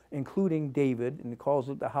Israel, including David, and it calls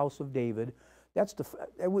it the house of David.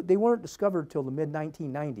 They weren't discovered till the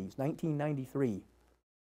mid-1990s, 1993.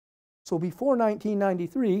 So before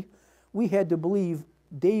 1993, we had to believe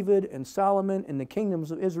David and Solomon and the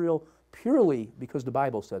kingdoms of Israel purely because the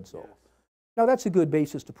Bible said so. Now that's a good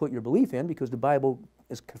basis to put your belief in, because the Bible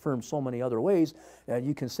is confirmed so many other ways that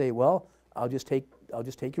you can say, well, I'll just take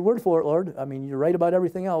your word for it, Lord. I mean, you're right about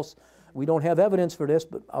everything else. We don't have evidence for this,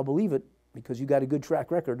 but I'll believe it because you got a good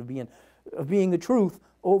track record of being the truth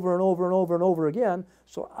over and over and over and over again.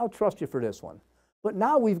 So I'll trust you for this one. But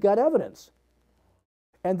now we've got evidence.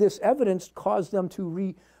 And this evidence caused them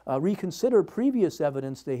to reconsider previous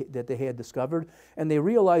evidence that they had discovered, and they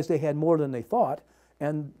realized they had more than they thought.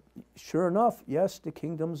 And sure enough, yes, the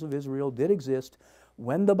kingdoms of Israel did exist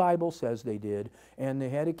when the Bible says they did, and they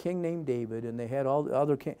had a king named David, and they had all the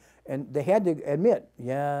other kings, and they had to admit,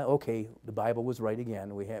 yeah, okay, the Bible was right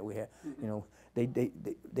again. We had, you know,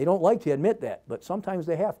 they don't like to admit that, but sometimes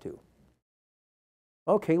they have to.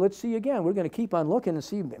 Okay, let's see again. We're going to keep on looking and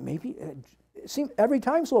see maybe. It seems every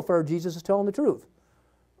time so far Jesus is telling the truth.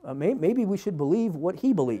 Maybe we should believe what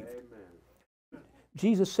he believed. Amen.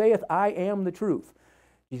 Jesus saith, I am the truth.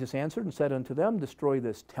 Jesus answered and said unto them, destroy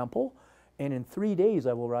this temple, and in 3 days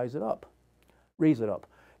I will raise it up.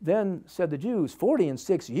 Then said the Jews,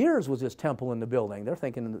 46 years was this temple in the building. They're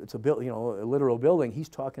thinking it's a literal building. He's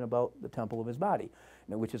talking about the temple of his body,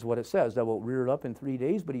 which is what it says. Thou wilt rear it up in 3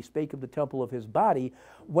 days, but he spake of the temple of his body.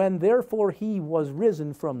 When therefore he was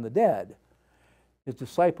risen from the dead, his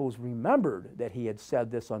disciples remembered that he had said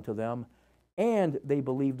this unto them, and they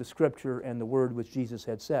believed the scripture and the word which Jesus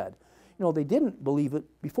had said. They didn't believe it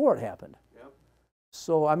before it happened.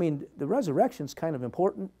 So, I mean, the resurrection's kind of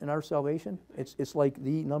important in our salvation. It's like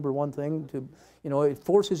the number one thing to, it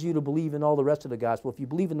forces you to believe in all the rest of the gospel. If you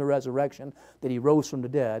believe in the resurrection, that he rose from the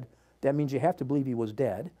dead, that means you have to believe he was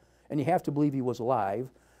dead, and you have to believe he was alive,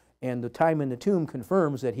 and the time in the tomb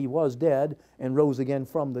confirms that he was dead and rose again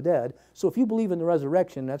from the dead. So if you believe in the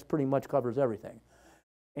resurrection, that's pretty much covers everything.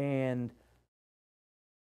 And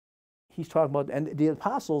he's talking about, and the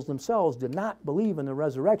apostles themselves did not believe in the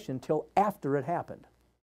resurrection till after it happened.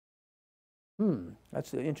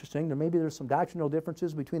 That's interesting. Maybe there's some doctrinal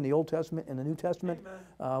differences between the Old Testament and the New Testament.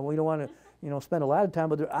 We don't want to, spend a lot of time,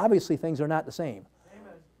 but obviously things are not the same.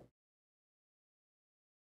 Amen.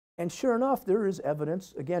 And sure enough, there is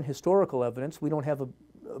evidence, again, historical evidence. We don't have a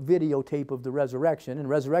videotape of the resurrection, and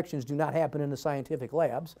resurrections do not happen in the scientific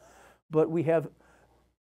labs, but we have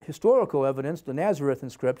historical evidence, the Nazareth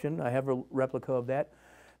inscription, I have a replica of that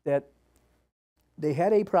they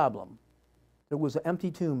had a problem. There was an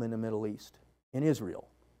empty tomb in the Middle East, in Israel.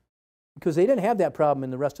 Because they didn't have that problem in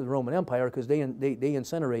the rest of the Roman Empire, because they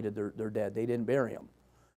incinerated their dead. They didn't bury them.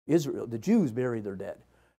 The Jews buried their dead.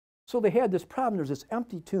 So they had this problem. There's this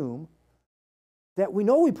empty tomb that we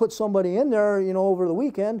know we put somebody in there, over the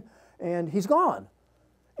weekend, and he's gone.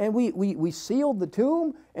 And we sealed the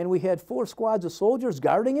tomb, and we had 4 squads of soldiers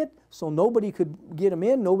guarding it, so nobody could get him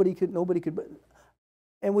in, nobody could,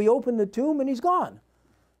 and we opened the tomb, and he's gone.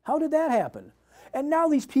 How did that happen? And now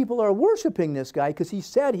these people are worshiping this guy because he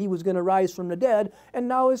said he was going to rise from the dead, and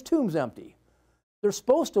now his tomb's empty. They're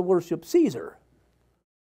supposed to worship Caesar.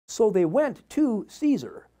 So they went to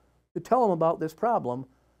Caesar to tell him about this problem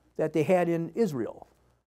that they had in Israel.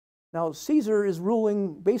 Now, Caesar is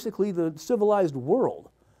ruling basically the civilized world.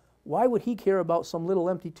 Why would he care about some little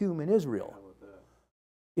empty tomb in Israel?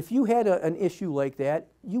 If you had an issue like that,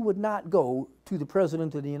 you would not go to the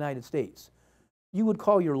President of the United States. You would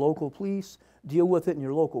call your local police, deal with it in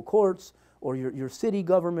your local courts, or your city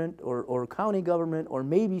government, or county government, or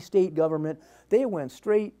maybe state government. They went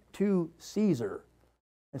straight to Caesar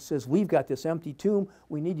and says, we've got this empty tomb,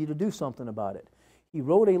 we need you to do something about it. He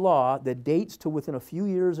wrote a law that dates to within a few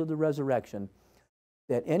years of the resurrection,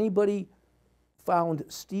 that anybody found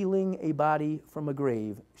stealing a body from a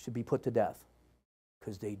grave should be put to death,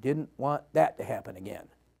 because they didn't want that to happen again.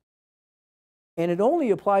 And it only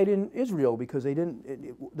applied in Israel because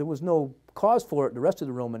there was no cause for it in the rest of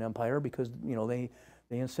the Roman Empire, because they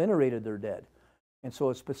incinerated their dead. And so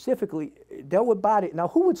it specifically dealt with body. Now,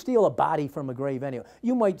 who would steal a body from a grave anyway?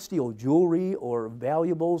 You might steal jewelry or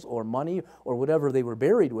valuables or money or whatever they were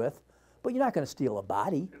buried with, but you're not going to steal a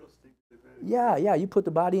body. Yeah, you put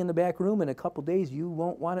the body in the back room, in a couple days you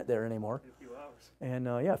won't want it there anymore. A few hours. And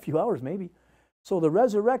a few hours maybe. So the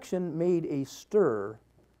resurrection made a stir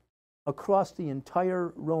across the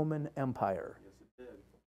entire Roman Empire. Yes, it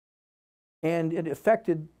did. And it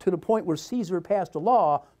affected to the point where Caesar passed a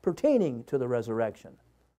law pertaining to the resurrection.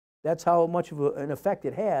 That's how much of an effect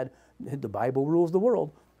it had. The Bible rules the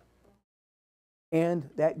world. And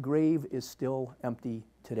that grave is still empty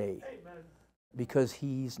today. Amen. Because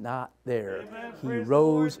he's not there. Amen. He Praise the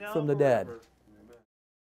rose Lord, now from the dead. Amen.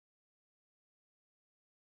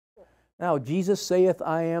 Now, Jesus saith,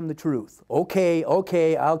 I am the truth. Okay,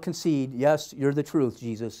 I'll concede. Yes, you're the truth,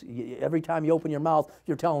 Jesus. Every time you open your mouth,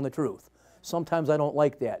 you're telling the truth. Sometimes I don't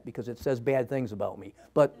like that because it says bad things about me,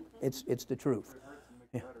 but it's the truth.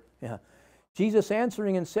 Yeah. Jesus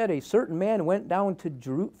answering and said, a certain man went down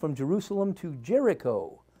from Jerusalem to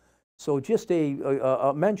Jericho. So just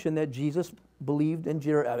a mention that Jesus believed in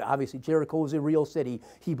Jericho. Obviously, Jericho is a real city.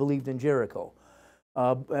 He believed in Jericho.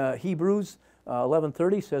 Hebrews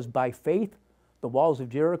 11:30 says, by faith the walls of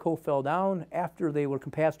Jericho fell down after they were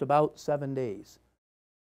compassed about 7 days.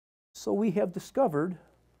 So we have discovered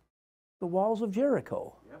the walls of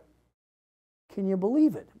Jericho. Yep. Can you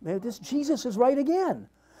believe it? Man, Jesus is right again.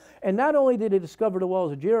 And not only did it discover the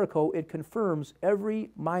walls of Jericho, it confirms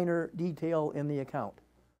every minor detail in the account.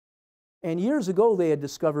 And years ago they had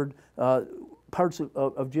discovered parts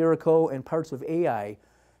of Jericho and parts of Ai,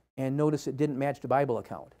 and notice it didn't match the Bible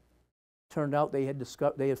account. Turned out they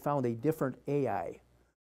had found a different Ai.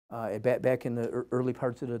 back in the early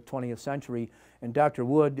parts of the 20th century. And Dr.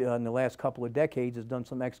 Wood, in the last couple of decades, has done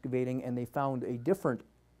some excavating, and they found a different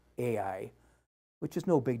AI, which is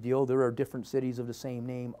no big deal. There are different cities of the same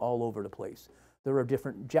name all over the place. There are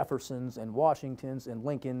different Jeffersons and Washingtons and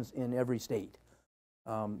Lincolns in every state.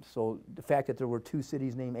 So the fact that there were 2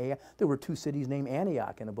 cities named Ai, there were 2 cities named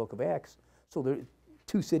Antioch in the book of Acts. So there,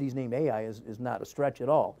 2 cities named Ai is not a stretch at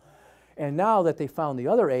all. And now that they found the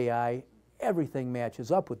other Ai, everything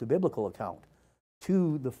matches up with the biblical account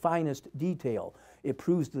to the finest detail. It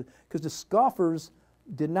proves because the scoffers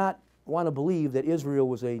did not want to believe that Israel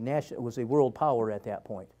was a world power at that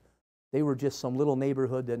point. They were just some little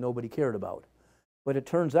neighborhood that nobody cared about. But it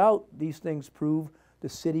turns out these things prove the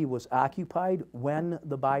city was occupied when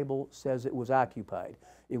the Bible says it was occupied.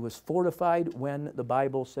 It was fortified when the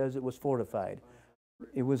Bible says it was fortified.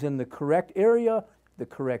 It was in the correct area, the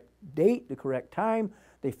correct date, the correct time.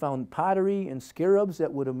 They found pottery and scarabs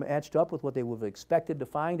that would have matched up with what they would have expected to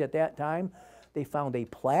find at that time. They found a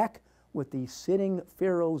plaque with the sitting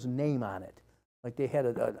Pharaoh's name on it. Like they had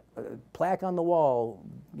a plaque on the wall,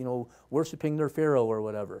 you know, worshiping their Pharaoh or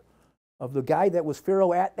whatever, of the guy that was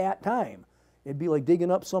Pharaoh at that time. It'd be like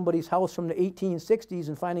digging up somebody's house from the 1860s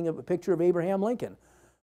and finding a picture of Abraham Lincoln.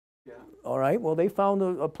 Yeah. All right, well, they found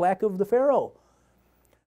a plaque of the Pharaoh.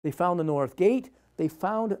 They found the north gate. They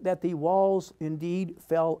found that the walls indeed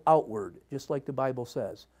fell outward, just like the Bible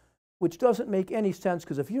says, which doesn't make any sense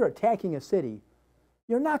because if you're attacking a city,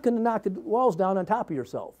 you're not going to knock the walls down on top of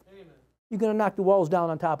yourself. Amen. You're going to knock the walls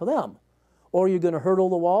down on top of them, or you're going to hurdle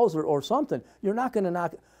the walls or something. You're not going to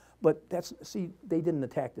knock, but see, they didn't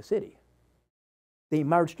attack the city. They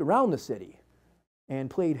marched around the city and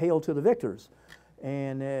played Hail to the Victors.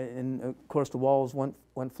 And of course, the walls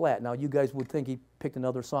went flat. Now, you guys would think he picked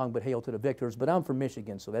another song but Hail to the Victors, but I'm from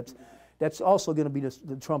Michigan, so that's also going to be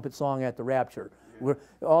the trumpet song at the rapture. Where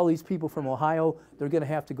all these people from Ohio, they're going to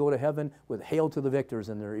have to go to heaven with Hail to the Victors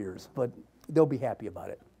in their ears, but they'll be happy about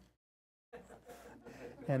it.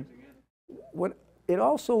 And what it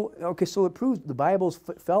also, okay, so it proves the Bible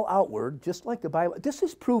fell outward, just like the Bible. This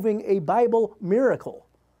is proving a Bible miracle.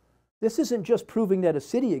 This isn't just proving that a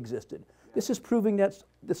city existed. This is proving that's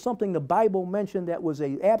something the Bible mentioned that was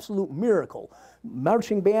an absolute miracle.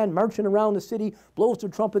 Marching band marching around the city, blows their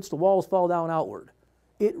trumpets, the walls fall down outward.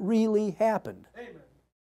 It really happened. Amen.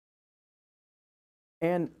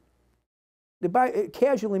 And it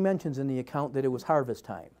casually mentions in the account that it was harvest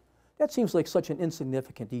time. That seems like such an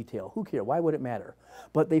insignificant detail. Who cares? Why would it matter?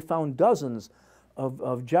 But they found dozens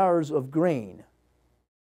of jars of grain.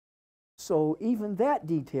 So even that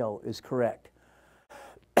detail is correct.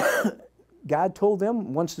 God told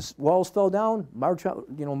them once the walls fell down, march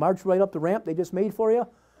right up the ramp they just made for you,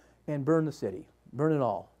 and burn the city, burn it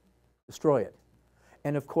all, destroy it.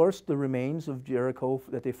 And of course, the remains of Jericho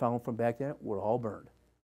that they found from back then were all burned,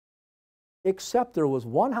 except there was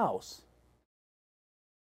one house,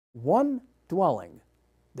 one dwelling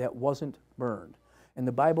that wasn't burned. And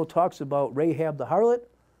the Bible talks about Rahab the harlot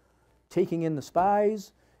taking in the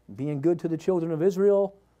spies, being good to the children of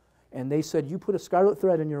Israel. And they said, you put a scarlet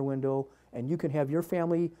thread in your window, and you can have your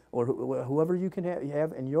family or whoever you can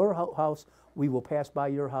have in your house. We will pass by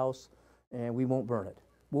your house, and we won't burn it.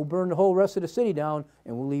 We'll burn the whole rest of the city down,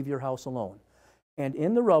 and we'll leave your house alone. And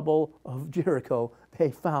in the rubble of Jericho, they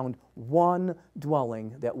found one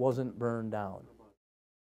dwelling that wasn't burned down.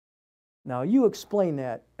 Now, you explain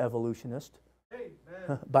that, evolutionist.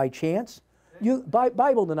 Amen. By chance? You,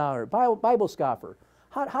 Bible denier, Bible scoffer.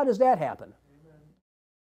 How does that happen?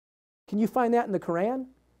 Can you find that in the Quran?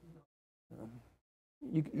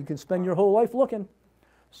 You can spend your whole life looking.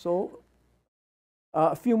 So,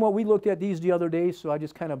 a few more. We looked at these the other day, so I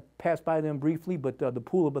just kind of passed by them briefly. But the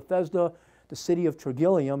Pool of Bethesda, the city of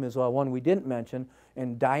Trogyllium is one we didn't mention,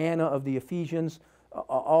 and Diana of the Ephesians,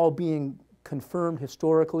 all being confirmed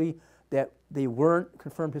historically. That they weren't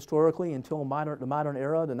confirmed historically until the modern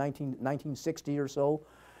era, the 1960 or so.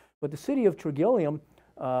 But the city of Trogyllium,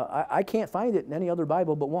 I can't find it in any other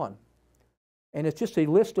Bible but one. And it's just a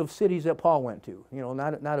list of cities that Paul went to. You know,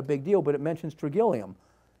 not a big deal, but it mentions Trogyllium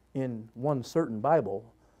in one certain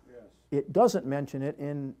Bible. Yes. It doesn't mention it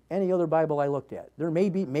in any other Bible I looked at. There may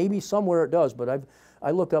be, maybe somewhere it does, but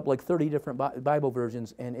I looked up like 30 different Bible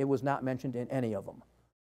versions, and it was not mentioned in any of them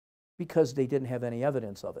because they didn't have any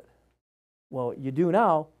evidence of it. Well, you do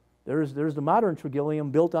now. There's the modern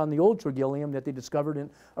Trogyllium built on the old Trogyllium that they discovered in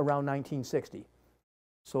around 1960.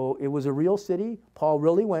 So it was a real city. Paul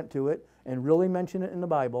really went to it and really mentioned it in the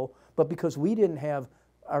Bible. But because we didn't have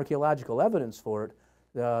archaeological evidence for it,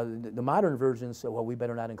 the modern versions said, well, we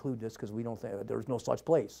better not include this because we don't think there's no such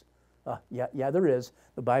place. Yeah, there is.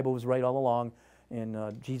 The Bible was right all along.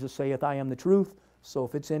 And Jesus saith, I am the truth. So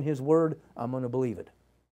if it's in his word, I'm going to believe it.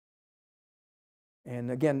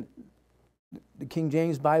 And again, the King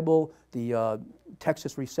James Bible, the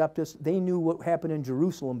Textus Receptus, they knew what happened in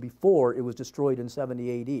Jerusalem before it was destroyed in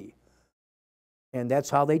 70 AD. And that's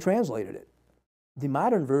how they translated it. The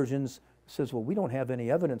modern versions says, well, we don't have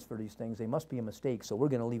any evidence for these things. They must be a mistake, so we're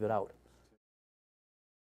going to leave it out.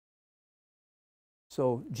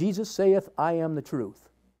 So Jesus saith, I am the truth.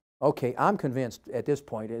 Okay, I'm convinced at this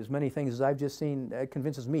point, as many things as I've just seen, it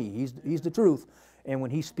convinces me. He's the truth. And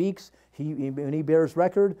when he speaks, when he bears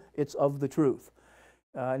record, it's of the truth.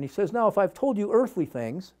 And he says, now, if I've told you earthly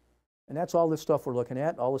things, and that's all this stuff we're looking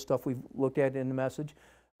at, all the stuff we've looked at in the message,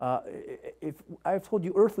 if I've told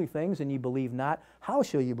you earthly things and you believe not, how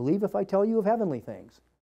shall you believe if I tell you of heavenly things?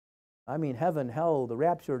 I mean, heaven, hell, the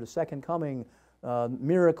rapture, the second coming,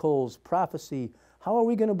 miracles, prophecy. How are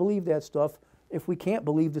we going to believe that stuff if we can't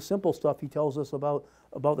believe the simple stuff he tells us about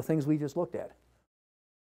the things we just looked at?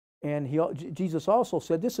 And Jesus also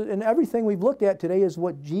said, and everything we've looked at today is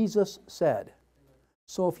what Jesus said.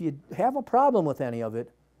 So if you have a problem with any of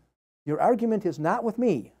it, your argument is not with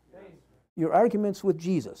me. Your argument's with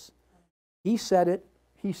Jesus. He said it.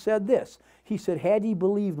 He said this. He said, had ye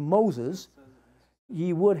believed Moses,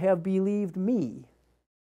 ye would have believed me,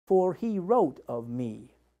 for he wrote of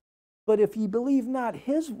me. But if ye believe not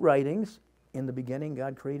his writings, in the beginning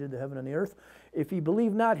God created the heaven and the earth, if ye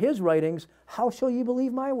believe not his writings, how shall ye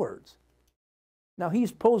believe my words? Now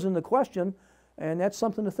he's posing the question, and that's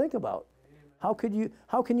something to think about. How can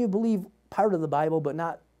you believe part of the Bible but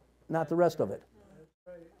not the rest of it?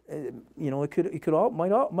 You know,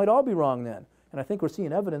 might all be wrong then. And I think we're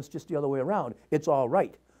seeing evidence just the other way around. It's all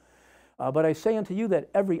right. But I say unto you that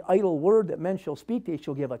every idle word that men shall speak, they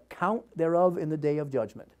shall give account thereof in the day of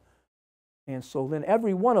judgment. And so then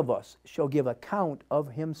every one of us shall give account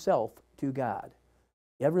of himself to God.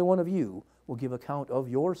 Every one of you will give account of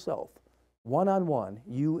yourself, one-on-one,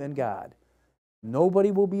 you and God.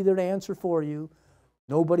 Nobody will be there to answer for you.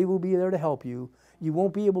 Nobody will be there to help you. You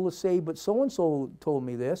won't be able to say, but so-and-so told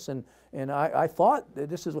me this, and I thought that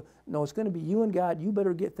this is... No, it's going to be you and God. You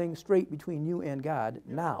better get things straight between you and God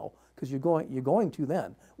now, because you're going to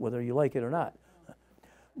then, whether you like it or not.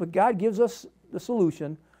 But God gives us the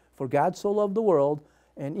solution. For God so loved the world,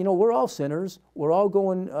 and you know, we're all sinners. We're all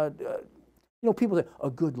going, you know, people say, a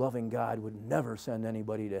good loving God would never send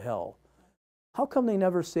anybody to hell. How come they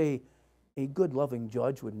never say, a good loving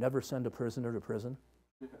judge would never send a prisoner to prison?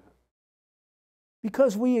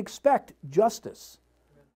 Because we expect justice.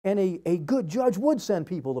 And a good judge would send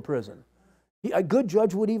people to prison. A good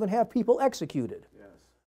judge would even have people executed. Yes.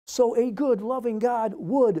 So a good loving God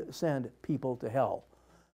would send people to hell.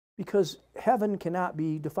 Because heaven cannot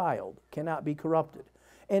be defiled, cannot be corrupted.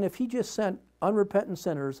 And if he just sent unrepentant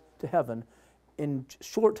sinners to heaven, in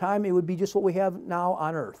short time it would be just what we have now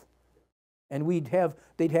on earth. And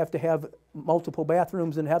they'd have to have multiple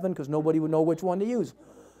bathrooms in heaven because nobody would know which one to use.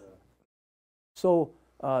 So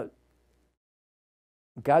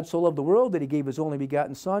God so loved the world that he gave his only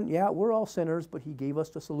begotten Son. Yeah, we're all sinners, but he gave us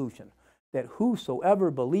the solution. That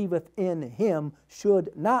whosoever believeth in him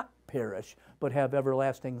should not perish, but have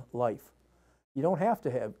everlasting life. You don't have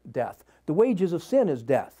to have death. The wages of sin is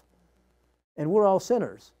death. And we're all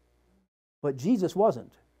sinners. But Jesus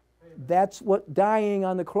wasn't. That's what dying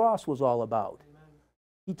on the cross was all about.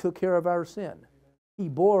 He took care of our sin. He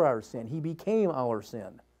bore our sin. He became our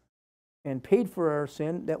sin. And paid for our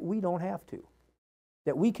sin that we don't have to.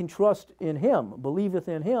 That we can trust in him, believeth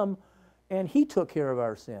in him, and he took care of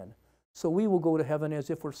our sin. So we will go to heaven as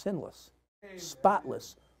if we're sinless,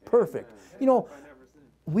 spotless, perfect. You know,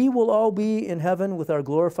 we will all be in heaven with our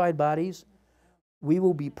glorified bodies. We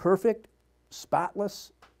will be perfect,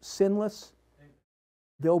 spotless, sinless.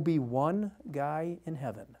 There'll be one guy in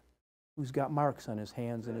heaven who's got marks on his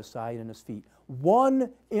hands and his side and his feet.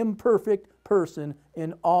 One imperfect person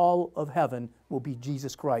in all of heaven will be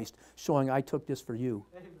Jesus Christ, showing I took this for you.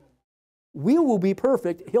 Amen. We will be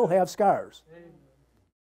perfect. He'll have scars. Amen.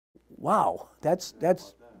 Wow, that's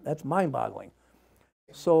mind-boggling.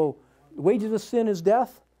 So the wages of sin is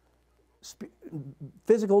death,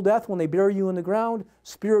 physical death when they bury you in the ground,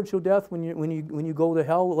 spiritual death when you go to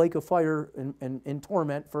hell, lake of fire, and in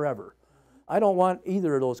torment forever. I don't want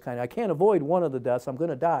either of those kind. I can't avoid one of the deaths. I'm going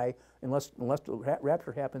to die unless the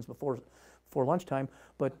rapture happens before lunchtime,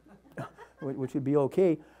 but which would be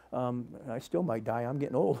okay. I still might die. I'm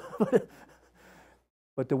getting old.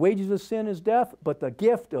 But the wages of sin is death, but the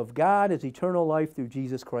gift of God is eternal life through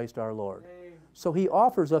Jesus Christ our Lord. Amen. So he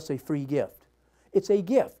offers us a free gift. It's a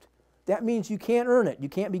gift That means you can't earn it. You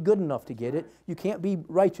can't be good enough to get it. You can't be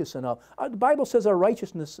righteous enough. The Bible says our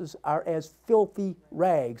righteousnesses are as filthy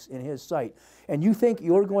rags in His sight. And you think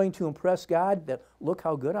you're going to impress God that, look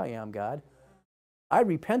how good I am, God. I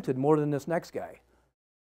repented more than this next guy.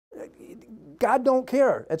 God don't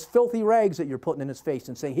care. It's filthy rags that you're putting in His face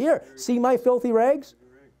and saying, here, see my filthy rags?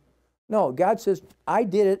 No, God says, I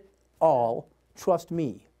did it all. Trust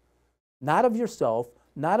me. Not of yourself,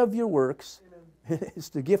 not of your works. It's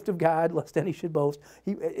the gift of God, lest any should boast.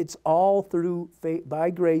 It's all through faith, by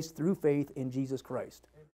grace, through faith in Jesus Christ.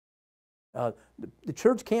 The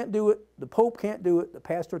church can't do it. The Pope can't do it. The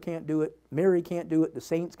pastor can't do it. Mary can't do it. The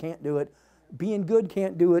saints can't do it. Being good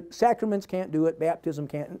can't do it. Sacraments can't do it. Baptism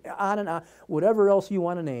can't. On and on. Whatever else you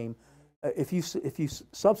want to name. If you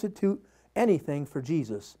substitute anything for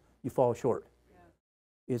Jesus, you fall short.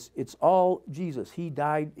 Yeah. It's all Jesus. He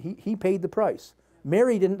died. He paid the price.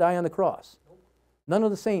 Mary didn't die on the cross. None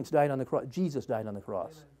of the saints died on the cross. Jesus died on the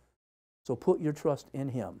cross. Amen. So put your trust in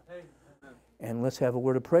Him. Amen. And let's have a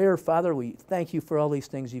word of prayer. Father, we thank You for all these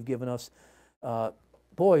things You've given us.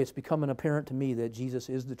 Boy, it's becoming apparent to me that Jesus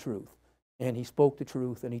is the truth. And He spoke the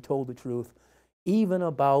truth and He told the truth, even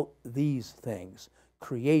about these things.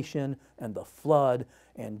 Creation and the flood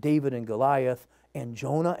and David and Goliath and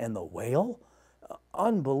Jonah and the whale.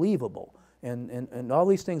 Unbelievable. And all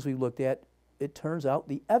these things we've looked at, it turns out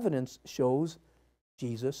the evidence shows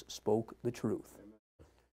Jesus spoke the truth.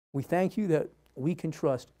 We thank You that we can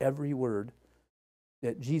trust every word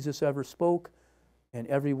that Jesus ever spoke and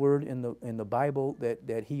every word in the Bible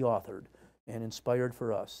that He authored and inspired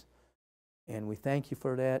for us. And we thank You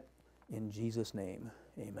for that in Jesus' name.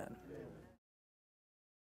 Amen.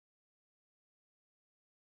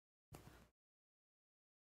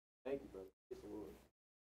 Thank you, brother.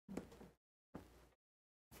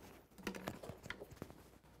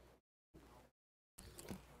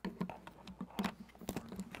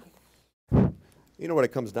 You know what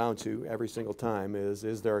it comes down to every single time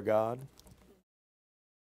is there a God?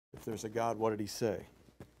 If there's a God, what did He say?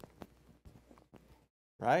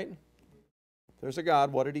 Right? If there's a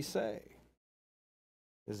God, what did He say?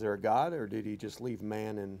 Is there a God, or did He just leave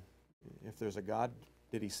man in? If there's a God,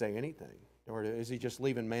 did He say anything? Or is He just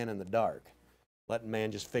leaving man in the dark, letting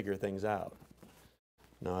man just figure things out?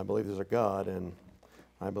 No, I believe there's a God, and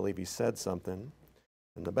I believe He said something.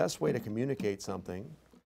 And the best way to communicate something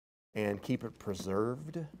and keep it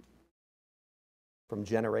preserved from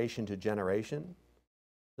generation to generation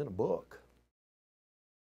is in a book.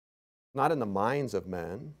 Not in the minds of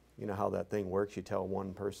men. You know how that thing works. You tell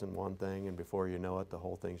one person one thing, and before you know it, the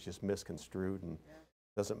whole thing's just misconstrued and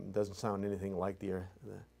doesn't sound anything like the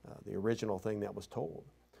original thing that was told.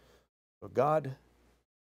 But God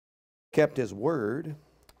kept His word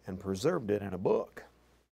and preserved it in a book.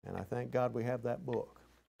 And I thank God we have that book.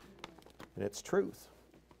 And it's truth.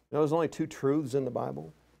 You know, there's only two truths in the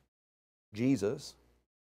Bible. Jesus.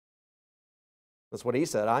 That's what He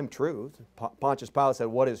said, I'm truth. Pontius Pilate said,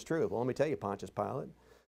 what is truth? Well, let me tell you, Pontius Pilate,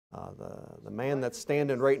 the man that's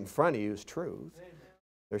standing right in front of you is truth.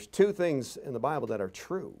 There's two things in the Bible that are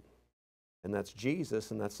true, and that's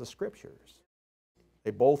Jesus and that's the Scriptures.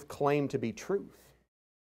 They both claim to be truth.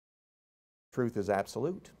 Truth is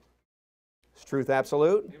absolute. Is truth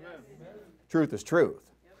absolute? Amen. Truth is truth.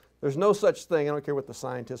 There's no such thing, I don't care what the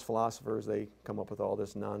scientists, philosophers, they come up with all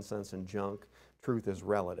this nonsense and junk. Truth is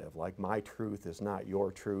relative. Like my truth is not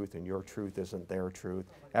your truth and your truth isn't their truth.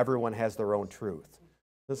 Everyone has their own truth.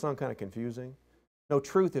 Does that sound kind of confusing? No,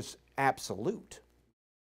 truth is absolute.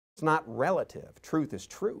 It's not relative. Truth is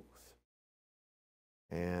truth.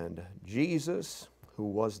 And Jesus, who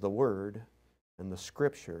was the Word, and the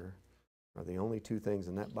Scripture are the only two things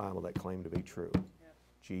in that Bible that claim to be true. Yep.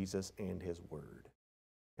 Jesus and His Word.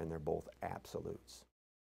 And they're both absolutes.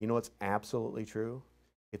 You know what's absolutely true?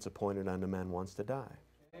 It's appointed unto men once to die.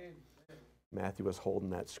 Amen. Matthew was holding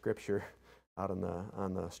that scripture out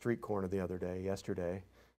on the street corner the other day, yesterday,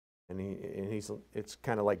 and it's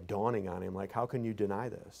kind of like dawning on him, like, how can you deny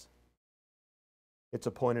this? It's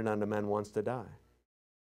appointed unto men once to die.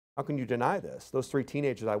 How can you deny this? Those three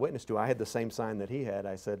teenagers I witnessed to, I had the same sign that he had.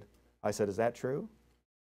 I said, is that true?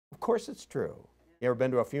 Of course it's true. You ever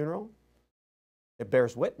been to a funeral? It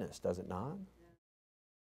bears witness, does it not?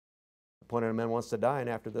 Appointed unto men wants to die, and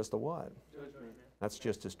after this, the what? Judgment. That's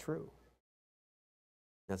just as true.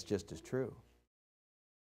 That's just as true.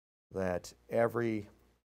 That every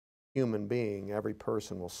human being, every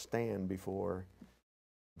person will stand before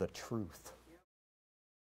the truth.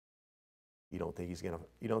 You don't think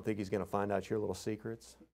he's gonna find out your little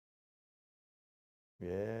secrets?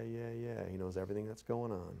 Yeah. He knows everything that's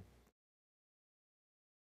going on.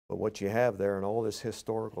 But what you have there and all this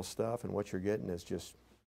historical stuff and what you're getting is just,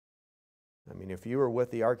 I mean, if you were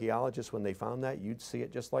with the archaeologists when they found that, you'd see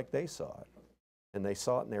it just like they saw it. And they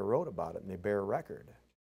saw it and they wrote about it and they bear record.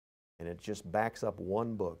 And it just backs up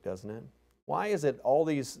one book, doesn't it? Why is it all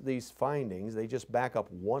these findings, they just back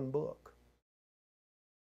up one book?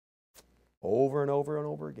 Over and over and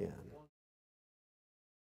over again.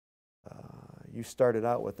 You started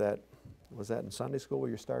out with that, was that in Sunday school where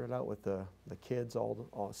you started out with the kids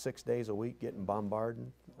all 6 days a week getting bombarded?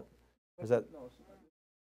 Was that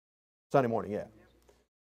Sunday morning? Yeah.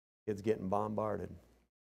 Kids getting bombarded.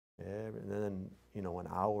 And then, you know, an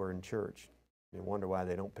hour in church. You wonder why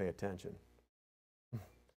they don't pay attention.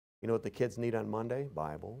 You know what the kids need on Monday?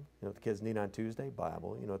 Bible. You know what the kids need on Tuesday?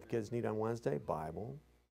 Bible. You know what the kids need on Wednesday? Bible.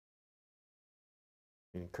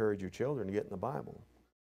 You encourage your children to get in the Bible.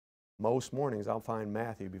 Most mornings I'll find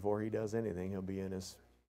Matthew before he does anything. He'll be in his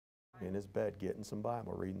bed getting some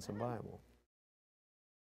Bible, reading some Bible.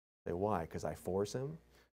 Say, why? Because I force him?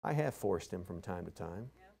 I have forced him from time to time.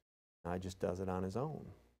 I just does it on his own.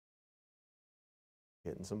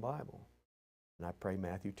 Getting some Bible. And I pray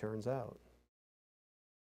Matthew turns out.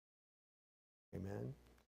 Amen.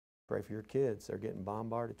 Pray for your kids. They're getting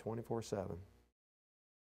bombarded 24/7.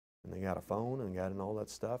 And they got a phone and got all that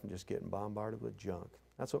stuff and just getting bombarded with junk.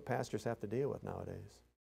 That's what pastors have to deal with nowadays.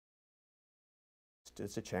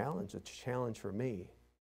 It's a challenge. It's a challenge for me,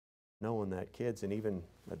 knowing that kids and even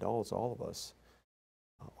adults, all of us,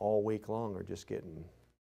 all week long are just getting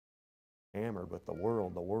hammered with the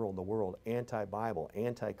world, the world, the world, anti-Bible,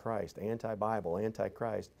 anti-Christ, anti-Bible,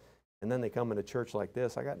 anti-Christ. And then they come into church like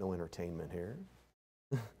this. I got no entertainment here.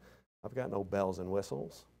 I've got no bells and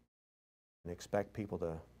whistles. And expect people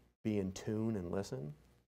to be in tune and listen.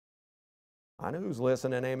 I know who's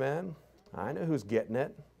listening, amen. I know who's getting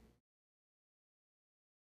it.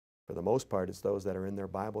 For the most part, it's those that are in their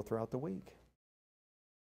Bible throughout the week.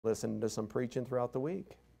 Listening to some preaching throughout the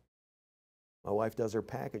week. My wife does her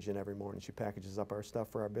packaging every morning. She packages up our stuff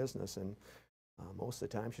for our business, and most of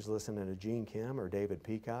the time she's listening to Gene Kim or David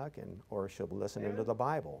Peacock, or she'll be listening to the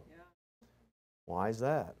Bible. Yeah. Why is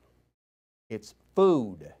that? It's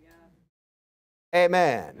food. Yeah.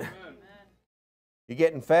 Amen. Amen. You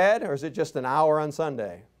getting fed, or is it just an hour on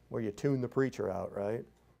Sunday where you tune the preacher out, right?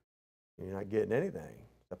 You're not getting anything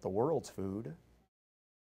except the world's food.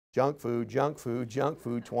 Junk food, junk food, junk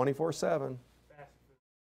food, 24/7.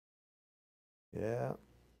 Yeah.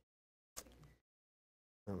 I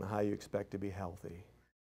don't know how you expect to be healthy.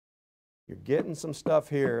 You're getting some stuff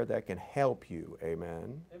here that can help you,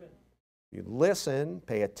 amen? Amen. You listen,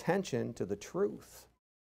 pay attention to the truth.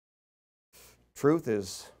 Truth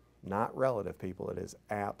is not relative, people. It is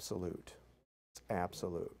absolute. It's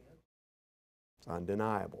absolute. It's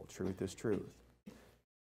undeniable. Truth is truth.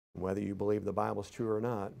 And whether you believe the Bible's true or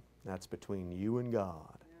not, that's between you and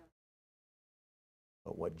God.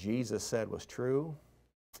 But what Jesus said was true,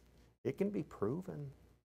 it can be proven.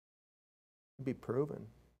 It can be proven.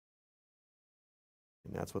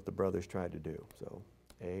 And that's what the brothers tried to do. So,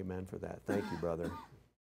 amen for that. Thank you, brother.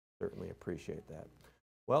 Certainly appreciate that.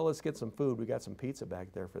 Well, let's get some food. We got some pizza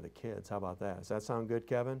back there for the kids. How about that? Does that sound good,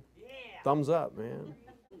 Kevin? Yeah. Thumbs up, man.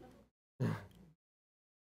 You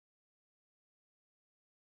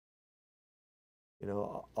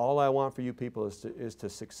know, all I want for you people is to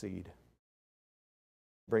succeed.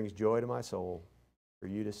 It brings joy to my soul for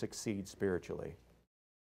you to succeed spiritually.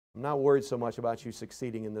 I'm not worried so much about you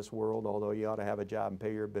succeeding in this world, although you ought to have a job and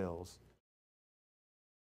pay your bills.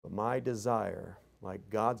 But my desire, like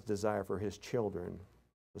God's desire for His children,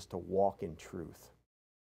 is to walk in truth.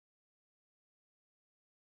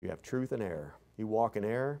 You have truth and error. You walk in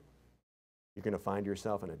error, you're going to find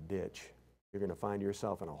yourself in a ditch. You're going to find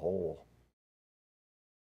yourself in a hole.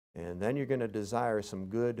 And then you're going to desire some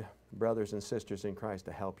good brothers and sisters in Christ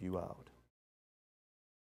to help you out.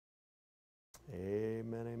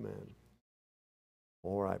 Amen, amen.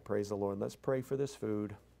 All right, praise the Lord. Let's pray for this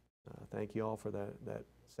food. Thank you all for that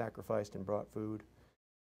sacrificed and brought food.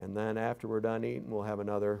 And then after we're done eating, we'll have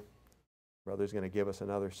another, brother's going to give us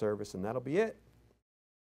another service, and that'll be it.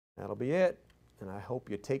 That'll be it. And I hope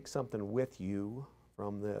you take something with you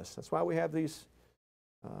from this. That's why we have these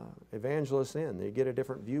evangelists in. They get a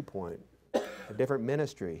different viewpoint, a different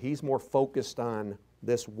ministry. He's more focused on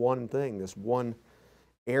this one thing, this one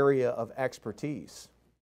area of expertise.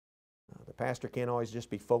 The pastor can't always just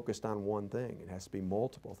be focused on one thing. It has to be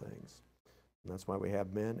multiple things. And that's why we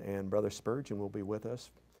have men, and Brother Spurgeon will be with us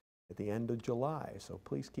at the end of July. So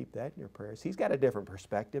please keep that in your prayers. He's got a different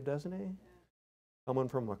perspective, doesn't he? Coming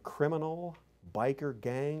from a criminal biker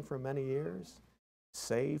gang for many years,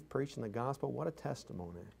 saved, preaching the gospel. What a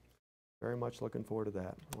testimony. Very much looking forward to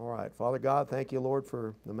that. All right. Father God, thank you, Lord,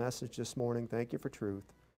 for the message this morning. Thank you for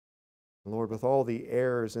truth. Lord, with all the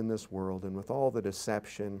errors in this world and with all the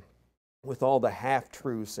deception, with all the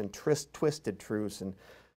half-truths and twisted truths, and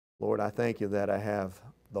Lord, I thank you that I have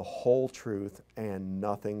the whole truth and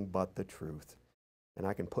nothing but the truth. And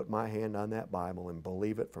I can put my hand on that Bible and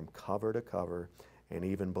believe it from cover to cover and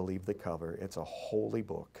even believe the cover. It's a holy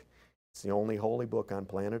book. It's the only holy book on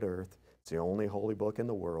planet Earth. It's the only holy book in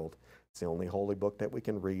the world. It's the only holy book that we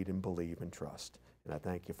can read and believe and trust. And I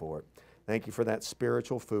thank you for it. Thank you for that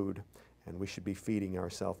spiritual food. And we should be feeding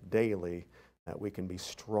ourselves daily that we can be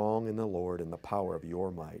strong in the Lord and the power of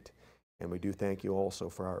your might. And we do thank you also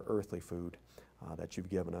for our earthly food that you've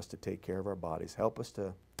given us to take care of our bodies. Help us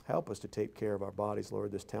to take care of our bodies,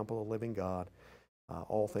 Lord, this temple of living God.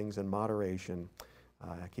 All things in moderation.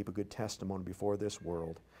 Keep a good testimony before this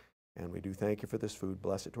world. And we do thank you for this food.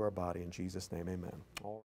 Bless it to our body. In Jesus' name, amen.